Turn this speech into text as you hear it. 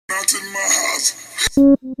not in my house.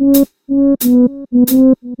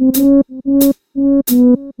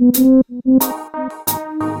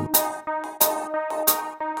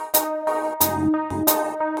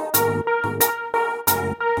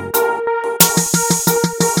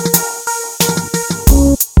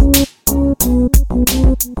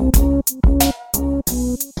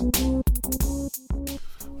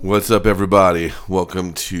 What's up, everybody?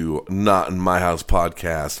 Welcome to Not in My House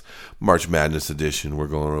podcast, March Madness edition. We're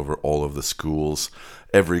going over all of the schools,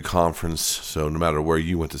 every conference. So no matter where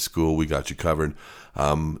you went to school, we got you covered.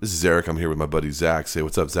 This is Eric. I'm here with my buddy Zach. Say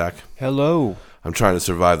what's up, Zach. Hello. I'm trying to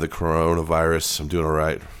survive the coronavirus. I'm doing all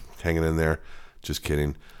right. Hanging in there. Just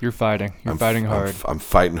kidding. You're fighting. You're fighting hard. I'm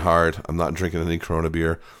fighting hard. I'm not drinking any Corona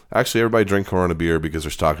beer. Actually, everybody drink Corona beer because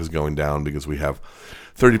their stock is going down because we have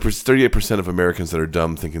 38% of Americans that are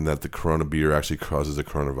dumb thinking that the Corona beer actually causes a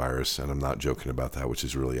coronavirus, and I'm not joking about that, which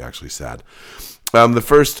is really actually sad. The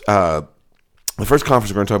first conference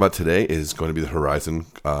we're going to talk about today is going to be the Horizon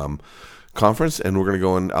conference, and we're going to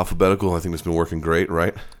go in alphabetical. I think it's been working great,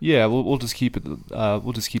 right? Yeah, we'll just keep it.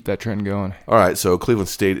 We'll just keep that trend going. All right. So Cleveland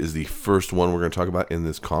State is the first one we're going to talk about in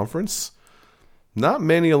this conference. Not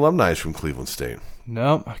many alumni from Cleveland State.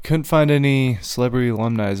 No, I couldn't find any celebrity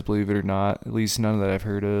alumni, believe it or not. At least none that I've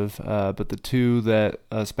heard of. But the two that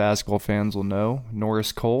us basketball fans will know,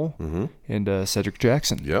 Norris Cole and Cedric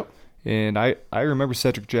Jackson. Yep. And I remember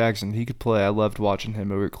Cedric Jackson. He could play. I loved watching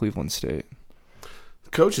him over at Cleveland State.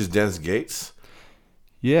 The coach is Dennis Gates.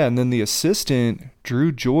 Yeah, and then the assistant,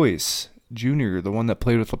 Drew Joyce Jr., the one that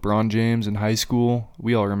played with LeBron James in high school.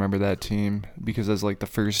 We all remember that team because that's like the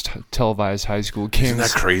first televised high school games. Isn't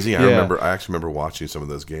that crazy? Yeah. I actually remember watching some of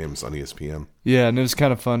those games on ESPN. Yeah, and it was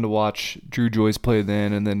kind of fun to watch Drew Joyce play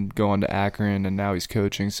then and then go on to Akron, and now he's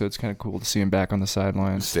coaching, so it's kind of cool to see him back on the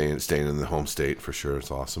sidelines. Staying in the home state for sure.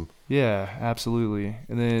 It's awesome. Yeah, absolutely.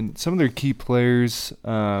 And then some of their key players,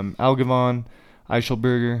 Algavon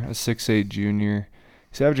Eichelberger, a 6'8 junior.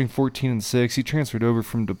 He's averaging 14 and 6. He transferred over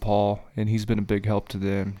from DePaul, and he's been a big help to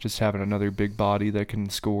them. Just having another big body that can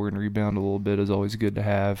score and rebound a little bit is always good to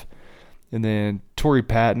have. And then Torrey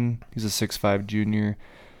Patton, he's a 6'5 junior.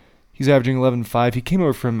 He's averaging 11.5. He came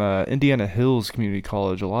over from Indiana Hills Community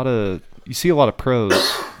College. You see a lot of pros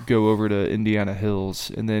go over to Indiana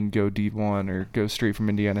Hills and then go D1 or go straight from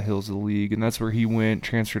Indiana Hills to the league, and that's where he went,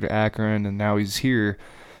 transferred to Akron, and now he's here.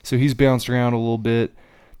 So he's bounced around a little bit.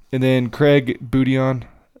 And then Craig Boudion,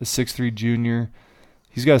 a 6'3 junior.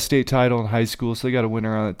 He's got a state title in high school, so they got a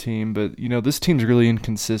winner on that team. But, this team's really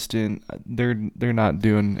inconsistent. They're not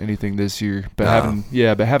doing anything this year. But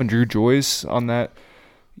having Drew Joyce on that,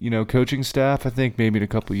 coaching staff, I think maybe in a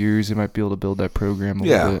couple of years they might be able to build that program a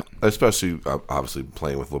little bit. Especially obviously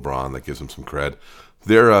playing with LeBron, that gives them some cred.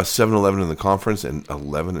 They're 7-11 in the conference and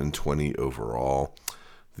 11-20 overall.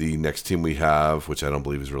 The next team we have, which I don't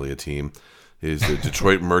believe is really a team, is the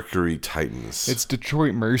Detroit Mercury Titans. It's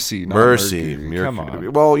Detroit Mercy, not Mercy. Mercury. Come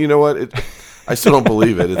on. Well, you know what? I still don't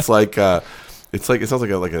believe it. It sounds like an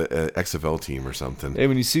XFL team or something. Hey,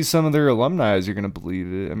 when you see some of their alumni, you're going to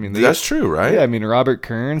believe it. I mean, that's true, right? Yeah, Robert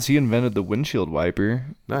Kearns, he invented the windshield wiper.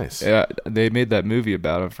 Nice. Yeah, they made that movie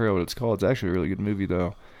about it. I forget what it's called. It's actually a really good movie,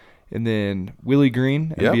 though. And then Willie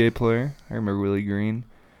Green, NBA player. I remember Willie Green.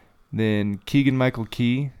 Then Keegan-Michael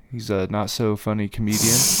Key. He's a not-so-funny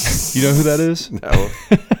comedian. You know who that is? No.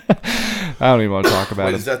 I don't even want to talk about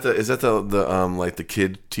it. Is that the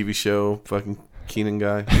kid TV show fucking Keenan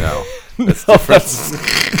guy? No. That's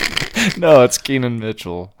different. No, it's Keenan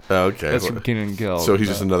Mitchell. Oh, okay. That's from Keenan and Kel. So he's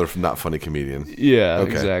just another not funny comedian. Yeah,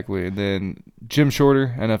 okay. Exactly. And then Jim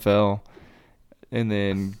Shorter, NFL. And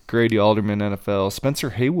then Grady Alderman, NFL. Spencer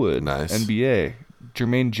Haywood, nice. NBA.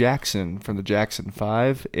 Jermaine Jackson from the Jackson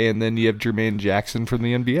 5, and then you have Jermaine Jackson from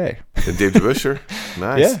the NBA. And Dave DeBusschere.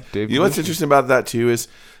 Nice. Yeah, Dave what's interesting about that, too, is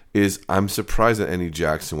I'm surprised that Andy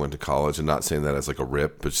Jackson went to college, and not saying that as like a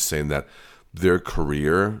rip, but just saying that their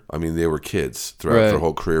career, they were kids throughout their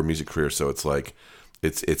whole career, music career, so it's like,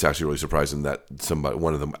 it's actually really surprising that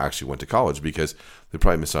one of them actually went to college because they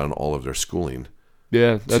probably missed out on all of their schooling.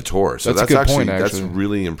 Yeah, to tour. So that's a good point, that's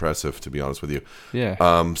really impressive, to be honest with you.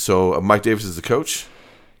 Yeah. So Mike Davis is the coach.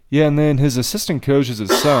 Yeah, and then his assistant coach is his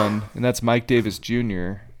son, and that's Mike Davis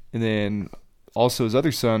Jr. And then also his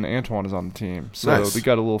other son, Antoine, is on the team. So nice. We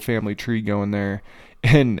got a little family tree going there.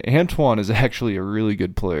 And Antoine is actually a really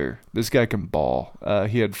good player. This guy can ball.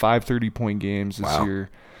 He had 5 30-point games this year.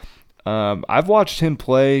 I've watched him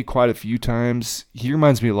play quite a few times. He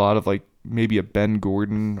reminds me a lot of like maybe a Ben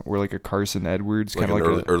Gordon or like a Carson Edwards, like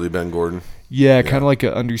an early Ben Gordon. Yeah, kind of like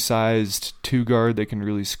an undersized two guard that can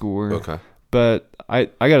really score. Okay. But I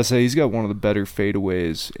got to say, he's got one of the better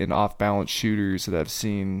fadeaways and off-balance shooters that I've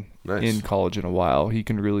seen in college in a while. He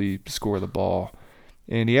can really score the ball.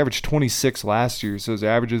 And he averaged 26 last year, so his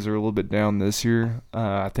averages are a little bit down this year.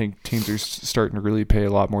 I think teams are starting to really pay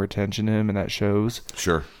a lot more attention to him, and that shows.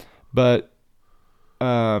 Sure. But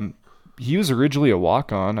he was originally a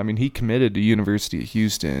walk-on. I mean, he committed to University of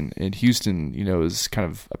Houston, and Houston, is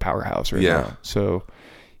kind of a powerhouse right now. So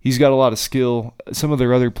he's got a lot of skill. Some of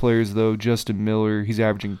their other players, though, Justin Miller, he's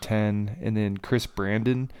averaging 10. And then Chris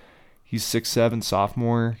Brandon, he's 6'7",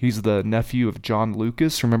 sophomore. He's the nephew of John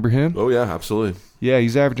Lucas. Remember him? Oh, yeah, absolutely. Yeah,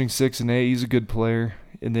 he's averaging 6 and 8. He's a good player.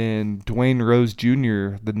 And then Dwayne Rose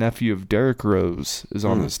Jr., the nephew of Derrick Rose, is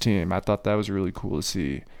on this team. I thought that was really cool to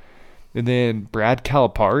see. And then Brad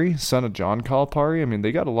Calipari, son of John Calipari. I mean,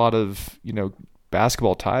 they got a lot of,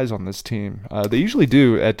 basketball ties on this team. They usually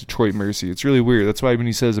do at Detroit Mercy. It's really weird. That's why when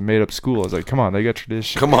he says a made-up school, I was like, come on, they got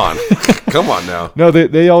tradition. Come on. Come on now. No,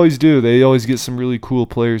 they always do. They always get some really cool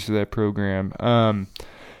players to that program.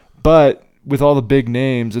 But with all the big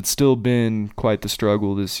names, it's still been quite the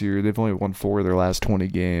struggle this year. They've only won 4 of their last 20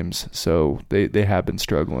 games, so they have been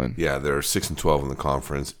struggling. Yeah, they're 6-12 in the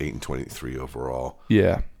conference, 8-23 overall.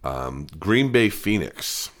 Yeah. Green Bay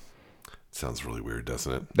Phoenix. Sounds really weird,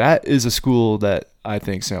 doesn't it? That is a school that I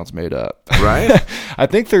think sounds made up. Right? I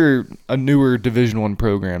think they're a newer Division I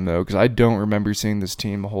program, though, because I don't remember seeing this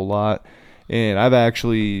team a whole lot. And I've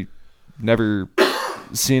actually never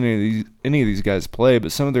seen any of these guys play,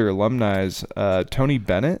 but some of their alumni, Tony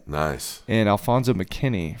Bennett. Nice. And Alfonso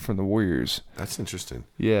McKinney from the Warriors. That's interesting.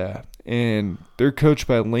 Yeah. And they're coached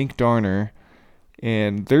by Link Darner,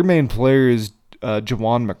 and their main player is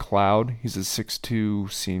Jawan McLeod. He's a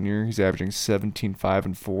 6'2" senior. He's averaging 17, 5,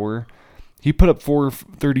 and 4. He put up 4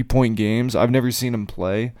 30-point games. I've never seen him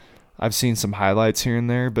play. I've seen some highlights here and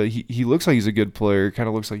there, but he looks like he's a good player. Kind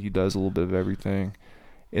of looks like he does a little bit of everything.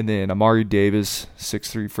 And then Amari Davis,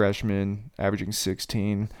 6'3" freshman, averaging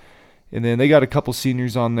 16. And then they got a couple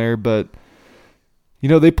seniors on there, but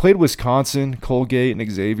they played Wisconsin, Colgate,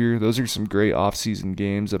 and Xavier. Those are some great off-season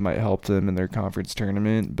games that might help them in their conference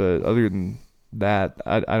tournament. But other than that,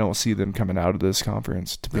 I don't see them coming out of this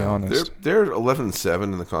conference, to be honest. They're 11-7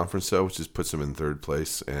 in the conference, though, which just puts them in third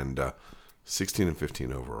place, and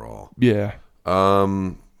 16-15 overall. Yeah.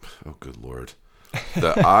 Oh, good Lord.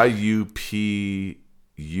 The IUPUI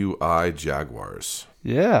Jaguars.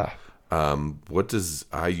 Yeah. What does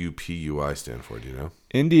IUPUI stand for? Do you know?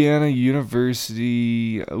 Indiana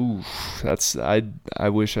University. Ooh, I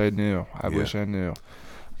wish I knew. I wish I knew.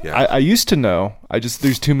 Yeah. I used to know.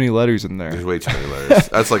 There's too many letters in there. There's way too many letters.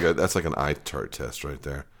 That's like an eye chart test right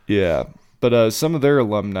there. Yeah. But some of their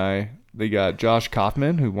alumni, they got Josh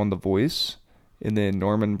Kaufman, who won The Voice, and then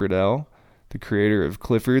Norman Bradell, the creator of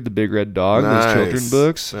Clifford, the Big Red Dog, those children's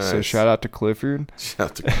books. Nice. So shout out to Clifford. Shout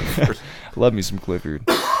out to Clifford. Love me some Clifford.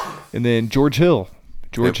 And then George Hill.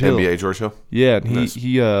 NBA George Hill? Yeah, and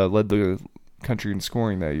he led the country in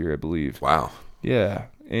scoring that year, I believe. Wow. Yeah.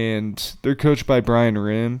 And they're coached by Brian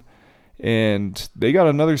Rim, and they got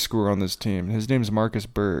another scorer on this team. His name's Marcus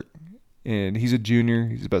Burke, and he's a junior.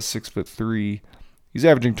 He's about 6'3". He's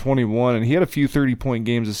averaging 21, and he had a few 30-point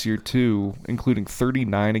games this year too, including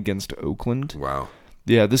 39 against Oakland. Wow.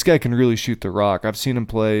 Yeah, this guy can really shoot the rock. I've seen him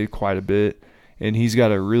play quite a bit, and he's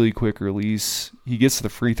got a really quick release. He gets to the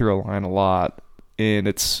free throw line a lot, and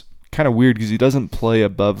it's kind of weird because he doesn't play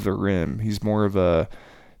above the rim. He's more of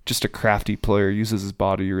just a crafty player, uses his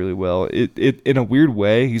body really well. It in a weird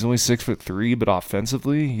way, he's only 6'3", but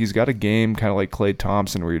offensively, he's got a game kind of like Klay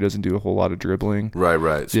Thompson where he doesn't do a whole lot of dribbling.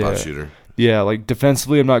 Right. Spot shooter. Yeah, like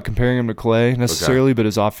defensively, I'm not comparing him to Klay necessarily, but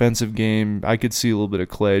his offensive game, I could see a little bit of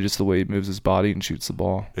Klay, just the way he moves his body and shoots the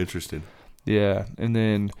ball. Interesting. Yeah, and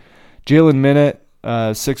then Jalen Minute,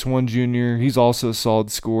 6'1" junior. He's also a solid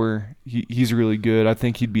scorer. He's really good. I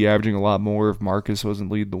think he'd be averaging a lot more if Marcus wasn't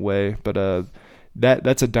leading the way, but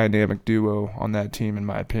that's a dynamic duo on that team, in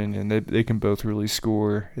my opinion. They can both really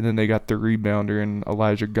score. And then they got the rebounder in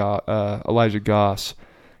Elijah Goss.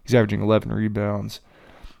 He's averaging 11 rebounds.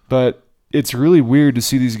 But it's really weird to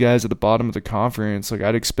see these guys at the bottom of the conference. Like,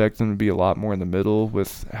 I'd expect them to be a lot more in the middle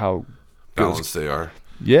with how balanced they are.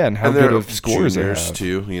 Yeah, and how good of scores they have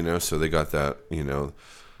too. So they got that.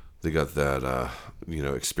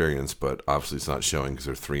 Experience, but obviously it's not showing because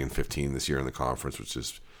they're 3-15 this year in the conference, which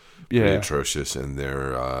is pretty atrocious, and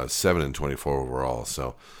they're 7-24 overall.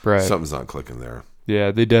 So something's not clicking there.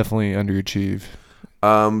 Yeah, they definitely underachieve.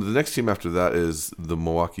 The next team after that is the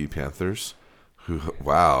Milwaukee Panthers.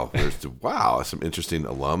 There's some interesting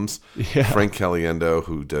alums. Yeah. Frank Caliendo,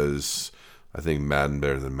 who does, I think, Madden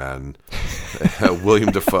better than Madden.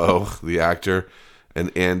 William Dafoe, the actor,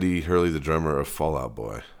 And Andy Hurley, the drummer of Fall Out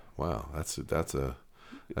Boy. Wow, that's a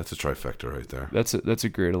trifecta right there. That's a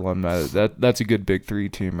great alumni. That's a good Big Three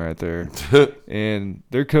team right there. And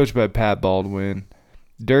they're coached by Pat Baldwin.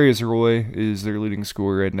 Darius Roy is their leading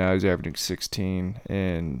scorer right now. He's averaging 16.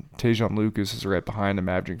 And Tajon Lucas is right behind him,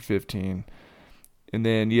 averaging 15. And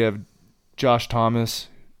then you have Josh Thomas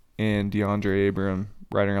and DeAndre Abram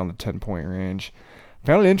right around the 10-point range.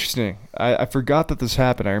 Found it interesting. I forgot that this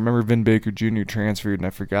happened. I remember Vin Baker Jr. transferred, and I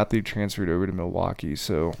forgot that he transferred over to Milwaukee.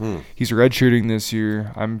 So he's redshirting this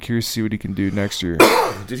year. I'm curious to see what he can do next year.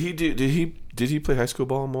 Did he play high school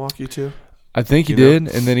ball in Milwaukee too? I think he did,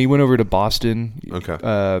 and then he went over to Boston Okay.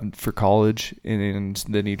 For college, and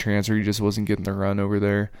then he transferred. He just wasn't getting the run over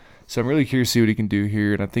there. So I'm really curious to see what he can do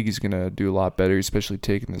here, and I think he's going to do a lot better, especially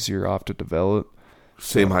taking this year off to develop.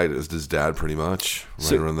 Same height as his dad, pretty much.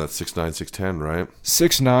 Right around that 6'9", 6'10", right?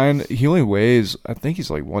 6'9". He only weighs, I think he's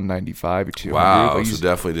like 195 or 200. Wow, Like so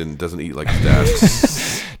definitely doesn't eat like his dad.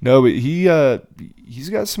 No, but he's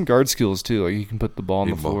got some guard skills too. Like he can put the ball on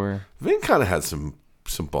the floor. Vin kind of had some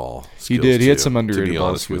ball skills. He did. He had too, some underrated to be ball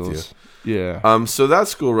honest skills. with Yeah. So that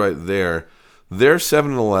school right there, they're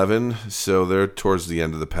 7-11, so they're towards the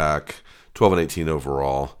end of the pack. 12-18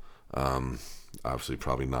 overall. Obviously,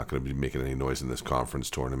 probably not going to be making any noise in this conference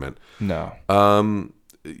tournament. No.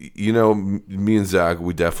 You know, me and Zach,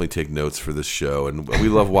 we definitely take notes for this show, and we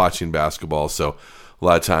love watching basketball. So a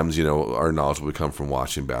lot of times, you know, our knowledge will come from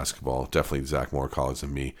watching basketball. Definitely Zach more college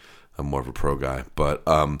than me. I'm more of a pro guy. But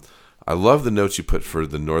I love the notes you put for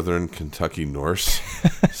the Northern Kentucky Norse.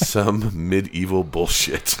 Some medieval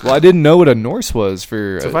bullshit. Well, I didn't know what a Norse was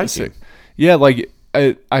for It's a Viking. Yeah, like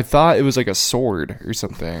I thought it was like a sword or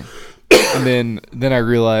something. And then I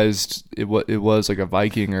realized it was like a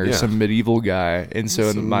Viking or some medieval guy, and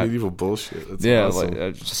so some medieval bullshit. That's awesome.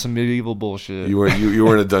 like just some medieval bullshit. You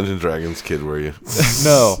weren't a Dungeons and Dragons kid, were you?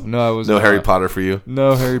 No, I was no not. Harry Potter for you.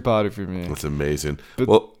 No Harry Potter for me. That's amazing.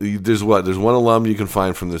 Well, there's one alum you can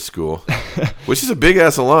find from this school, which is a big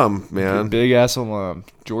ass alum, man. Big ass alum,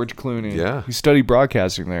 George Clooney. Yeah, he studied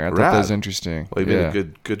broadcasting there. I thought that was interesting. Well, he made a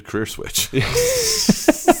good career switch.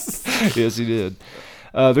 Yes, he did.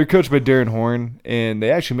 They're coached by Darren Horn, and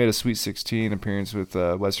they actually made a Sweet 16 appearance with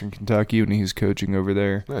Western Kentucky when he was coaching over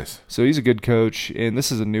there. Nice. So he's a good coach, and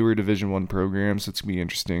this is a newer Division I program, so it's going to be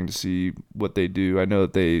interesting to see what they do. I know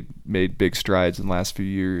that they made big strides in the last few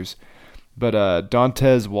years. But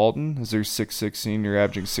Dontez Walton is their 6'6" senior,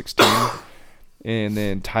 averaging 16. And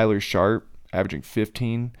then Tyler Sharp, averaging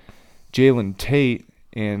 15. Jalen Tate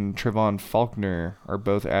and Trevon Faulkner are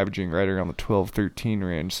both averaging right around the 12-13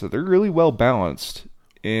 range. So they're really well balanced.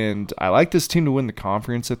 And I like this team to win the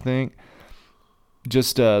conference, I think.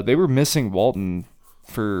 Just they were missing Walton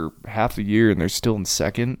for half the year, and they're still in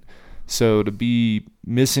second. So to be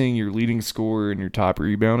missing your leading scorer and your top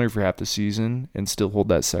rebounder for half the season and still hold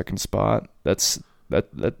that second spot, that's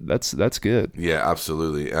good. Yeah,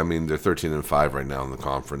 absolutely. I mean, they're 13-5 right now in the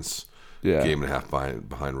conference. Yeah. Game and a half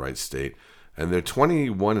behind Wright State. And they're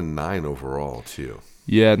 21-9 overall, too.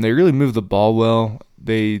 Yeah, and they really move the ball well.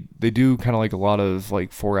 They do kind of like a lot of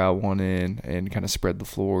like 4 out, 1 in, and kind of spread the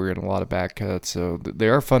floor and a lot of back cuts. So they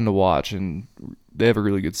are fun to watch, and they have a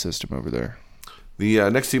really good system over there. The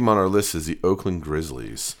next team on our list is the Oakland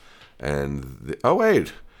Grizzlies, and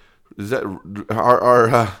is that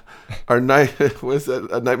our night? Was that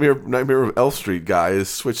a Nightmare of Elf Street guy? Has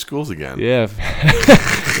switched schools again? Yeah,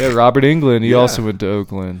 yeah. Robert Englund. He also went to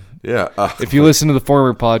Oakland. Yeah. If you listen to the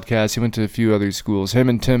former podcast, he went to a few other schools. Him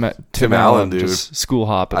and Tim Allen, dude, just school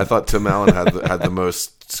hopping. I thought Tim Allen had the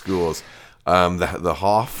most schools. The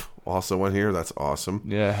Hoff also went here. That's awesome.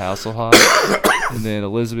 Yeah, Hasselhoff. And then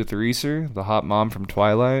Elizabeth Reeser, the hot mom from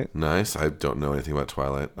Twilight. Nice. I don't know anything about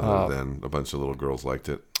Twilight other than a bunch of little girls liked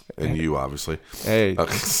it. And you, obviously. Hey.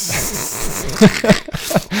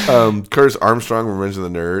 Curtis Armstrong, Revenge of the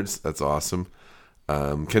Nerds. That's awesome.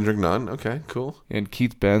 Kendrick Nunn. Okay, cool. And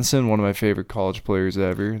Keith Benson, one of my favorite college players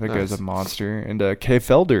ever. That guy's a monster. And Kay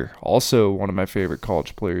Felder, also one of my favorite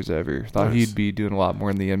college players ever. Thought he'd be doing a lot more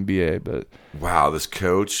in the NBA, but... Wow, this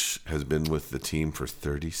coach has been with the team for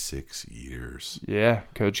 36 years. Yeah,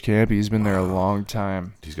 Coach Campy. He's been there a long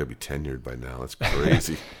time. He's got to be tenured by now. That's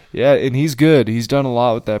crazy. Yeah, and he's good. He's done a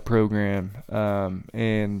lot with that program.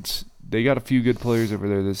 And they got a few good players over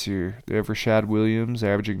there this year. They have Rashad Williams,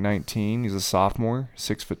 averaging 19. He's a sophomore,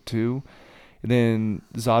 6'2". And then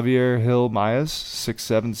Xavier Hill-Myers,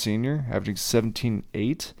 6'7" senior, averaging 17.8.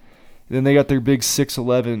 And then they got their big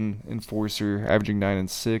 6'11" enforcer, averaging 9 and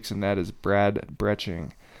 6, and that is Brad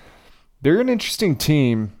Bretching. They're an interesting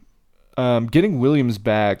team. Getting Williams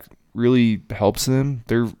back really helps them.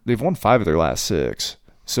 They've won 5 of their last 6.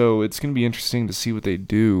 So it's going to be interesting to see what they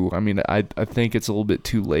do. I mean, I think it's a little bit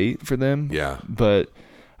too late for them. Yeah. But,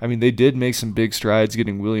 I mean, they did make some big strides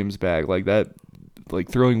getting Williams back. Like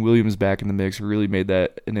throwing Williams back in the mix really made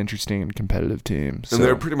that an interesting and competitive team. So. And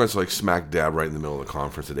they're pretty much like smack dab right in the middle of the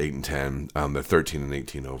conference at 8-10. They're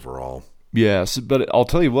 13-18 overall. Yes, but I'll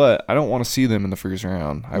tell you what, I don't want to see them in the first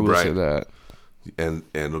round. I will say that. And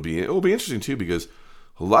it'll be interesting too, because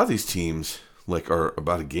a lot of these teams are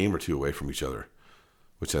about a game or two away from each other,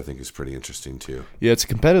 which I think is pretty interesting too. Yeah, it's a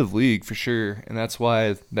competitive league for sure, and that's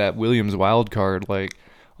why that Williams wild card,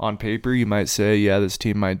 on paper, you might say, yeah, this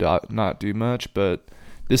team might not do much, but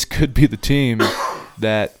this could be the team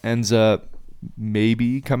that ends up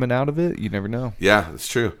maybe coming out of it. You never know. Yeah, that's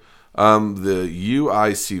true. The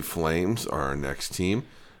UIC Flames are our next team.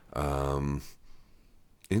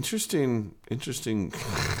 Interesting.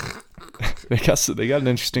 They got an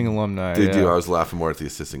interesting alumni. They do. I was laughing more at the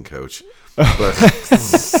assistant coach. But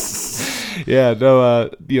yeah, no.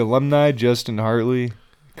 The alumni: Justin Hartley,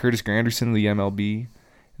 Curtis Granderson of the MLB,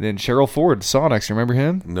 then Cheryl Ford, Sonics. Remember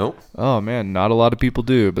him? Nope. Oh man, not a lot of people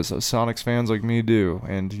do, but Sonics fans like me do,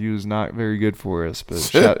 and he was not very good for us. But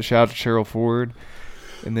shout out to Cheryl Ford.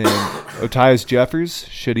 And then Otias Jeffers,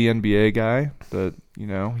 shitty NBA guy, but,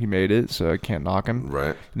 he made it, so I can't knock him.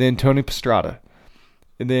 Right. And then Tony Pastrada.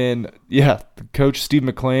 And then, the coach Steve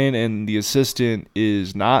McLean, and the assistant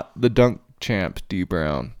is not the dunk champ, D.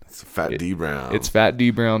 Brown. It's Fat D. Brown. It's Fat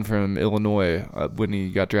D. Brown from Illinois when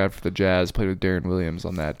he got drafted for the Jazz, played with Darren Williams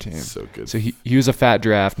on that team. So good. So he was a fat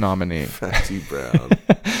draft nominee. Fat D. Brown.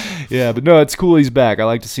 Yeah, but no, it's cool he's back. I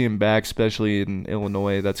like to see him back, especially in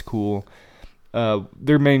Illinois. That's cool.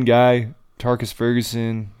 Their main guy, Tarkus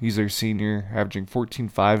Ferguson, he's their senior, averaging 14,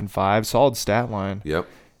 5, and 5. Solid stat line. Yep.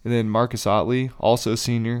 And then Marcus Otley, also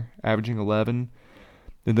senior, averaging 11.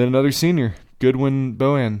 And then another senior, Goodwin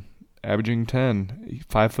Bowen, averaging 10,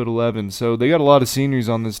 5'11". So they got a lot of seniors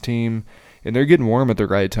on this team, and they're getting warm at the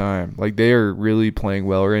right time. They are really playing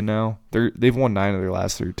well right now. They've won 9 of their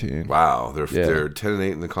last 13. Wow. They're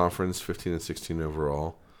 10-8 in the conference, 15-16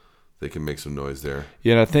 overall. They can make some noise there.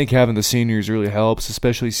 Yeah, and I think having the seniors really helps,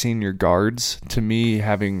 especially senior guards. To me,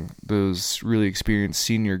 having those really experienced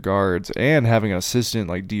senior guards and having an assistant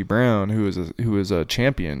like D. Brown, who is a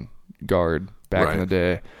champion guard back in the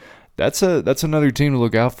day, that's another team to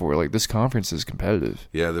look out for. This conference is competitive.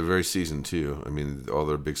 Yeah, they're very seasoned too. I mean, all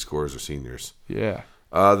their big scorers are seniors. Yeah.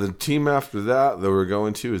 The team after that we're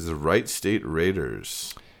going to is the Wright State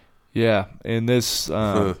Raiders. Yeah, and this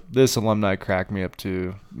alumni cracked me up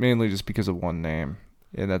too, mainly just because of one name,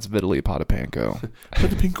 and that's Vitaly Potapenko.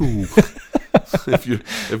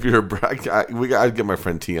 If you're a brag, I'd get my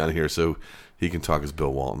friend T on here so he can talk as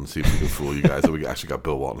Bill Walton, see if we can fool you guys. So we actually got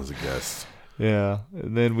Bill Walton as a guest. Yeah,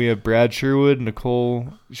 and then we have Brad Sherwood,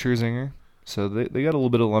 Nicole Scherzinger. So they got a little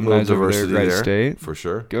bit of alumni over there at Wright State. For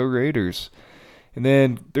sure. Go Raiders. And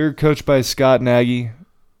then they're coached by Scott Nagy.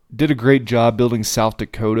 Did a great job building South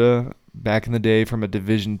Dakota back in the day from a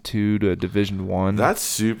Division II to a Division I. That's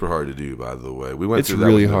super hard to do, by the way. We went through that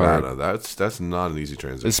really with Nevada. hard. That's not an easy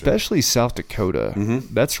transition. Especially South Dakota.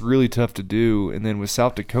 Mm-hmm. That's really tough to do. And then with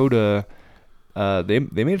South Dakota, they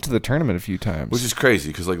made it to the tournament a few times. Which is crazy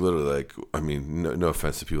because, literally, I mean, no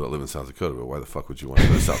offense to people that live in South Dakota, but why the fuck would you want to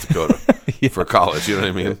go to South Dakota for college? You know what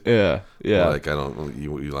I mean? Yeah. I don't.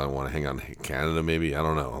 You don't want to hang out in Canada, maybe? I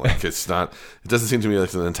don't know. It's not. It doesn't seem to me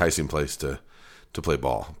like an enticing place to play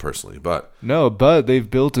ball, personally. But they've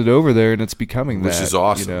built it over there, and it's becoming which is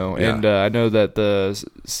awesome. Yeah. And I know that the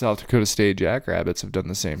South Dakota State Jackrabbits have done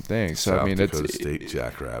the same thing. So South I mean, Dakota State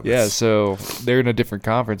Jackrabbits. Yeah, so they're in a different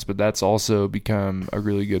conference, but that's also become a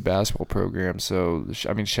really good basketball program. So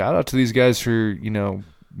I mean, shout out to these guys for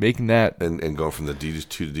making that and going from the D2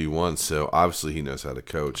 to D1. So obviously he knows how to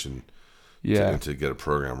coach and to get a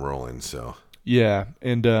program rolling. So yeah,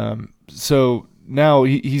 and so. Now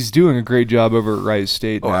he's doing a great job over at Wright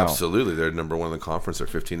State. Oh, absolutely! They're number 1 in the conference. They're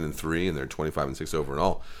 15-3, and they're 25-6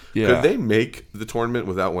 overall. Yeah. Could they make the tournament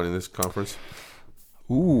without winning this conference?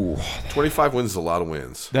 Ooh, 25 wins is a lot of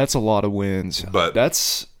wins. That's a lot of wins. But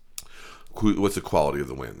what's the quality of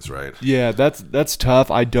the wins, right? Yeah, that's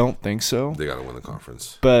tough. I don't think so. They got to win the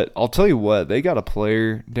conference. But I'll tell you what, they got a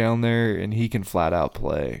player down there, and he can flat out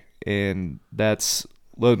play, and that's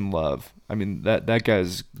Loden Love. I mean, that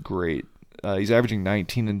guy's great. He's averaging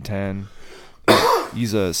 19 and 10.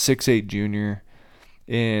 He's a 6'8" junior,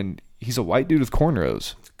 and he's a white dude with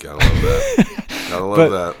cornrows. Gotta love that. Gotta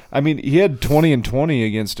love that. I mean, he had 20 and 20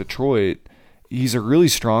 against Detroit. He's a really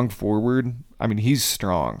strong forward. I mean, he's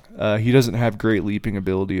strong. He doesn't have great leaping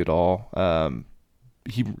ability at all.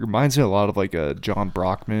 He reminds me a lot of a John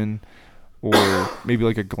Brockman or maybe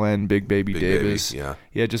like a Glenn Big Baby Davis. Yeah.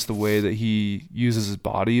 Yeah, just the way that he uses his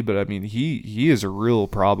body. But I mean, he is a real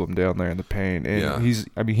problem down there in the paint, and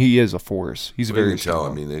he is a force. He's very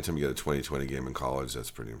strong. I mean, anytime you get a 20-20 game in college,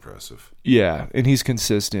 that's pretty impressive. Yeah, and he's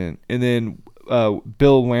consistent. And then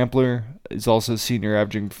Bill Wampler is also a senior,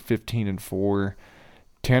 averaging 15 and 4.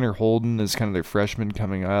 Tanner Holden is kind of their freshman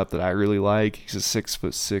coming up that I really like. He's a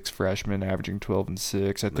 6'6" freshman, averaging 12 and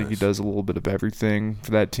 6. I think he does a little bit of everything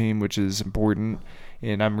for that team, which is important.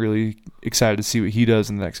 And I'm really excited to see what he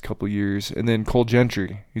does in the next couple of years. And then Cole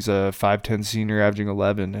Gentry, he's a 5'10" senior, averaging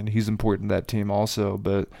 11, and he's important to that team also.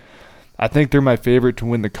 But I think they're my favorite to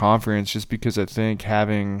win the conference, just because I think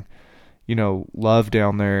having, Love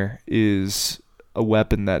down there is a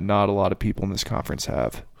weapon that not a lot of people in this conference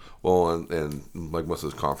have. Well, and like most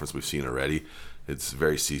of this conference we've seen already, it's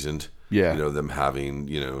very seasoned. Yeah. Them having,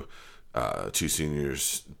 two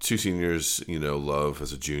seniors, Love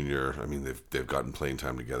as a junior. I mean, they've gotten playing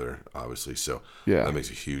time together, obviously. So that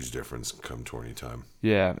makes a huge difference come tourney time.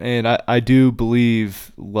 Yeah, and I do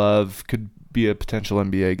believe Love could be a potential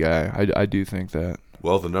NBA guy. I do think that.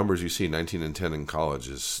 Well, the numbers you see, 19 and 10 in college,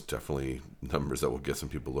 is definitely numbers that will get some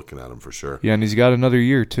people looking at him for sure. Yeah, and he's got another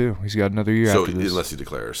year, too. He's got another year after this. Unless he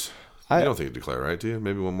declares. You don't think he'd declare, right? Do you?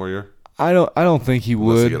 Maybe one more year? I don't think he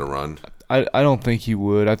would. Unless he get a run. I don't think he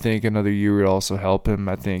would. I think another year would also help him.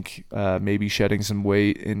 I think maybe shedding some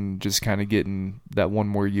weight and just kind of getting that one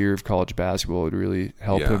more year of college basketball would really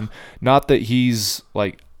help him. Not that he's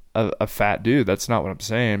like a fat dude. That's not what I'm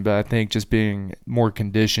saying. But I think just being more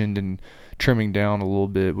conditioned and trimming down a little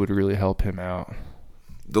bit would really help him out.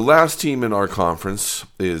 The last team in our conference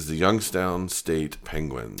is the Youngstown State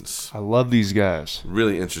Penguins. I love these guys.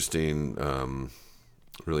 Really interesting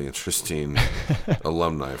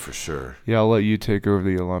alumni for sure. Yeah, I'll let you take over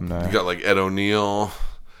the alumni. You got like Ed O'Neill.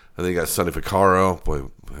 I think you got Sonny Vaccaro. Boy,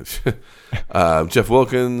 Jeff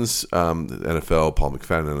Wilkins, NFL. Paul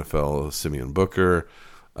McFadden, NFL. Simeon Booker.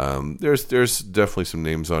 There's definitely some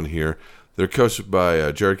names on here. They're coached by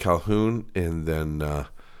Jared Calhoun, and then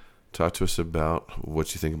talk to us about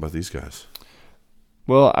what you think about these guys.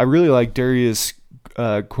 Well, I really like Darius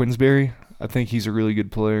Quinsbury. I think he's a really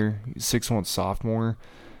good player. He's 6'1" sophomore.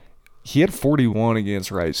 He had 41 against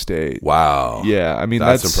Wright State. Wow. Yeah, I mean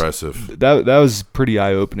that's impressive. That was pretty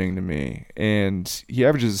eye-opening to me. And he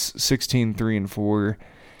averages 16, 3, and 4.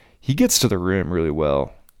 He gets to the rim really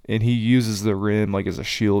well. And he uses the rim like as a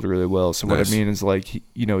shield really well. So what I mean is like he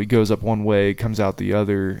goes up one way, comes out the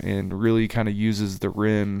other, and really kind of uses the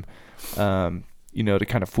rim, to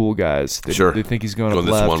kind of fool guys. They think he's going up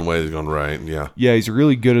this left. One way, he's going right. Yeah. Yeah, he's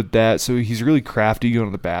really good at that. So he's really crafty going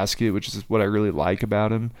to the basket, which is what I really like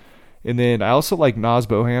about him. And then I also like Naz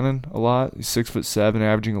Bohannon a lot. He's 6'7",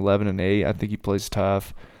 averaging 11 and 8. I think he plays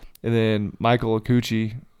tough. And then Michael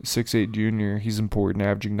Akuchi, 6'8" junior. He's important,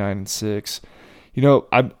 averaging 9 and 6.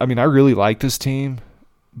 I mean, I really like this team,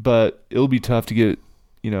 but it'll be tough to get,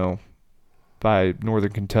 by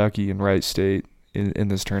Northern Kentucky and Wright State in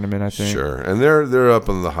this tournament, I think. Sure, and they're up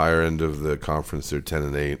on the higher end of the conference. They're 10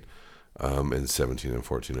 and 8, and 17 and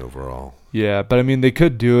 14 overall. Yeah, but I mean, they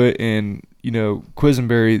could do it, and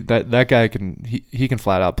Quisenberry, that guy he can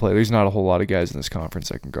flat out play. There's not a whole lot of guys in this conference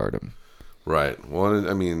that can guard him. Right. Well,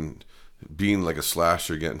 I mean, being like a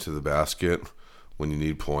slasher, getting to the basket when you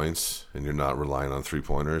need points and you're not relying on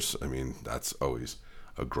 3-pointers, I mean, that's always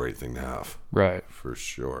a great thing to have. Right. For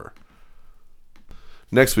sure.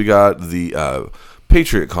 Next, we got the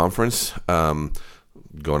Patriot Conference,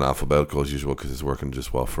 going alphabetical as usual because it's working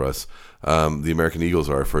just well for us. The American Eagles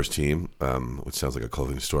are our first team, which sounds like a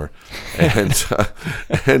clothing store. And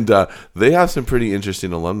they have some pretty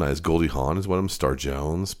interesting alumni. Goldie Hawn is one of them, Star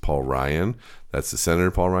Jones, Paul Ryan. That's the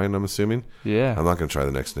Senator Paul Ryan, I'm assuming. Yeah. I'm not going to try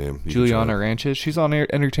the next name. Juliana Rancic. She's on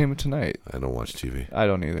Entertainment Tonight. I don't watch TV. I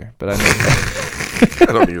don't either, but I know.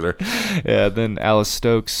 I don't either. Yeah, then Alice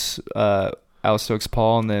Stokes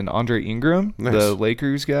Paul, and then Andre Ingram, the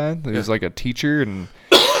Lakers guy. He was like a teacher and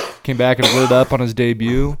came back and lit up on his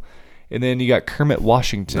debut. And then you got Kermit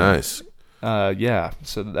Washington. Nice. Yeah,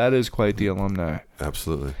 so that is quite the alumni.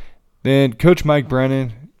 Absolutely. Then Coach Mike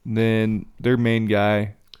Brennan, then their main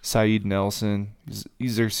guy, Saeed Nelson.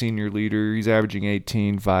 He's their senior leader. He's averaging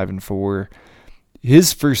 18, 5, and 4.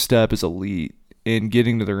 His first step is elite in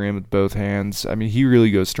getting to the rim with both hands. I mean, he really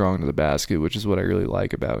goes strong to the basket, which is what I really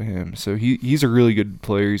like about him. So he's a really good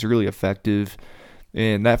player. He's really effective.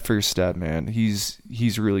 And that first step, man, he's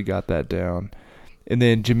really got that down. And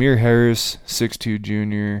then Jameer Harris, 6'2"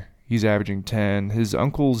 junior. He's averaging 10. His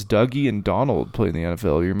uncles Dougie and Donald play in the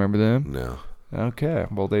NFL. You remember them? No. Okay.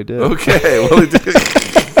 Well, they did. Okay. Well, they did.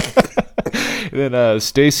 And then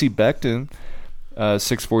Stacey Beckton,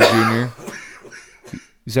 6'4" junior.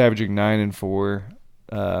 He's averaging 9 and 4.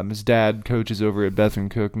 His dad coaches over at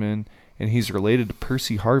Bethune-Cookman, and he's related to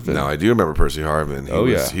Percy Harvin. Now, I do remember Percy Harvin.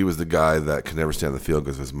 Yeah. He was the guy that could never stand the field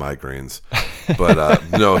because of his migraines.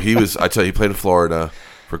 But, no, he was – I tell you, he played in Florida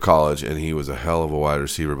for college, and he was a hell of a wide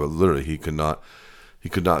receiver. But literally, he could not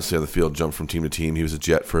stay on the field, jump from team to team. He was a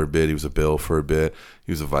Jet for a bit. He was a Bill for a bit.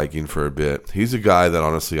 He was a Viking for a bit. He's a guy that,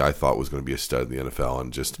 honestly, I thought was going to be a stud in the NFL.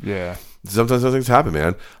 And just sometimes those things happen,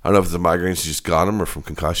 man. I don't know if it's the migraines just got him or from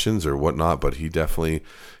concussions or whatnot, but he definitely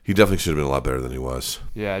should have been a lot better than he was.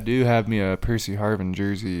 Yeah, I do have me a Percy Harvin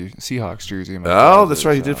jersey, Seahawks jersey. In my closet, that's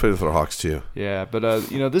right. He did play for the Hawks, too. Yeah, but,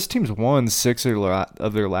 this team's won 6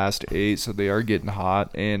 of their last 8, so they are getting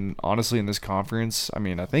hot. And, honestly, in this conference, I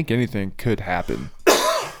mean, I think anything could happen.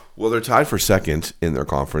 Well, they're tied for second in their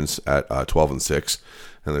conference at 12-6,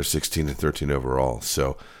 and they're 16-13 overall.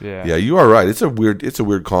 So, yeah, you are right. It's a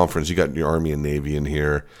weird conference. You got your Army and Navy in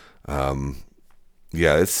here.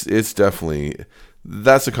 It's definitely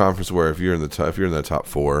that's a conference where if you're in the top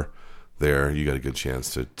 4, there you got a good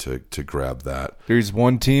chance to grab that. There's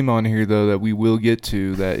one team on here though that we will get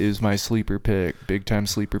to that is my sleeper pick, big time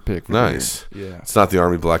sleeper pick. Nice. Yeah. It's not the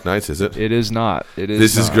Army Black Knights, is it? It is not.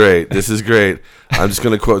 This is great. This is great. I'm just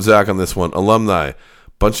going to quote Zach on this one. Alumni,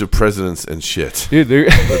 bunch of presidents and shit. Dude,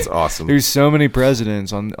 that's awesome. There's so many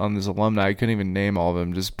presidents on this alumni. I couldn't even name all of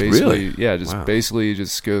them. Just basically, really? Basically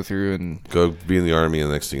just go through and go be in the Army,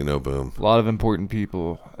 and the next thing you know, boom. A lot of important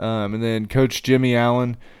people. And then Coach Jimmy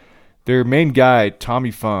Allen. Their main guy, Tommy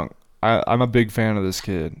Funk, I'm a big fan of this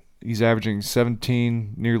kid. He's averaging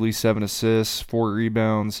 17, nearly 7 assists, 4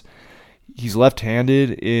 rebounds. He's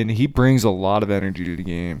left-handed, and he brings a lot of energy to the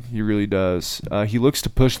game. He really does. He looks to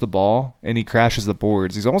push the ball, and he crashes the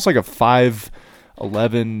boards. He's almost like a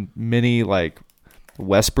 5'11" mini, like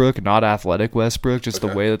Westbrook, not athletic Westbrook, just the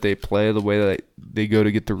way that they play, the way that they go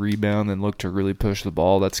to get the rebound and look to really push the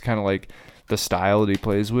ball. That's kind of like the style that he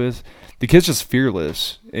plays with. The kid's just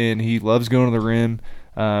fearless, and he loves going to the rim,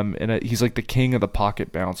 and he's like the king of the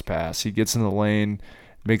pocket bounce pass. He gets in the lane,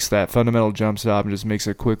 makes that fundamental jump stop, and just makes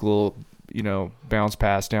a quick little, bounce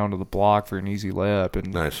pass down to the block for an easy layup.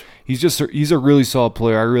 And nice. He's a really solid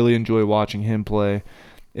player. I really enjoy watching him play.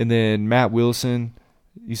 And then Matt Wilson,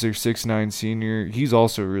 he's their 6'9" senior. He's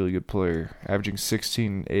also a really good player, averaging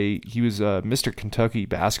 16-8. He was a Mr. Kentucky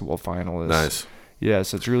basketball finalist. Nice. Yeah,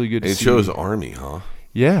 so it's really good to see. He chose Army, huh?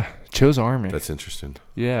 Yeah, chose Army. That's interesting.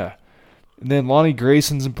 Yeah. And then Lonnie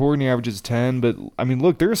Grayson's important. He averages 10. But, I mean,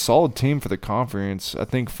 look, they're a solid team for the conference. I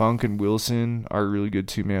think Funk and Wilson are a really good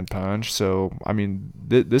two-man punch. So, I mean,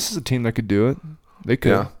 this is a team that could do it. They could.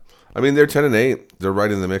 Yeah. I mean, they're 10-8. They're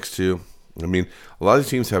right in the mix, too. I mean, a lot of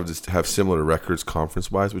teams have similar records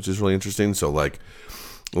conference-wise, which is really interesting. So, like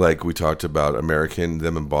we talked about, American,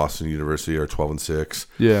 them and Boston University are 12-6.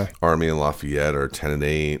 Yeah. Army and Lafayette are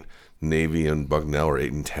 10-8. Navy and Bucknell are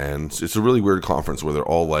 8-10. It's a really weird conference where they're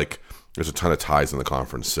all like, there's a ton of ties in the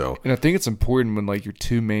conference. So, and I think it's important when like your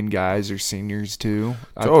two main guys are seniors too.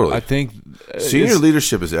 Totally. I think senior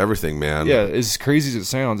leadership is everything, man. Yeah, as crazy as it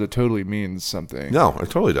sounds, it totally means something. No, it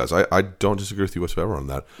totally does. I don't disagree with you whatsoever on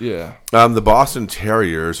that. Yeah. The Boston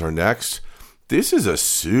Terriers are next. This is a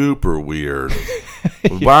super weird.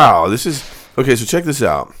 Wow. This is okay. So check this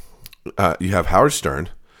out. You have Howard Stern,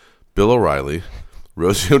 Bill O'Reilly,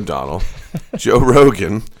 Rosie O'Donnell, Joe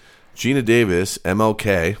Rogan, Gina Davis,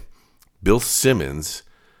 MLK, Bill Simmons.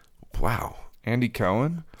 Wow. Andy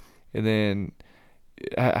Cohen. And then,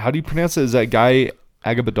 how do you pronounce it? Is that guy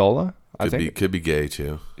Agabadola? Could be gay,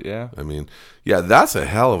 too. Yeah. I mean, yeah, that's a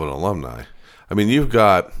hell of an alumni. I mean, you've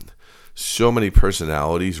got so many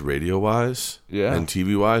personalities radio-wise and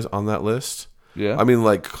TV-wise on that list. Yeah. I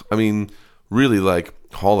mean, really like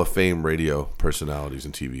Hall of Fame radio personalities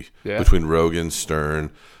in TV. Yeah. Between Rogan,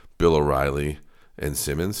 Stern, Bill O'Reilly, and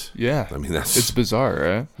Simmons. Yeah. I mean, it's bizarre,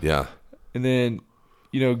 right? Yeah. And then,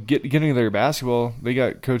 getting to their basketball, they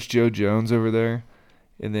got Coach Joe Jones over there.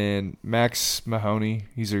 And then Max Mahoney,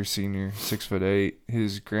 he's their senior, 6'8".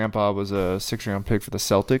 His grandpa was a 6th-round pick for the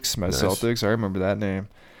Celtics. Celtics, I remember that name.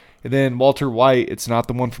 And then Walter White, it's not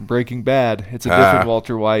the one from Breaking Bad. It's a different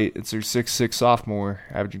Walter White. It's their 6'6" sophomore,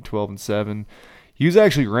 averaging 12-7. He was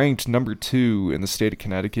actually ranked number 2 in the state of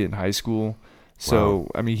Connecticut in high school. So,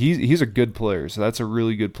 wow. I mean, he's a good player. So that's a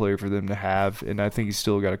really good player for them to have. And I think he's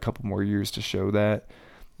still got a couple more years to show that.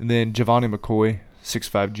 And then Giovanni McCoy,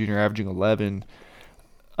 6'5" junior, averaging 11.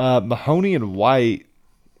 Mahoney and White,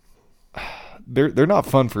 they're not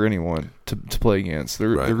fun for anyone to play against.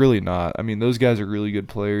 They're really not. I mean, those guys are really good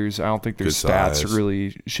players. I don't think their stats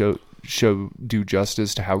really do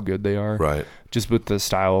justice to how good they are. Right. Just with the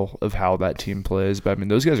style of how that team plays. But I mean,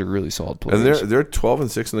 those guys are really solid players. And they're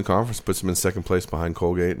 12-6 in the conference, puts them in second place behind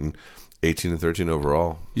Colgate, and 18-13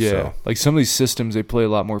 overall. Yeah, So. like some of these systems, they play a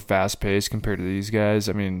lot more fast paced compared to these guys.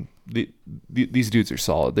 I mean, these dudes are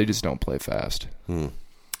solid. They just don't play fast.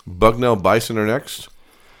 Bucknell Bison are next.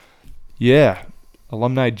 Yeah,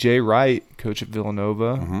 alumni Jay Wright, coach at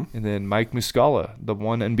Villanova, and then Mike Muscala, the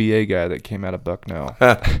one NBA guy that came out of Bucknell.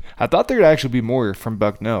 I thought there'd actually be more from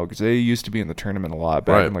Bucknell because they used to be in the tournament a lot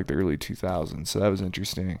back in like the early 2000s. So that was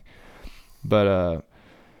interesting. But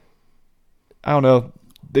I don't know.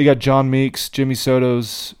 They got John Meeks, Jimmy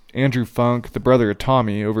Soto's, Andrew Funk, the brother of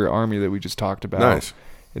Tommy over at Army that we just talked about. Nice.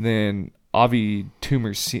 And then Avi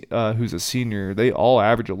Toomer, who's a senior. They all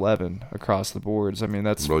average 11 across the boards. I mean,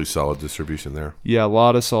 that's really solid distribution there. Yeah, a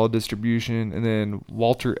lot of solid distribution. And then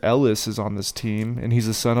Walter Ellis is on this team, and he's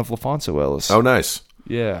the son of LaFonso Ellis. Oh, nice.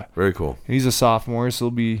 Yeah. Very cool. And he's a sophomore, so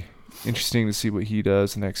it'll be interesting to see what he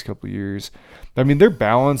does the next couple of years. I mean, they're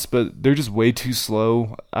balanced, but they're just way too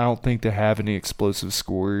slow. I don't think to have any explosive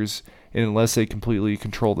scores. And unless they completely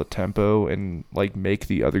control the tempo and like make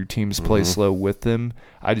the other teams play slow with them,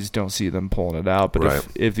 I just don't see them pulling it out. But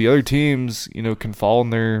if the other teams, can fall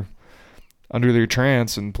in under their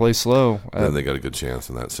trance and play slow, then they got a good chance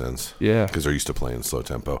in that sense. Yeah, because they're used to playing slow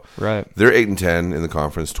tempo. Right. They're 8-10 in the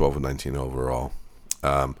conference, 12-19 overall.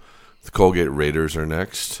 The Colgate Raiders are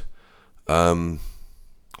next.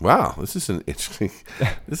 Wow, this is an interesting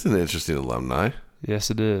alumni.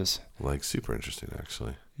 Yes, it is. Like super interesting,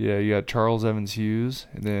 actually. Yeah, you got Charles Evans Hughes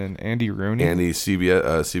and then Andy Rooney.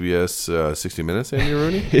 CBS 60 Minutes, Andy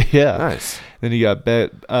Rooney? Yeah. Nice. Then you got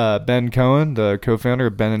Ben Cohen, the co-founder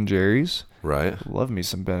of Ben & Jerry's. Right. Love me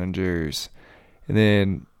some Ben & Jerry's. And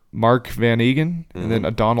then Mark Van Egan, and then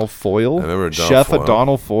Adonal Foyle. I remember Chef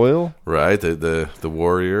Adonal Foyle. Right, the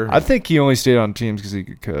warrior. I think he only stayed on teams because he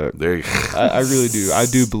could cook. There you go. I really do. I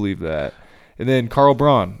do believe that. And then Carl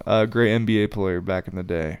Braun, a great NBA player back in the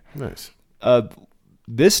day. Nice.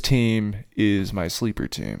 This team is my sleeper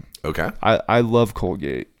team. Okay. I love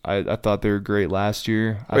Colgate. I thought they were great last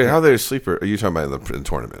year. Wait, how are they a sleeper? Are you talking about in the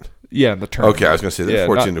tournament? Yeah, in the tournament. Okay, I was going to say they're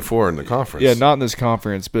 14-4 in the conference. Yeah, not in this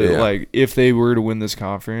conference, but like if they were to win this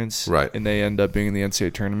conference, right, and they end up being in the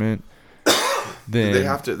NCAA tournament, then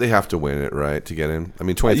they have to win it, right, to get in. I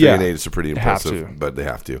mean, 23-8 is a pretty impressive, but they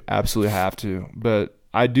have to. Absolutely have to. But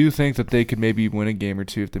I do think that they could maybe win a game or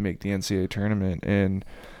two if they make the NCAA tournament. And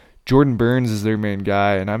Jordan Burns is their main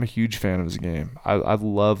guy, and I'm a huge fan of his game. I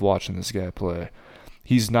love watching this guy play.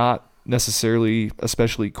 He's not necessarily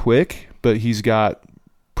especially quick, but he's got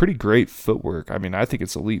pretty great footwork. I mean, I think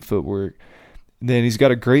it's elite footwork. And then he's got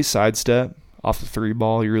a great sidestep off the three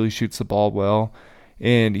ball. He really shoots the ball well.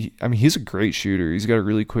 And, he's a great shooter. He's got a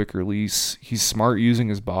really quick release. He's smart using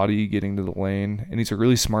his body, getting to the lane. And he's a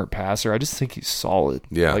really smart passer. I just think he's solid.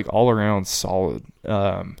 Yeah. Like, all around solid.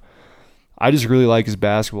 I just really like his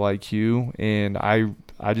basketball IQ. And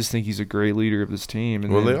I just think he's a great leader of this team.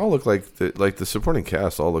 And they all look like the supporting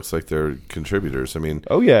cast all looks like they're contributors. I mean,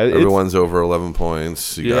 everyone's over 11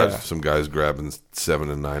 points. You got some guys grabbing 7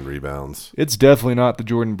 and 9 rebounds. It's definitely not the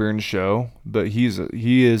Jordan Burns show, but he is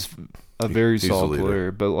a very solid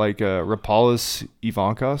player. But like Rapalis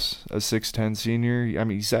Ivankos, a 6'10 senior, I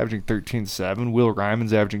mean, he's averaging 13-7. Will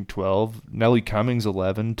Ryman's averaging 12. Nelly Cummings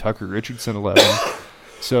 11. Tucker Richardson 11.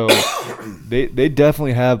 So they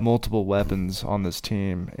definitely have multiple weapons on this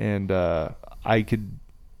team, and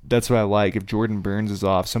that's what I like. If Jordan Burns is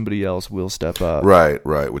off, somebody else will step up.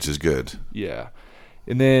 Right, which is good. Yeah.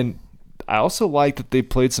 And then I also like that they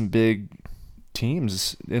played some big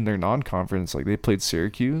teams in their non-conference. Like they played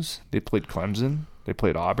Syracuse, they played Clemson, they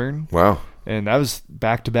played Auburn. Wow. And that was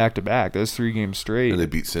back-to-back-to-back. That was 3 games straight. And they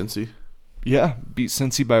beat Cincy? Yeah, beat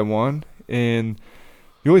Cincy by 1. And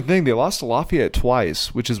the only thing, they lost to Lafayette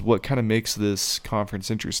twice, which is what kind of makes this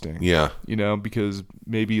conference interesting. Yeah. Because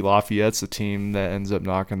maybe Lafayette's a team that ends up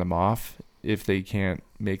knocking them off if they can't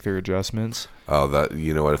make their adjustments. Oh, that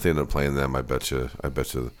what? If they end up playing them, I bet you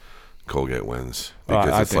Colgate wins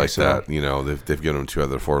because it's like so. That. They've given them 2 out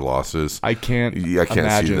of their 4 losses. I can't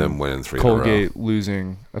see them winning 3 Colgate in a row.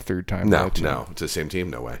 Losing a third time. No, it's the same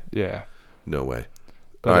team. No way. Yeah. No way.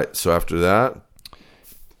 All right. So after that,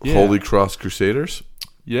 Holy Cross Crusaders.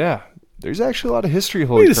 Yeah, there's actually a lot of history.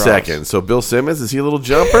 Wait a second. So Bill Simmons, is he a little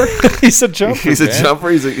jumper? He's a jumper. He's a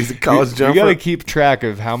jumper. He's a college jumper. You got to keep track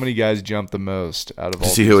of how many guys jump the most out of all.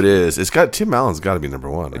 To see who it is. It's got Tim Allen's got to be number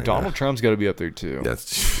 1. Right Donald Trump's got to be up there too.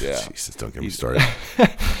 Jesus, don't get me started.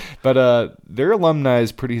 But their alumni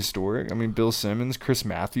is pretty historic. I mean, Bill Simmons, Chris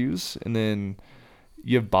Matthews, and then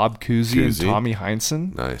you have Bob Cousy and Tommy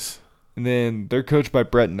Heinsohn. Nice. And then they're coached by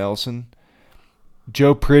Brett Nelson.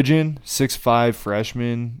 Joe Pridgeon, 6'5"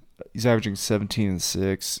 freshman. He's averaging 17 and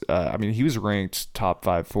 6. I mean, he was ranked top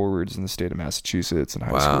 5 forwards in the state of Massachusetts in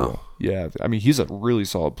high school. Yeah, I mean, he's a really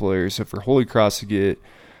solid player. So for Holy Cross to get,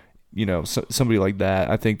 somebody like that,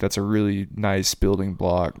 I think that's a really nice building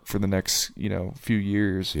block for the next, few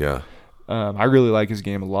years. Yeah. I really like his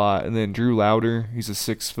game a lot. And then Drew Lauder, he's a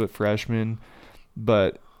 6-foot freshman,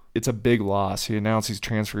 but it's a big loss. He announced he's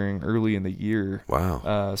transferring early in the year.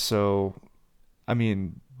 Wow. So, I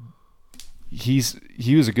mean, he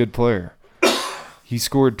was a good player. He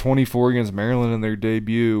scored 24 against Maryland in their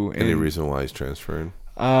debut. Any reason why he's transferring?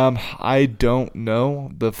 I don't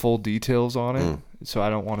know the full details on it, so I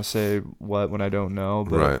don't want to say what when I don't know.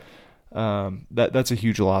 But that's a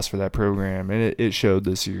huge loss for that program, and it showed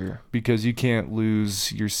this year because you can't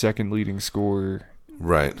lose your second leading scorer,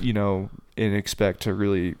 right? And expect to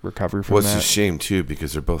really recover from that. It's a shame too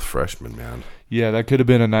because they're both freshmen, man. Yeah, that could have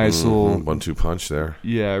been a nice little 1-2 punch there.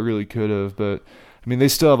 Yeah, it really could have, but. I mean, they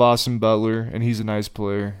still have Austin Butler, and he's a nice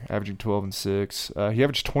player, averaging 12 and 6. He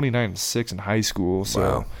averaged 29 and 6 in high school,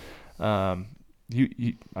 so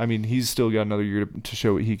he's still got another year to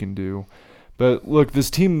show what he can do. But look,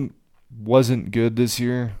 this team wasn't good this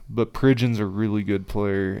year, but Pridgeon's a really good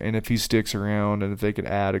player, and if he sticks around, and if they could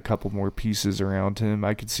add a couple more pieces around him,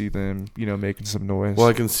 I could see them, making some noise. Well,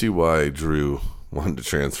 I can see why Drew wanted to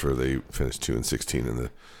transfer. They finished 2-16 in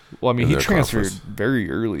the. Well, I mean, he transferred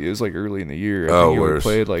very early. It was like early in the year. I think he only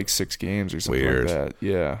played like 6 games or something like that.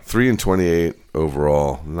 Yeah. 3-28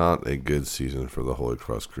 overall. Not a good season for the Holy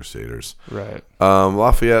Cross Crusaders. Right.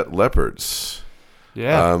 Lafayette Leopards.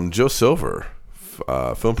 Yeah. Joe Silver,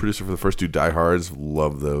 film producer for the first 2 Die Hards.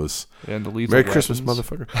 Love those. And the Lethal Merry Weapons. Christmas,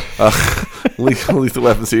 motherfucker. Lethal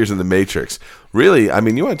Weapon series and The Matrix. Really, I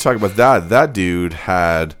mean, you want to talk about that. That dude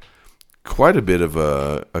had quite a bit of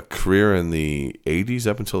a career in the 80s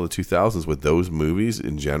up until the 2000s with those movies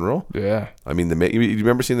in general. Yeah. I mean, you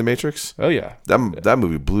remember seeing The Matrix? Oh, yeah. That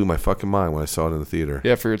movie blew my fucking mind when I saw it in the theater.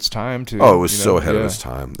 Yeah, for its time, too. Oh, it was so ahead of its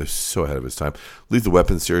time. It was so ahead of its time. Lethal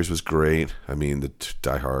Weapon series was great. I mean, the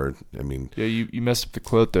Die Hard. I mean... Yeah, you messed up the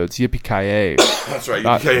quote, though. It's Yippee-ki-yay. That's right.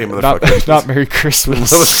 Yippee-ki-yay, motherfucker. Not Merry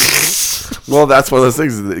Christmas. Well, that's one of those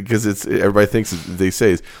things because everybody thinks they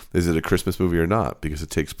say is it a Christmas movie or not because it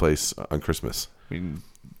takes place on Christmas. I mean,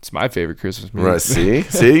 it's my favorite Christmas movie. Right?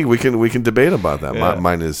 See, we can debate about that. Yeah.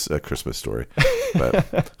 Mine is A Christmas Story.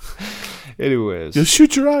 But anyways, you'll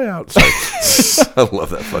shoot your eye out. Sorry. I love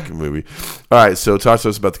that fucking movie. All right, so talk to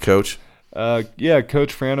us about the coach.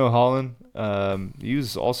 Coach Fran O'Holland. He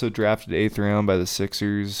was also drafted 8th round by the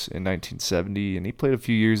Sixers in 1970, and he played a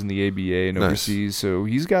few years in the ABA and overseas. So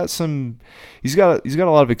he's got a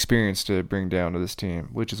lot of experience to bring down to this team,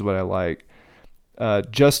 which is what I like.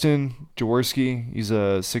 Justin Jaworski, he's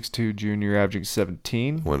a 6'2" junior, averaging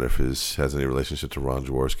 17. Wonder if has any relationship to Ron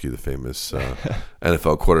Jaworski, the famous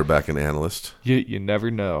NFL quarterback and analyst. You never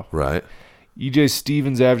know, right? E.J.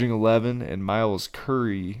 Stevens averaging 11, and Miles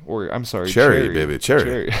Cherry.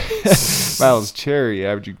 Cherry. Miles Cherry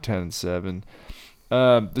averaging 10 and 7.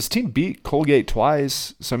 This team beat Colgate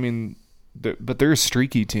twice, so I mean, but they're a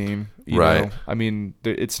streaky team, right? know? I mean,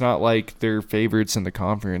 it's not like they're favorites in the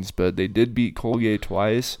conference, but they did beat Colgate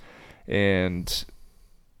twice, and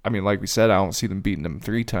I mean, like we said, I don't see them beating them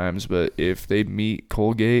 3 times, but if they meet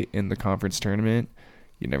Colgate in the conference tournament,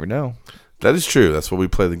 you never know. That is true. That's why we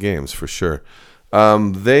play the games for sure.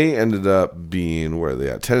 They ended up being, where are they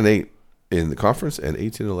at? 10-8 in the conference and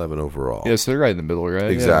 18-11 overall. Yeah, so they're right in the middle, right?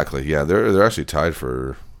 Exactly. Yeah, they're actually tied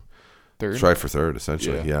for third. Tied for third,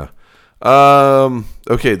 essentially. Yeah.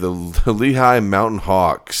 Okay, the Lehigh Mountain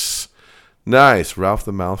Hawks. Nice, Ralph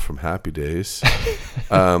the Mouth from Happy Days.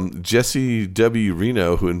 Jesse W.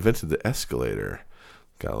 Reno, who invented the escalator.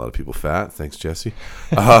 Got a lot of people fat. Thanks, Jesse.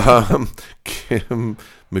 Kim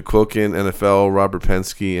McQuilkin, NFL, Robert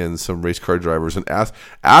Penske, and some race car drivers. And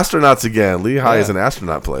astronauts again. Lehigh is an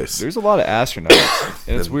astronaut place. There's a lot of astronauts.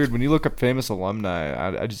 And it's weird. When you look up famous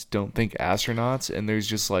alumni, I just don't think astronauts, and there's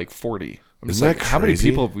just like 40. I'm just Isn't that how many crazy?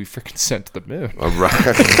 people have we freaking sent to the moon? Right.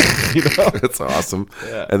 That's awesome.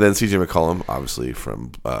 Yeah. And then CJ McCollum, obviously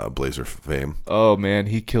from Blazer fame. Oh, man,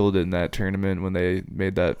 he killed it in that tournament when they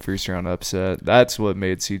made that first-round upset. That's what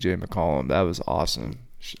made CJ McCollum. That was awesome.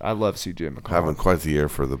 I love CJ McCollum. Having quite the year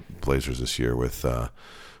for the Blazers this year with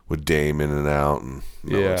Dame in and out and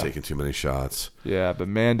Melo taking too many shots. Yeah, but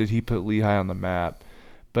man, did he put Lehigh on the map.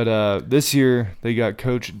 But this year, they got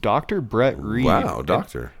Coach Dr. Brett Reed. Wow,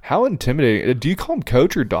 Doctor. How intimidating. Do you call him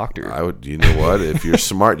Coach or Doctor? I would. You know what? If you're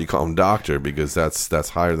smart, you call him Doctor because that's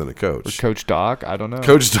higher than a coach. Or Coach Doc? I don't know.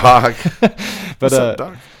 Coach Doc. But What's up,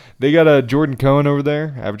 Doc? They got Jordan Cohen over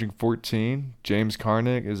there, averaging 14. James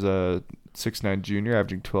Carnick is a 6'9" junior,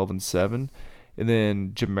 averaging 12 and 7. And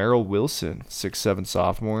then Jamerrill Wilson, 6'7"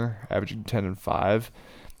 sophomore, averaging 10 and 5.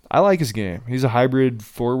 I like his game. He's a hybrid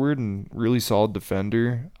forward and really solid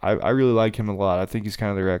defender. I really like him a lot. I think he's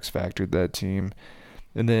kind of their X factor to that team.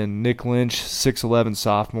 And then Nick Lynch, 6'11"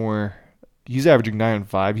 sophomore. He's averaging 9 and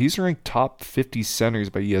 5. He's ranked top 50 centers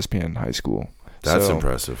by ESPN High School. That's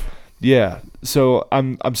impressive. Yeah. So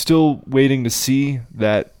I'm still waiting to see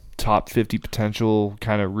that top 50 potential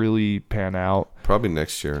kind of really pan out. Probably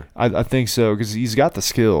next year. I think so, because he's got the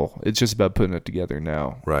skill. It's just about putting it together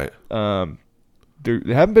now. Right.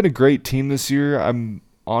 They haven't been a great team this year. I'm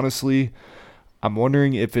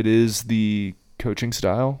wondering if it is the coaching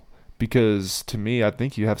style, because to me, I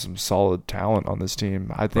think you have some solid talent on this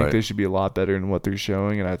team. I think they should be a lot better than what they're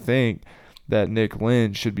showing, and I think that Nick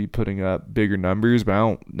Lynch should be putting up bigger numbers, but I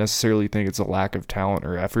don't necessarily think it's a lack of talent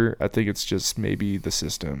or effort. I think it's just maybe the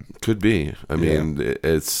system. Could be. I mean,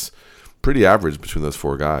 it's pretty average between those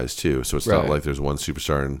four guys, too, so it's not like there's one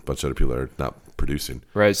superstar and a bunch of other people that are not producing.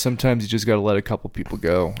 Right. Sometimes you just got to let a couple people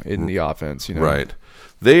go in the offense, you know. Right.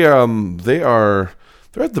 They're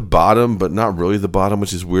at the bottom, but not really the bottom,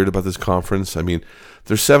 which is weird about this conference. I mean,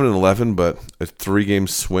 they're 7-11, but a 3-game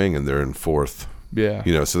swing and they're in 4th. Yeah.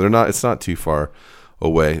 You know, so it's not too far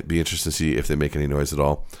away. It'd be interesting to see if they make any noise at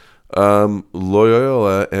all.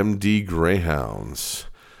 Loyola MD Greyhounds.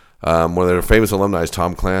 One of their famous alumni is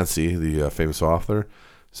Tom Clancy, the famous author.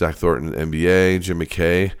 Zach Thornton, NBA. Jim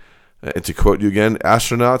McKay. And to quote you again,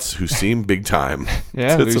 astronauts who seem big time.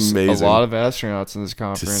 Yeah, it's there's amazing. A lot of astronauts in this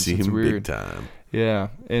conference. To seem it's weird. big time. Yeah,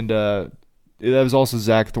 and that was also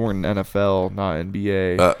Zach Thornton, NFL, not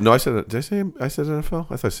NBA. No, did I say NFL?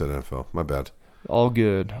 I thought I said NFL. My bad. All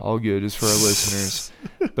good, just for our listeners.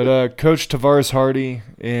 But Coach Tavares Hardy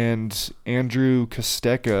and Andrew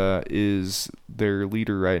Kosteka is their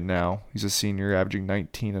leader right now. He's a senior, averaging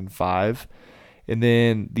 19 and 5. And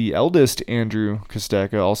then the eldest, Andrew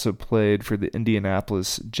Kosteka, also played for the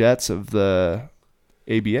Indianapolis Jets of the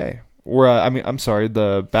ABA.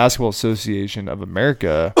 The Basketball Association of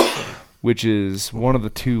America, which is one of the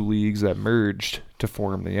two leagues that merged to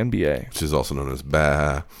form the NBA. Which is also known as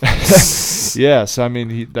BA. Yes, I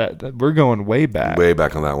mean, we're going way back. Way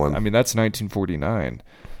back on that one. I mean, that's 1949.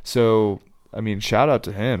 So, I mean, shout out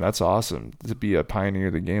to him. That's awesome to be a pioneer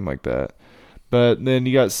of the game like that. But then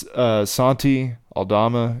you got Santi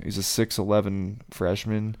Aldama. He's a 6'11"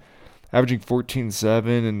 freshman, averaging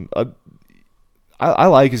 14-7. And I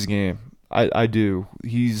like his game. I do.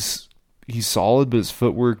 He's solid, but his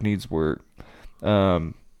footwork needs work.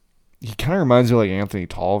 He kind of reminds me of like Anthony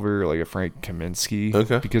Tolliver, like a Frank Kaminsky.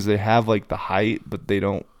 Okay. Because they have like the height, but they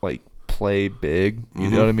don't like play big. You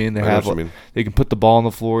know what I mean? They can put the ball on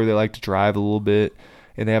the floor. They like to drive a little bit,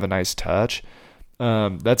 and they have a nice touch.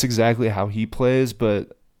 That's exactly how he plays,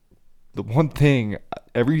 but the one thing,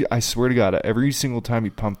 I swear to God, every single time he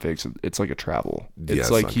pump fakes, it's like a travel.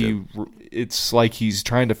 It's like he's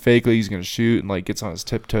trying to fake like he's going to shoot and like gets on his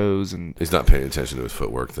tiptoes, and he's not paying attention to his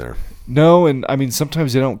footwork there. No, and I mean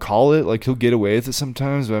sometimes they don't call it. Like he'll get away with it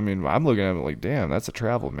sometimes, but I mean I'm looking at him like, damn, that's a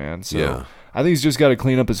travel, man. So yeah. I think he's just got to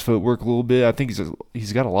clean up his footwork a little bit. I think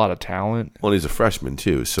he's got a lot of talent. Well, he's a freshman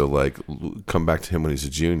too, so like come back to him when he's a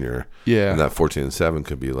junior. Yeah, and that 14-7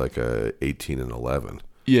 could be like a 18-11.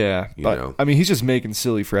 Yeah, but I mean he's just making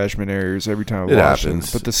silly freshman errors every time I watch him.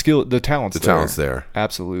 But the talent's there.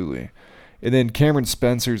 Absolutely. And then Cameron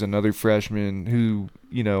Spencer's another freshman who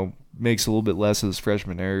makes a little bit less of his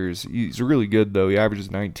freshman errors. He's really good though. He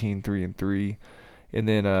averages 19, 3 and 3. And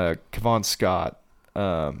then Kevon Scott.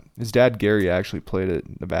 His dad Gary actually played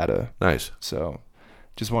at Nevada. Nice. So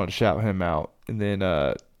just wanted to shout him out. And then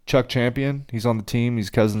Chuck Champion, he's on the team. He's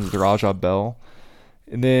cousins with Rajah Bell.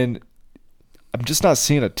 And then I'm just not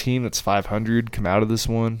seeing a team that's 500 come out of this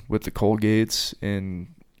one with the Colgates and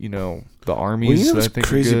the Armies. Well, you know what's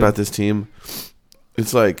crazy about this team?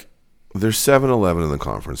 It's like they're 7-11 in the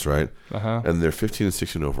conference, right? And they're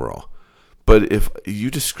 15-16 overall. But if you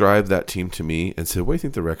describe that team to me and said, "What do you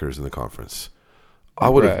think the record is in the conference?" I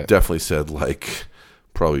would have definitely said like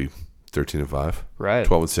probably 13-5, right?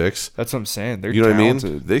 12-6. That's what I'm saying. They're what I mean?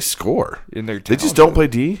 They score. They just don't play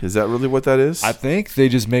D. Is that really what that is? I think they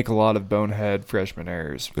just make a lot of bonehead freshman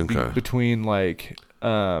errors between like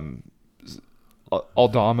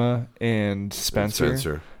Aldama and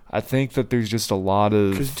Spencer. I think that there's just a lot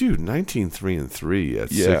of 19-3 and 3 at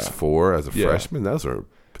 6'4" as a freshman. Those are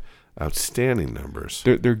outstanding numbers.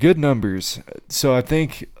 They're good numbers. So I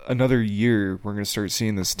think another year we're going to start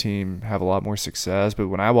seeing this team have a lot more success. But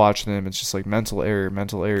when I watch them, it's just like mental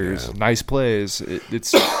errors, nice plays.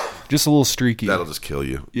 It's Just a little streaky. That'll just kill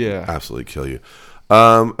you. Yeah. Absolutely kill you.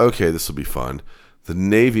 Okay, this will be fun. The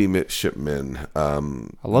Navy Midshipmen. I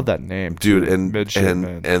love that name, dude, too. and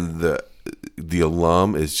Midshipmen. the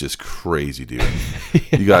alum is just crazy, dude.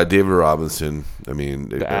 You got David Robinson. I mean,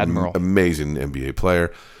 the Admiral, amazing NBA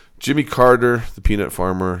player. Jimmy Carter, the peanut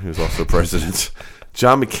farmer, who's also president.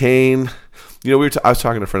 John McCain. You know, I was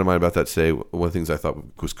talking to a friend of mine about that today. One of the things I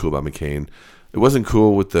thought was cool about McCain, it wasn't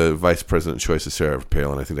cool with the vice president choice of Sarah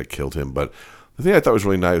Palin. I think that killed him. But the thing I thought was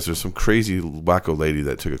really nice, there's some crazy wacko lady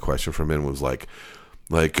that took a question from him and was like,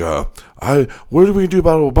 what do we do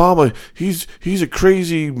about Obama? He's a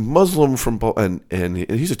crazy Muslim and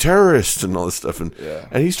he's a terrorist and all this stuff. And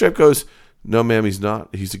he straight up goes, no, ma'am, he's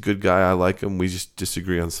not. He's a good guy. I like him. We just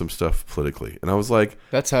disagree on some stuff politically. And I was like,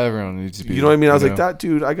 that's how everyone needs to be. You know what I mean? I was like, that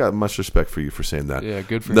dude, I got much respect for you for saying that. Yeah,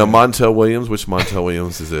 good for the him. Montel Williams. Which Montel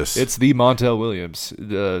Williams is this? It's the Montel Williams,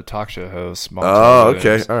 the talk show host. Montel Williams.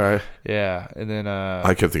 Okay. All right. Yeah. And then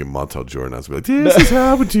I kept thinking Montel Jordan. I was like, this is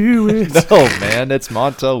how we do it. No, man, that's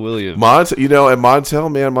Montel Williams. And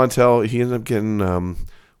Montel, he ended up getting,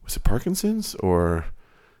 was it Parkinson's or...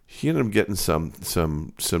 He ended up getting some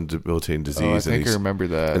debilitating disease. I remember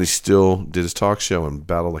that. And he still did his talk show and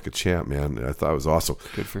battled like a champ, man. And I thought it was awesome.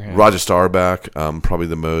 Good for him. Roger Staubach, probably one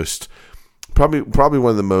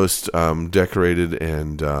of the most decorated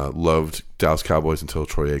and loved Dallas Cowboys until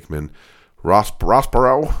Troy Aikman. Ross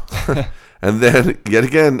Perot. And then, yet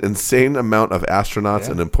again, insane amount of astronauts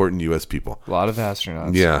and important U.S. people. A lot of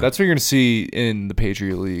astronauts. Yeah. That's what you're going to see in the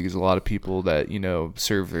Patriot League is a lot of people that,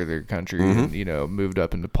 served their country and, moved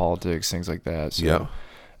up into politics, things like that. So,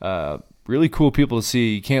 really cool people to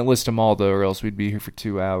see. You can't list them all, though, or else we'd be here for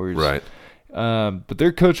 2 hours. Right. But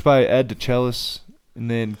they're coached by Ed DeChellis and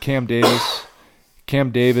then Cam Davis. Cam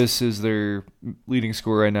Davis is their leading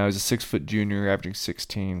scorer right now. He's a 6-foot junior, averaging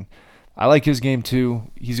 16. I like his game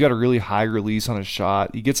too. He's got a really high release on his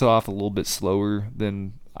shot. He gets it off a little bit slower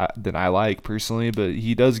than I like personally, but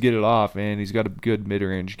he does get it off, and he's got a good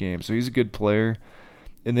mid-range game. So he's a good player.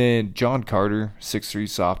 And then John Carter, 6'3",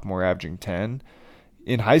 sophomore, averaging 10.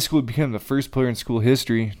 In high school, he became the first player in school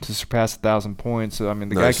history to surpass 1,000 points. So, I mean,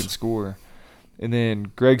 the guy can score. And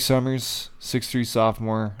then Greg Summers, 6'3",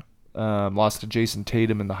 sophomore, lost to Jason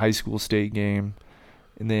Tatum in the high school state game.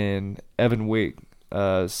 And then Evan Wake,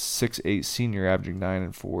 6'8", senior, averaging 9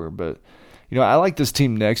 and 4. But I like this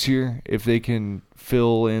team next year if they can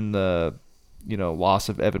fill in the loss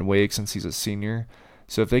of Evan Wake since he's a senior.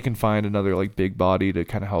 So if they can find another big body to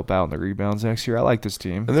kind of help out in the rebounds next year, I like this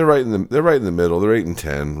team. And they're right in the middle. They're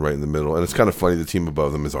 8-10, right in the middle. And it's kind of funny. The team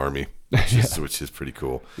above them is Army, which is pretty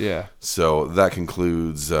cool. Yeah. So that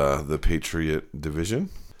concludes the Patriot division.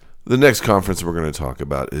 The next conference we're going to talk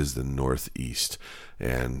about is the Northeast.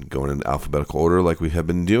 And going in alphabetical order like we have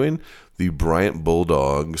been doing, the Bryant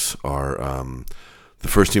Bulldogs are the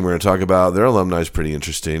first team we're going to talk about. Their alumni is pretty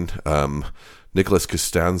interesting. Nicholas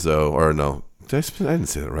Costanzo, or no, I didn't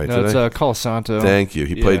say that right, no, did I? It's Colasanto. Thank you.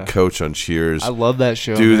 He played coach on Cheers. I love that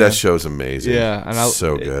show. Dude, man. that show's amazing. Yeah. And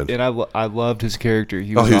so good. And I loved his character.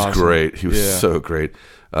 He was awesome. Great. He was so great.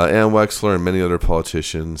 Ann Wexler and many other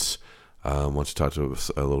politicians. Why don't you talk to us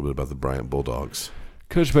a little bit about the Bryant Bulldogs?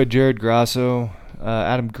 Coached by Jared Grasso.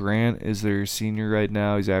 Adam Grant is their senior right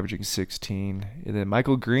now. He's averaging 16. And then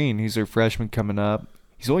Michael Green, he's their freshman coming up.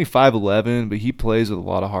 He's only 5'11", but he plays with a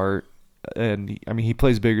lot of heart. And, he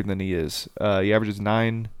plays bigger than he is. He averages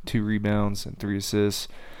 9, 2 rebounds, and 3 assists.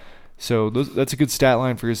 So that's a good stat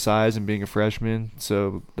line for his size and being a freshman.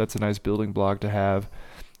 So that's a nice building block to have.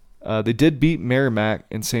 They did beat Merrimack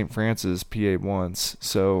and St. Francis PA once,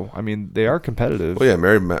 so they are competitive. Well, yeah,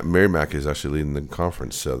 Merrimack is actually leading the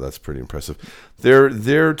conference, so that's pretty impressive.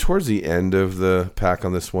 They're towards the end of the pack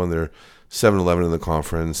on this one. They're 7-11 in the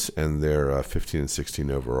conference, and they're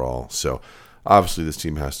 15-16 overall. So obviously, this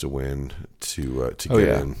team has to win to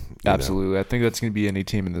get in. Absolutely, I think that's going to be any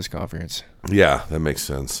team in this conference. Yeah, that makes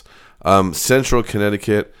sense. Central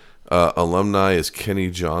Connecticut. Alumni is Kenny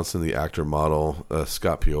Johnson, the actor model,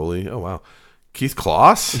 Scott Pioli. Oh, wow. Keith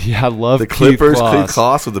Kloss? Yeah, I love the Clippers. Keith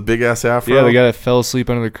Kloss with the big ass afro. Yeah, the guy that fell asleep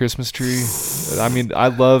under the Christmas tree. I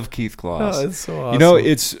love Keith Kloss. Oh, it's so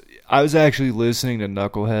awesome. I was actually listening to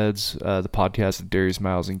Knuckleheads, the podcast of Darius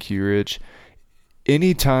Miles and Q Rich.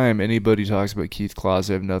 Anytime anybody talks about Keith Kloss,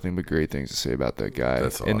 I have nothing but great things to say about that guy.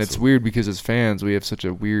 That's awesome. And it's weird because as fans, we have such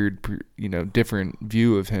a weird, different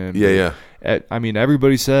view of him. Yeah.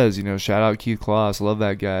 Everybody says, shout out Keith Kloss, love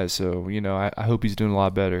that guy. So, I hope he's doing a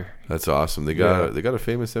lot better. That's awesome. They got a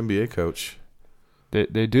famous NBA coach.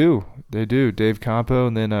 They do. Dave Campo,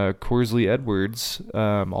 and then Corsley Edwards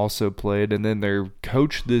also played, and then their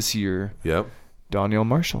coach this year. Yep. Danielle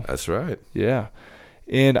Marshall. That's right. Yeah.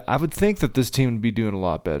 And I would think that this team would be doing a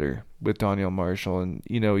lot better with Daniel Marshall. And,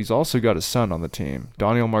 he's also got a son on the team.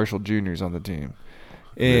 Daniel Marshall Jr. is on the team.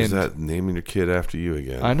 Is that naming your kid after you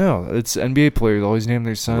again? I know. It's NBA players always name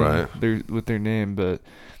their son with their name. But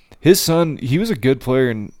his son, he was a good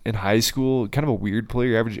player in high school, kind of a weird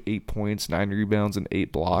player, averaged 8 points, 9 rebounds, and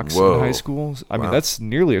 8 blocks in high school. I mean, that's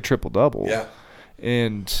nearly a triple-double. Yeah.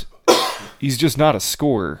 And he's just not a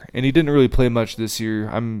scorer. And he didn't really play much this year.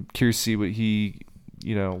 I'm curious to see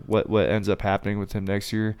what ends up happening with him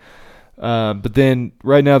next year. But then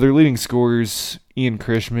right now their leading scorers, Ian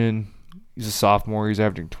Krishman, he's a sophomore. He's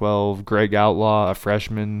averaging 12. Greg Outlaw, a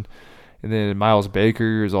freshman. And then Miles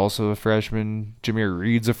Baker is also a freshman. Jameer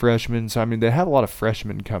Reed's a freshman. So, I mean, they have a lot of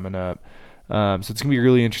freshmen coming up. So it's going to be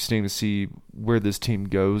really interesting to see where this team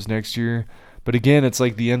goes next year. But again, it's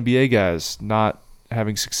like the NBA guys not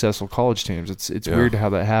having successful college teams. It's weird how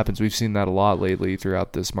that happens. We've seen that a lot lately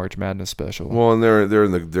throughout this March Madness special. Well, and they're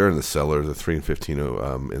in the cellar. They're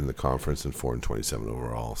 3-15 in the conference and 4-27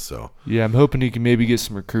 overall. So yeah, I'm hoping he can maybe get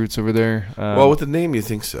some recruits over there. Well, with the name, you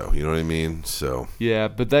think so. You know what I mean? So yeah,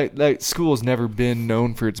 but that school has never been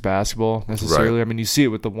known for its basketball necessarily. Right. I mean, you see it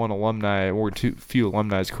with the one alumni or few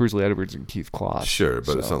alumni, Cursley Edwards and Keith Kloss. Sure,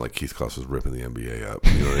 but it's not like Keith Kloss was ripping the NBA up.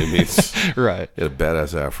 You know what I mean? Right. He had a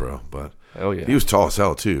badass afro, but. Oh, yeah. He was tall as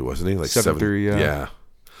hell, too, wasn't he? Like 7'3", yeah.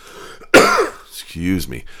 Excuse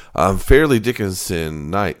me. Fairleigh Dickinson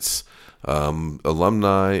Knights.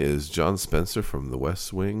 Alumni is John Spencer from The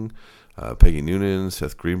West Wing, Peggy Noonan,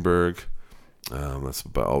 Seth Greenberg. That's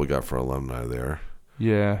about all we got for alumni there.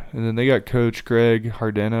 Yeah, and then they got Coach Greg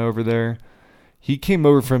Hardena over there. He came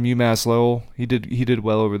over from UMass Lowell. He did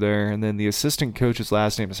well over there. And then the assistant coach's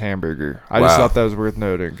last name is Hamburger. I just thought that was worth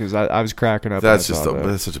noting because I was cracking up. That's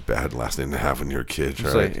that's such a bad last name to have when you're a kid, right?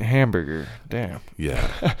 It's like Hamburger. Damn. Yeah.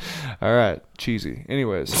 All right. Cheesy.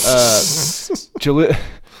 Anyways,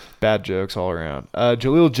 bad jokes all around.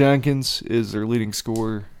 Jaleel Jenkins is their leading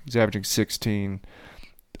scorer. He's averaging 16.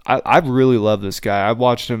 I really love this guy. I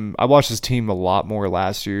watched his team a lot more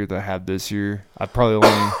last year than I have this year. I've probably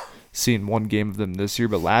only seen one game of them this year,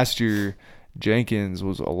 but last year Jenkins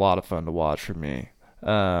was a lot of fun to watch for me.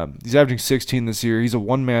 He's averaging 16 this year. He's a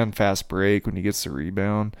one-man fast break when he gets the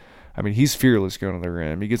rebound. I mean, he's fearless going to the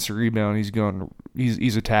rim. He gets the rebound,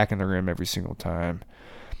 he's attacking the rim every single time.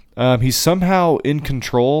 He's somehow in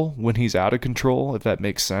control when he's out of control, if that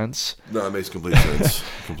makes sense. No, it makes complete sense.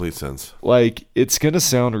 Complete sense. Like, it's going to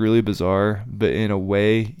sound really bizarre, but in a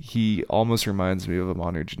way, he almost reminds me of a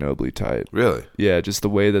Manu Ginobili type. Really? Yeah, just the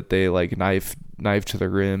way that they, like, knife to the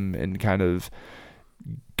rim and kind of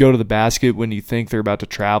go to the basket when you think they're about to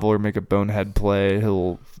travel or make a bonehead play.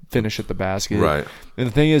 He'll finish at the basket. Right. And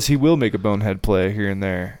the thing is, he will make a bonehead play here and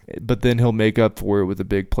there, but then he'll make up for it with a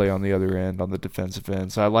big play on the other end, on the defensive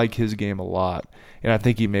end. So I like his game a lot, and I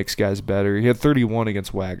think he makes guys better. He had 31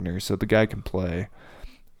 against Wagner, so the guy can play.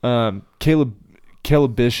 Caleb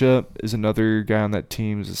Bishop is another guy on that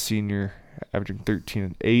team. He's a senior, averaging 13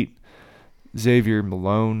 and 8. Xavier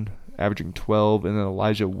Malone, averaging 12, and then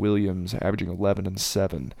Elijah Williams, averaging 11 and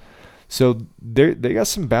 7. So they got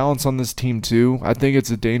some balance on this team too. I think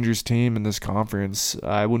it's a dangerous team in this conference.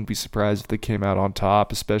 I wouldn't be surprised if they came out on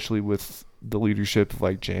top, especially with the leadership of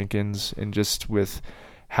like Jenkins and just with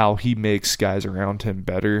how he makes guys around him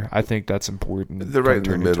better. I think that's important. They're right in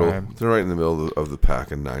the middle. They're right in the middle of the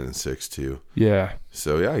pack in 9 and 6 too. Yeah.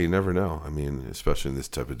 So yeah, you never know. I mean, especially in this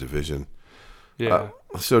type of division. Yeah.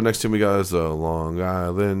 So next team we got is the Long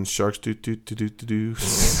Island Sharks. Don't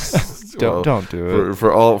do it.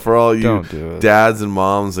 For all you Don't do it. dads and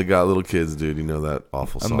moms that got little kids, dude. You know that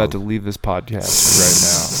awful song. I'm about to leave this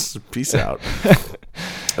podcast right now. Peace out.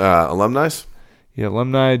 Alumni? Yeah,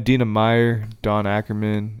 alumni, Dina Meyer, Don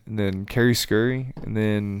Ackerman, and then Carrie Scurry, and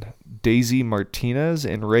then Daisy Martinez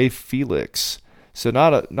and Ray Felix. So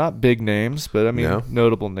not big names, but I mean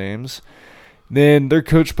notable names. Then they're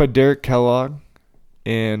coached by Derek Kellogg,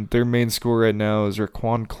 and their main scorer right now is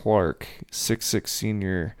Raquan Clark, 6'6"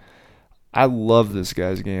 senior. I love this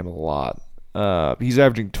guy's game a lot. He's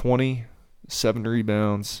averaging 20, 7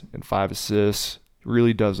 rebounds, and 5 assists.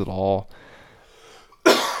 Really does it all.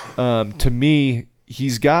 To me,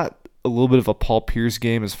 he's got a little bit of a Paul Pierce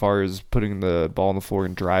game as far as putting the ball on the floor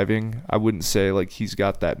and driving. I wouldn't say like he's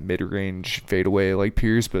got that mid-range fadeaway like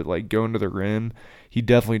Pierce, but like going to the rim, he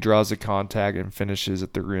definitely draws the contact and finishes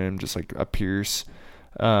at the rim just like a Pierce.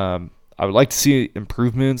 I would like to see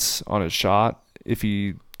improvements on his shot if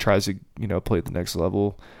he tries to, play at the next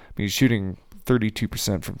level. I mean, he's shooting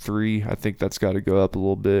 32% from 3. I think that's got to go up a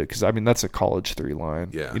little bit because, I mean, that's a college 3 line.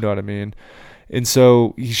 Yeah. You know what I mean? And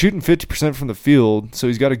so he's shooting 50% from the field, so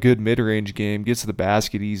he's got a good mid-range game, gets to the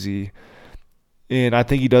basket easy. And I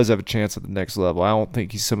think he does have a chance at the next level. I don't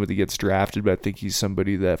think he's somebody that gets drafted, but I think he's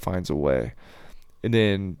somebody that finds a way. And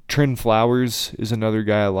then Trent Flowers is another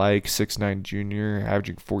guy I like, 6'9" junior,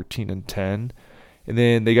 averaging 14 and 10. And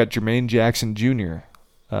then they got Jermaine Jackson Jr.,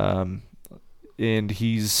 and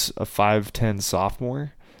he's a 5'10"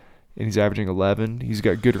 sophomore, and he's averaging 11. He's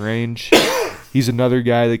got good range. He's another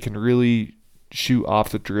guy that can really shoot off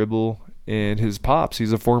the dribble. And his pops,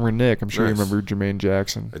 he's a former Knick. I'm sure you remember Jermaine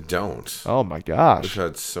Jackson. I don't. Oh, my gosh. We've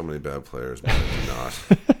had so many bad players, but I do not.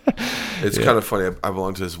 It's kind of funny. I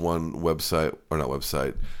belong to this one website, or not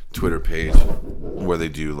website, Twitter page, where they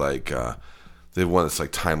do like, they have one that's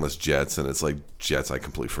like Timeless Jets, and it's like Jets I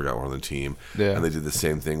completely forgot were on the team. Yeah. And they did the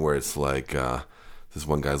same thing where it's like, this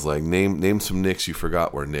one guy's like, name some Knicks you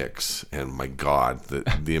forgot were Knicks. And my God,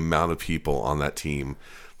 the amount of people on that team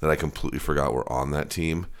that I completely forgot were on that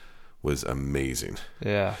team was amazing.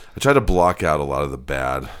 Yeah. I tried to block out a lot of the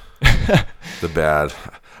bad.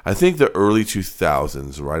 I think the early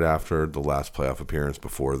 2000s, right after the last playoff appearance,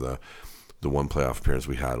 before the one playoff appearance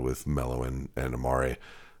we had with Melo and Amare,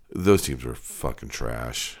 those teams were fucking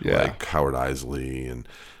trash. Yeah. Like Howard Isley, and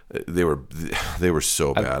they were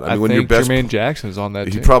so bad. I when think your best Jermaine Jackson was on that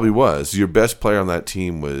he team. probably was. Your best player on that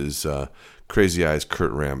team was Crazy Eyes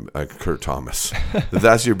Kurt Thomas. If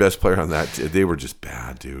that's your best player on that, they were just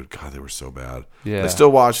bad, dude. God, they were so bad. Yeah. I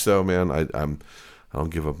still watch though, man. I don't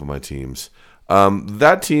give up on my teams.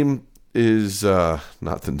 That team is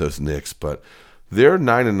not those Knicks, but they're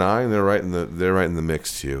 9-9. They're right in the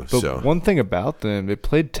mix too. But so one thing about them, they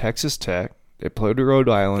played Texas Tech, they played Rhode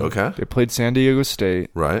Island, Okay. they played San Diego State.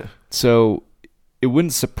 right. So it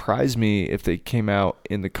wouldn't surprise me if they came out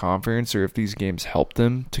in the conference, or if these games helped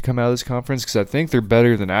them to come out of this conference, because I think they're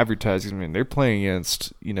better than advertising. I mean, they're playing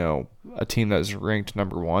against, a team that was ranked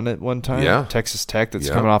number 1 at one time. Yeah. Texas Tech, that's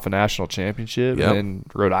Yeah. coming off a national championship, Yep. and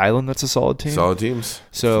Rhode Island, that's a solid team. Solid teams.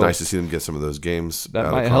 So it's nice to see them get some of those games. that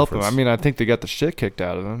out might of help them. conference. I mean, I think they got the shit kicked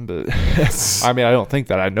out of them, but I mean, I don't think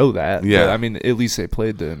that. I know that. Yeah. But, I mean, at least they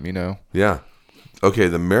played them, Yeah. Okay,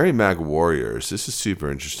 the Merrimack Warriors. This is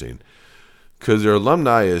super interesting because their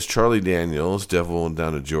alumni is Charlie Daniels, Devil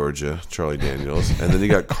down to Georgia, Charlie Daniels. And then you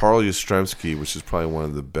got Carl Yastrzemski, which is probably one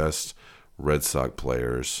of the best Red Sox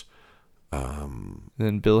players.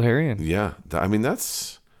 Then Bill Harrion. Yeah.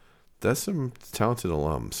 That's some talented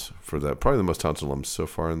alums for that. Probably the most talented alums so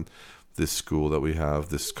far in this school that we have,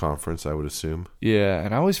 this conference, I would assume. Yeah,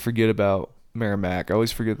 and I always forget about Merrimack. I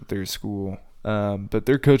always forget that they're a school. But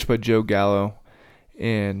they're coached by Joe Gallo.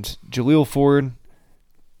 And Jaleel Ford,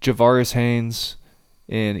 Javaris Haynes,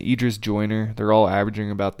 and Idris Joyner, they're all averaging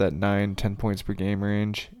about that 9-10 points per game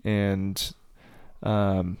range. And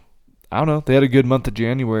I don't know, they had a good month of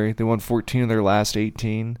January. They won 14 of their last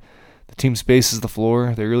 18. The team spaces the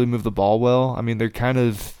floor. They really move the ball well. I mean, they're kind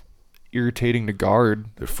of irritating to guard.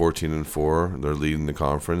 They're 14-4. They're leading the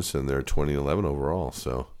conference, and they're 20-11 overall.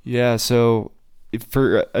 So Yeah, so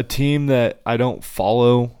for a team that I don't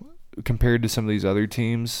follow compared to some of these other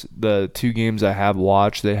teams, the 2 games I have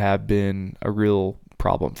watched, they have been a real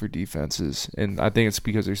problem for defenses, and I think it's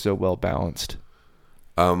because they're so well balanced.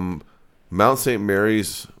 Mount St.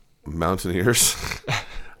 Mary's Mountaineers.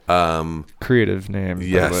 Creative name. by the way.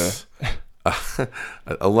 Yes.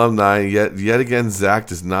 Alumni, yet again, Zach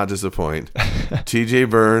does not disappoint. TJ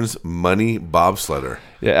Burns, money bobsledder.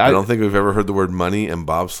 Yeah, I don't think we've ever heard the word money and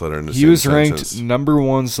bobsledder in the He same was ranked sentence. number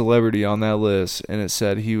 1 celebrity on that list, and it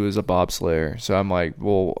said he was a bobslayer. So I'm like,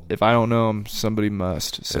 well, if I don't know him, somebody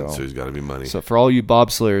must. So, And so he's got to be money. so for all you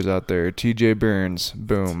bobslayers out there, TJ Burns,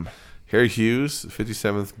 boom. Harry Hughes,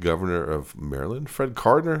 57th governor of Maryland. Fred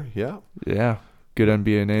Gardner, yeah. Yeah, good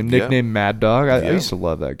NBA name. Nickname Mad Dog. I Yeah. used to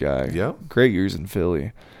love that guy. Yeah. Great years in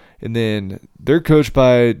Philly. And then they're coached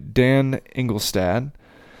by Dan Engelstad.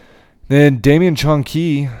 Then Damian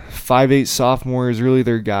Chonky, 5'8" sophomore, is really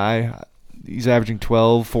their guy. He's averaging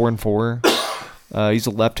 12, 4 and 4. He's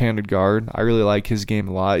a left-handed guard. I really like his game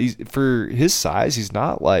a lot. For his size, he's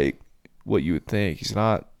not like what you would think. He's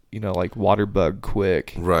not, like water bug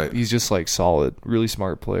quick. Right. He's just like solid, really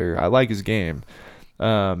smart player. I like his game.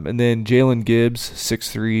 And then Jalen Gibbs,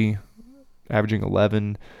 6'3", averaging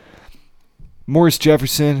 11. Morris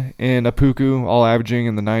Jefferson and Apuku all averaging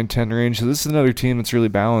in the 9-10 range. So this is another team that's really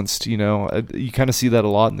balanced. You kind of see that a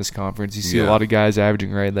lot in this conference. You see a lot of guys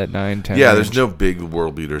averaging right at that 9-10 Yeah, range. there's no big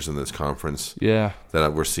world beaters in this conference. Yeah.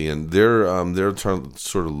 That we're seeing. They're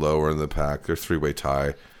sort of lower in the pack. They're 3-way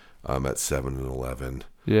tie at 7-11.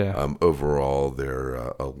 Yeah. Overall,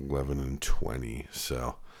 they're 11-20.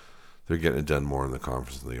 So they're getting it done more in the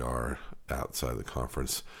conference than they are outside the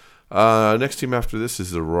conference. Next team after this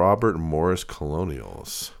is the Robert Morris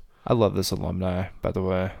Colonials. I love this alumni, by the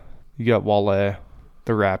way. You got Wale,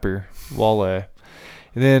 the rapper, Wale.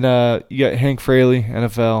 And then you got Hank Fraley,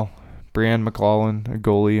 NFL, Brianne McClellan, a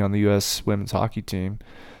goalie on the U.S. women's hockey team.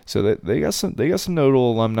 So they got some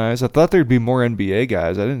notable alumni. I thought there'd be more NBA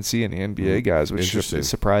guys. I didn't see any NBA guys, which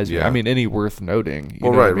surprised me. Yeah. I mean, any worth noting.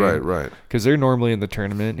 Right. Because they're normally in the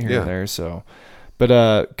tournament here and there. So,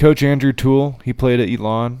 but Coach Andrew Toole, he played at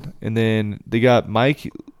Elon, and then they got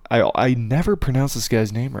Mike. I never pronounced this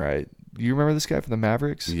guy's name right. Do you remember this guy from the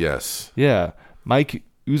Mavericks? Yes. Yeah, Mike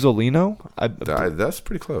Uzzolino. That's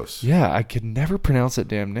pretty close. Yeah, I could never pronounce that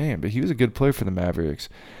damn name, but he was a good player for the Mavericks.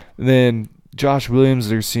 And then Josh Williams,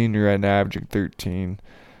 their senior, right now, averaging 13.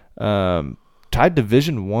 Tied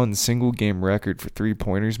Division I single game record for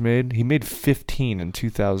 3-pointers made. He made 15 in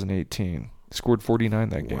 2018. Scored 49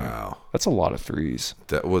 that game. Wow. That's a lot of threes.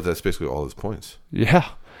 That's basically all his points. Yeah.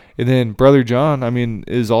 And then Brother John,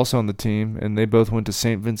 is also on the team, and they both went to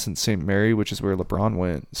St. Vincent St. Mary, which is where LeBron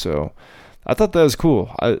went. So I thought that was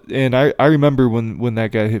cool. I remember when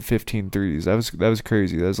that guy hit 15 threes. That was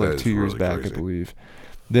crazy. That was like 2 years back, crazy. I believe.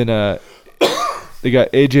 Then they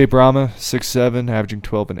got AJ Brahma, 6'7", averaging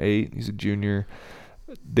 12 and 8. He's a junior.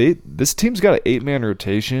 This team's got an 8-man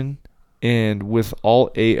rotation, and with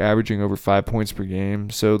all 8 averaging over 5 points per game.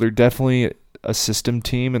 So they're definitely a system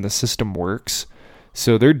team, and the system works.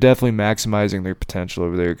 So they're definitely maximizing their potential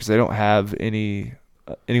over there because they don't have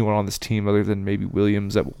anyone on this team other than maybe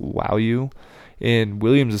Williams that will wow you. And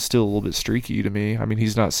Williams is still a little bit streaky to me. I mean,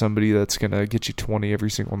 he's not somebody that's going to get you 20 every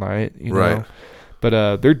single night, you know.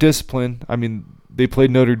 But they're disciplined. I mean, they played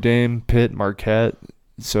Notre Dame, Pitt, Marquette.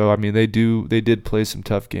 So, I mean, they did play some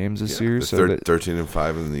tough games this year. So 13-5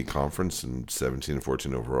 in the conference and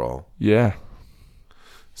 17-14 overall. Yeah.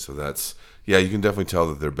 So that's... Yeah, you can definitely tell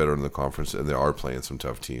that they're better in the conference, and they are playing some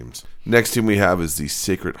tough teams. Next team we have is the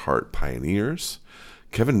Sacred Heart Pioneers.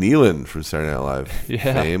 Kevin Nealon from Saturday Night Live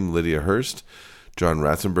fame, Lydia Hurst, John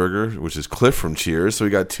Ratzenberger, which is Cliff from Cheers. So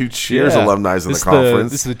we got 2 Cheers alumni in the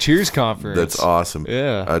conference. This is the Cheers conference. That's awesome.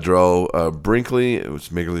 Yeah. Darrell Brinkley, which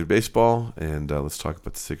is Major League Baseball, and let's talk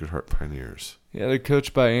about the Sacred Heart Pioneers. Yeah, they're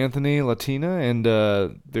coached by Anthony Latina, and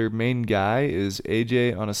their main guy is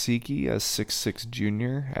AJ Onosiki, a 6'6"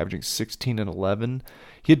 junior, averaging 16 and 11.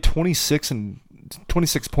 He had 26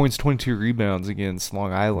 points, 22 rebounds against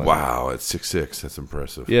Long Island. Wow, at 6'6", that's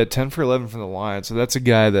impressive. Yeah, 10 for 11 from the line. So that's a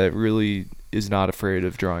guy that really is not afraid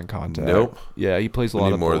of drawing contact. Nope. Yeah, he plays a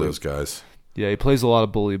lot of more of those guys. Yeah, he plays a lot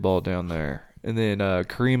of bully ball down there. And then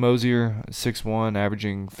Kareem Ozier, 6'1",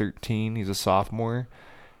 averaging 13. He's a sophomore.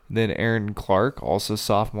 Then Aaron Clark, also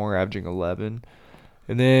sophomore, averaging 11.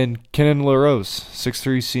 And then Kenan LaRose,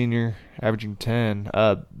 6'3", senior, averaging 10.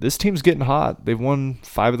 This team's getting hot. They've won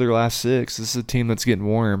 5 of their last 6. This is a team that's getting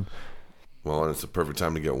warm. Well, and it's the perfect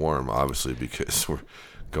time to get warm, obviously, because we're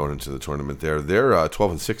going into the tournament there. They're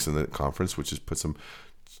 12-6 in the conference, which has puts them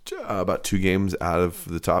about 2 games out of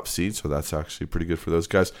the top seed, so that's actually pretty good for those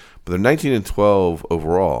guys. But they're 19-12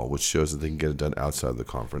 overall, which shows that they can get it done outside the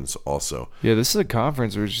conference also. Yeah, this is a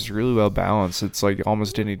conference which is really well balanced. It's like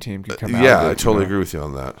almost any team can come out of it. Yeah, I totally agree with you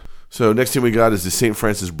on that. So next team we got is the St.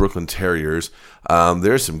 Francis Brooklyn Terriers.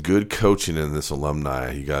 There's some good coaching in this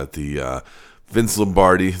alumni. You got the Vince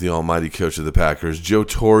Lombardi, the almighty coach of the Packers, Joe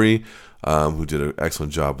Torre, who did an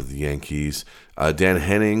excellent job with the Yankees, Dan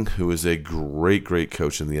Henning, who is a great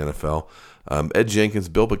coach in the NFL, Ed Jenkins,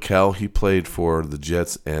 Bill Backel, he played for the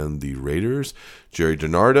Jets and the Raiders, Jerry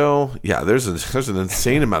DiNardo. Yeah, there's an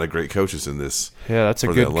insane amount of great coaches in this. Yeah, that's a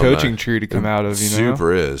good coaching tree to come out of, you know?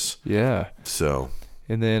 Super is. Yeah. So.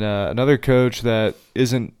 And then another coach that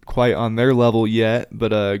isn't quite on their level yet,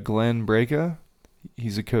 but Glenn Breaka,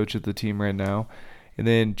 he's a coach of the team right now. And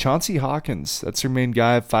then Chauncey Hawkins, that's their main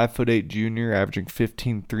guy, 5'8" junior, averaging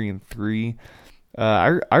 15, 3 and 3.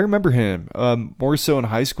 I remember him more so in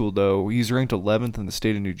high school, though. He's ranked 11th in the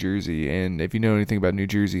state of New Jersey, and if you know anything about New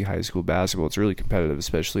Jersey high school basketball, it's really competitive,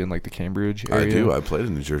 especially in like the Cambridge area. I do. I played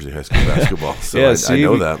in New Jersey high school basketball, so yeah, I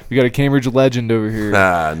know that. We got a Cambridge legend over here.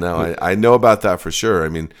 No, I know about that for sure. I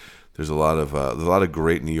mean, there's a lot of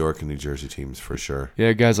great New York and New Jersey teams for sure.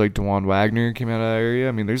 Yeah, guys like DeJuan Wagner came out of that area.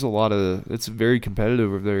 I mean, there's a lot of it's very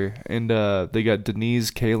competitive over there. And they got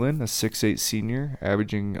Denise Kalin, a 6'8" senior,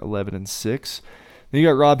 averaging 11 and 6. Then you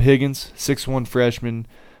got Rob Higgins, 6'1" freshman.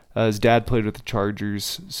 His dad played with the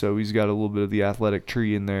Chargers, so he's got a little bit of the athletic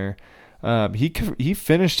tree in there. He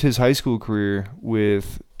finished his high school career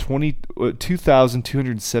with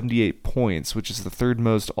 2,278 points, which is the third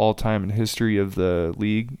most all-time in history of the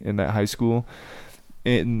league in that high school.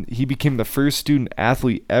 And he became the first student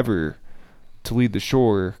athlete ever to lead the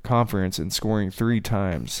Shore Conference in scoring 3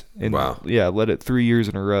 times. And wow. Yeah, led it 3 years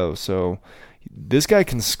in a row. So This guy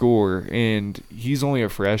can score, and he's only a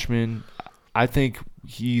freshman. I think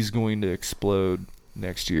he's going to explode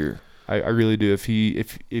next year. I really do.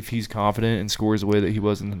 If he's confident and scores the way that he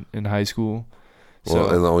was in high school. Well,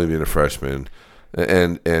 and only being a freshman.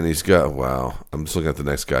 And he's got, wow, I'm just looking at the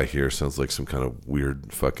next guy here. Sounds like some kind of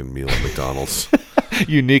weird fucking meal at McDonald's.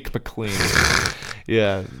 Unique McLean.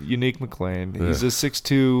 Yeah, Unique McLean. He's a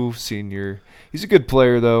 6'2" senior. He's a good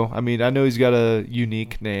player, though. I mean, I know he's got a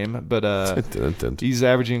unique name, but he's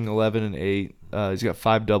averaging 11 and 8. He's got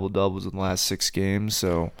 5 double-doubles in the last 6 games.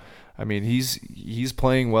 So, I mean, he's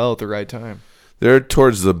playing well at the right time. They're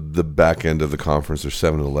towards the back end of the conference. They're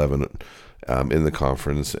 7-11 in the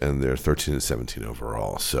conference, and they're 13-17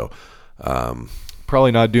 overall. So,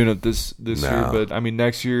 probably not doing it this year, but I mean,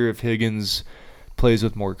 next year if Higgins plays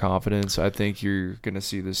with more confidence, I think you're going to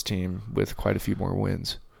see this team with quite a few more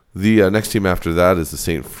wins. The next team after that is the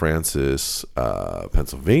St. Francis,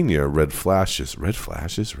 Pennsylvania Red Flashes. Red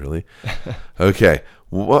Flashes, really? Okay.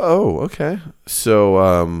 Whoa, okay.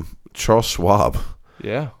 So Charles Schwab.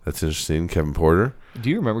 Yeah, that's interesting. Kevin Porter. Do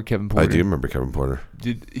you remember Kevin Porter? I do remember Kevin Porter.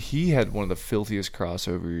 He had one of the filthiest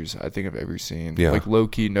crossovers I think I've ever seen. Yeah. Like low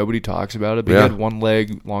key, nobody talks about it, but he had one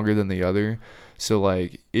leg longer than the other. So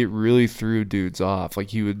like it really threw dudes off. Like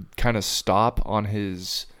he would kind of stop on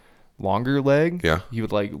his longer leg. Yeah. He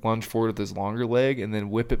would like lunge forward with his longer leg and then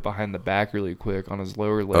whip it behind the back really quick on his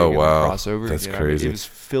lower leg. Oh wow, crossover. That's crazy. I mean, it was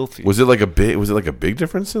filthy. Was it like a big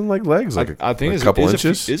difference in like legs? Like I think it's a couple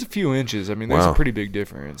inches. It's a few inches. I mean, there's a pretty big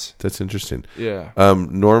difference. That's interesting. Yeah.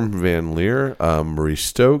 Norm Van Leer, Maurice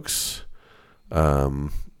Stokes, the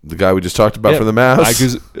guy we just talked about from the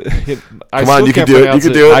Mavs. Come on, you can do it. You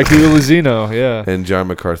can do it. Michael Lozino, yeah. And John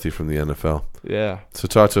McCarthy from the NFL. Yeah. So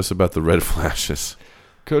talk to us about the Red Flashes.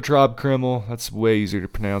 Coach Rob Krimmel, that's way easier to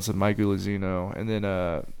pronounce than Michael Lozino. And then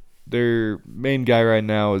their main guy right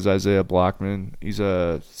now is Isaiah Blockman. He's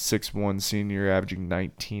a 6'1" senior, averaging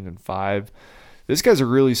 19 and 5. This guy's a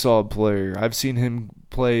really solid player. I've seen him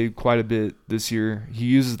play quite a bit this year. He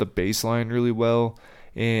uses the baseline really well,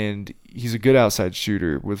 and he's a good outside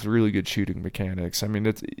shooter with really good shooting mechanics. I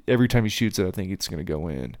mean, every time he shoots it, I think it's going to go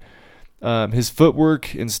in. His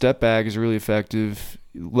footwork and step back is really effective.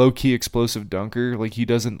 Low-key explosive dunker. Like, he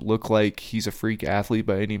doesn't look like he's a freak athlete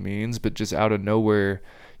by any means, but just out of nowhere,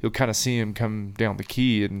 you'll kind of see him come down the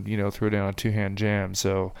key and, throw down a two-hand jam.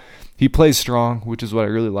 So he plays strong, which is what I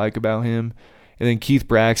really like about him. And then Keith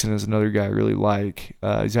Braxton is another guy I really like.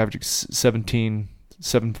 He's averaging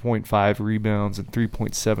 7.5 rebounds and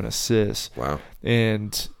 3.7 assists. Wow.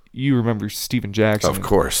 And you remember Steven Jackson. Of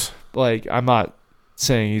course. Like, I'm not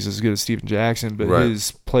saying he's as good as Steven Jackson, but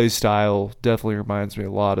his play style definitely reminds me a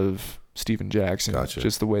lot of Steven Jackson. Gotcha.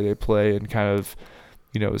 Just the way they play and kind of,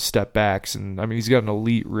 his step backs. And, I mean, he's got an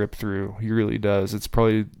elite rip-through. He really does. It's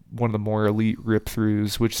probably one of the more elite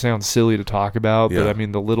rip-throughs, which sounds silly to talk about, but, I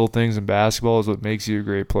mean, the little things in basketball is what makes you a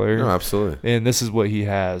great player. No, absolutely. And this is what he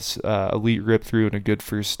has, elite rip-through and a good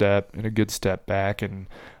first step and a good step back. And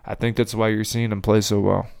I think that's why you're seeing him play so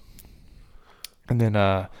well. And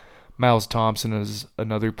then Miles Thompson is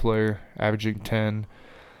another player, averaging 10.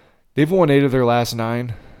 They've won 8 of their last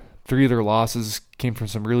 9. 3 of their losses came from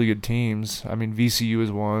some really good teams. I mean, VCU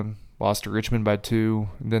has won, lost to Richmond by 2,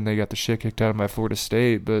 and then they got the shit kicked out of them by Florida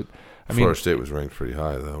State. But Florida State was ranked pretty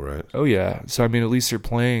high, though, right? Oh, yeah. So, I mean, at least they're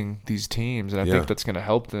playing these teams, and I think that's going to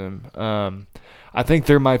help them. I think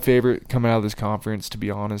they're my favorite coming out of this conference, to be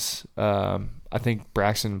honest. I think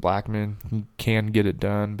Braxton and Blackman can get it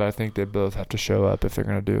done, but I think they both have to show up if they're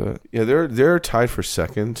going to do it. Yeah, they're tied for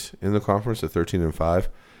second in the conference at 13-5,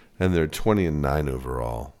 and they're 20-9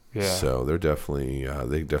 overall. Yeah. So they're definitely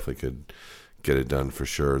they definitely could get it done for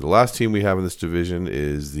sure. The last team we have in this division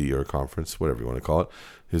is or conference, whatever you want to call it,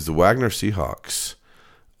 is the Wagner Seahawks.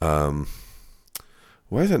 Why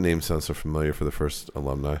does that name sound so familiar for the first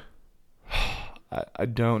alumni? I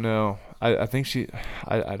don't know. I think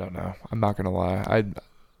I don't know. I'm not gonna lie.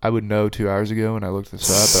 I would know 2 hours ago when I looked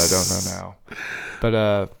this up, but I don't know now. But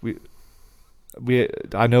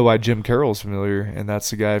I know why Jim Carroll's familiar, and that's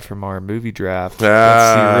the guy from our movie draft.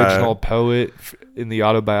 That's the original poet in the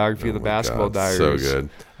autobiography of the Basketball Diaries. So good.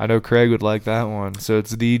 I know Craig would like that one. So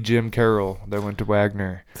it's the Jim Carroll that went to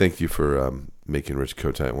Wagner. Thank you for making Rich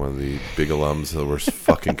Kotite one of the big alums, the worst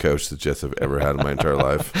fucking coach the Jets have ever had in my entire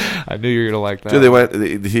life. I knew you were gonna like that.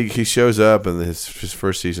 Dude, he shows up, and his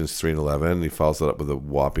first season is 3-11, and he follows it up with a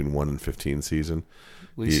whopping 1-15 season.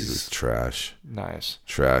 He was trash. Nice.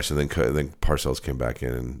 Trash. And then Parcells came back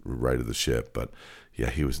in and righted the ship. But, yeah,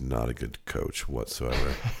 he was not a good coach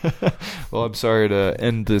whatsoever. Well, I'm sorry to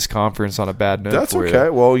end this conference on a bad note. That's okay.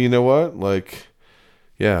 Well, you know what?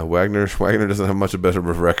 Yeah, Wagner doesn't have much better of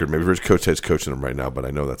a record. Maybe Rich Kotite's coaching him right now, but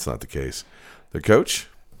I know that's not the case. Their coach?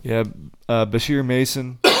 Yeah, Bashir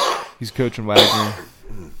Mason. He's coaching Wagner.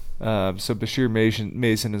 So Bashir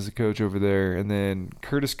Mason is the coach over there. And then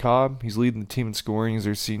Curtis Cobb, he's leading the team in scoring. He's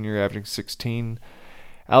their senior, averaging 16.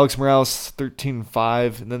 Alex Morales,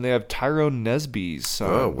 13-5. And then they have Tyrone Nesby's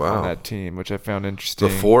son on that team, which I found interesting.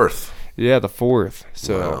 The fourth. Yeah, the fourth.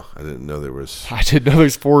 So wow, I didn't know there was. I didn't know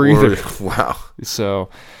there's four either. Wow. So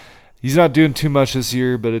he's not doing too much this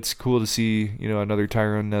year, but it's cool to see, another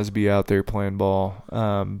Tyrone Nesby out there playing ball.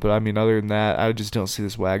 But I mean, other than that, I just don't see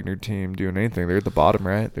this Wagner team doing anything. They're at the bottom,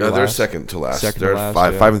 right? They're second to last. They're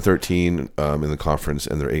 5-13 in the conference,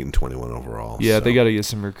 and they're 8-21 overall. Yeah, so. They got to get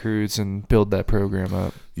some recruits and build that program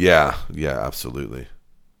up. Yeah, absolutely.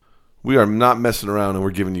 We are not messing around, and we're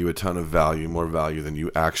giving you a ton of value, more value than you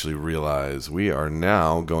actually realize. We are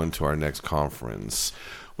now going to our next conference,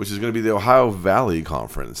 which is going to be the Ohio Valley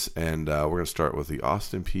Conference, and we're going to start with the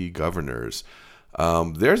Austin Peay Governors.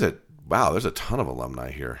 There's a ton of alumni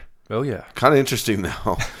here. Oh yeah, kind of interesting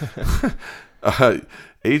now.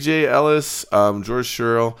 AJ Ellis, George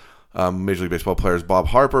Sherrill, Major League Baseball players, Bob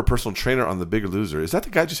Harper, personal trainer on The Big Loser. Is that the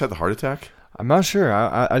guy who just had the heart attack? I'm not sure.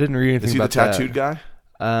 I didn't read anything about that. Is he the tattooed guy?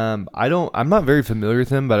 I'm not very familiar with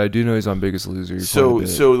him, but I do know he's on Biggest Loser. So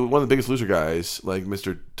one of the Biggest Loser guys, like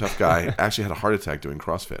Mr. Tough Guy, actually had a heart attack doing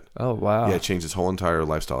CrossFit. Oh wow! Yeah, changed his whole entire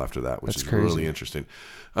lifestyle after that, which That's is crazy. really interesting.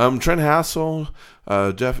 Trent Hassel,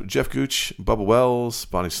 Jeff Gooch, Bubba Wells,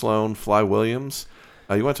 Bonnie Sloan, Fly Williams.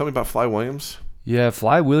 You want to tell me about Fly Williams? Yeah,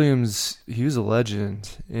 Fly Williams, he was a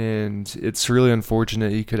legend, and it's really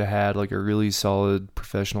unfortunate he could have had like a really solid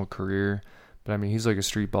professional career. But I mean, he's like a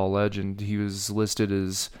street ball legend. He was listed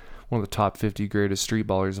as one of the top 50 greatest street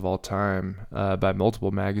ballers of all time by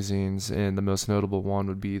multiple magazines, and the most notable one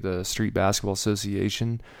would be the Street Basketball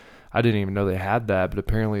Association. I didn't even know they had that, but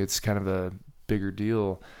apparently it's kind of a bigger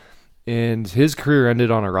deal. And his career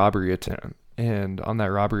ended on a robbery attempt. And on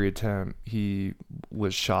that robbery attempt, he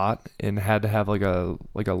was shot and had to have like a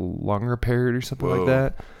lung repaired or something like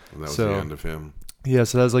that. And that was the end of him. Yeah,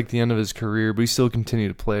 so that was like the end of his career, but he still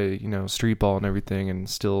continued to play, street ball and everything and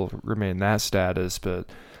still remain that status. But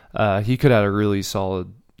he could have had a really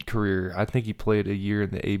solid career. I think he played a year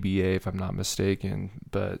in the ABA, if I'm not mistaken,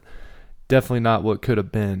 but definitely not what could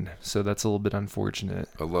have been. So that's a little bit unfortunate.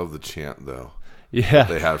 I love the chant, though. Yeah.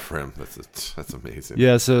 They had for him. That's amazing.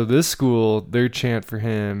 Yeah, so this school, their chant for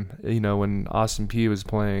him, when Austin Peay was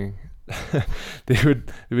playing, they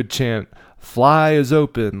would chant, "Fly is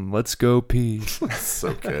open, let's go Peay."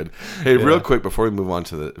 So good. Hey, real quick before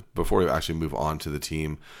we actually move on to the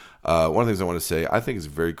team, one of the things I want to say, I think it's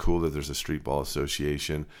very cool that there's a street ball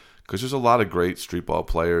association, because there's a lot of great street ball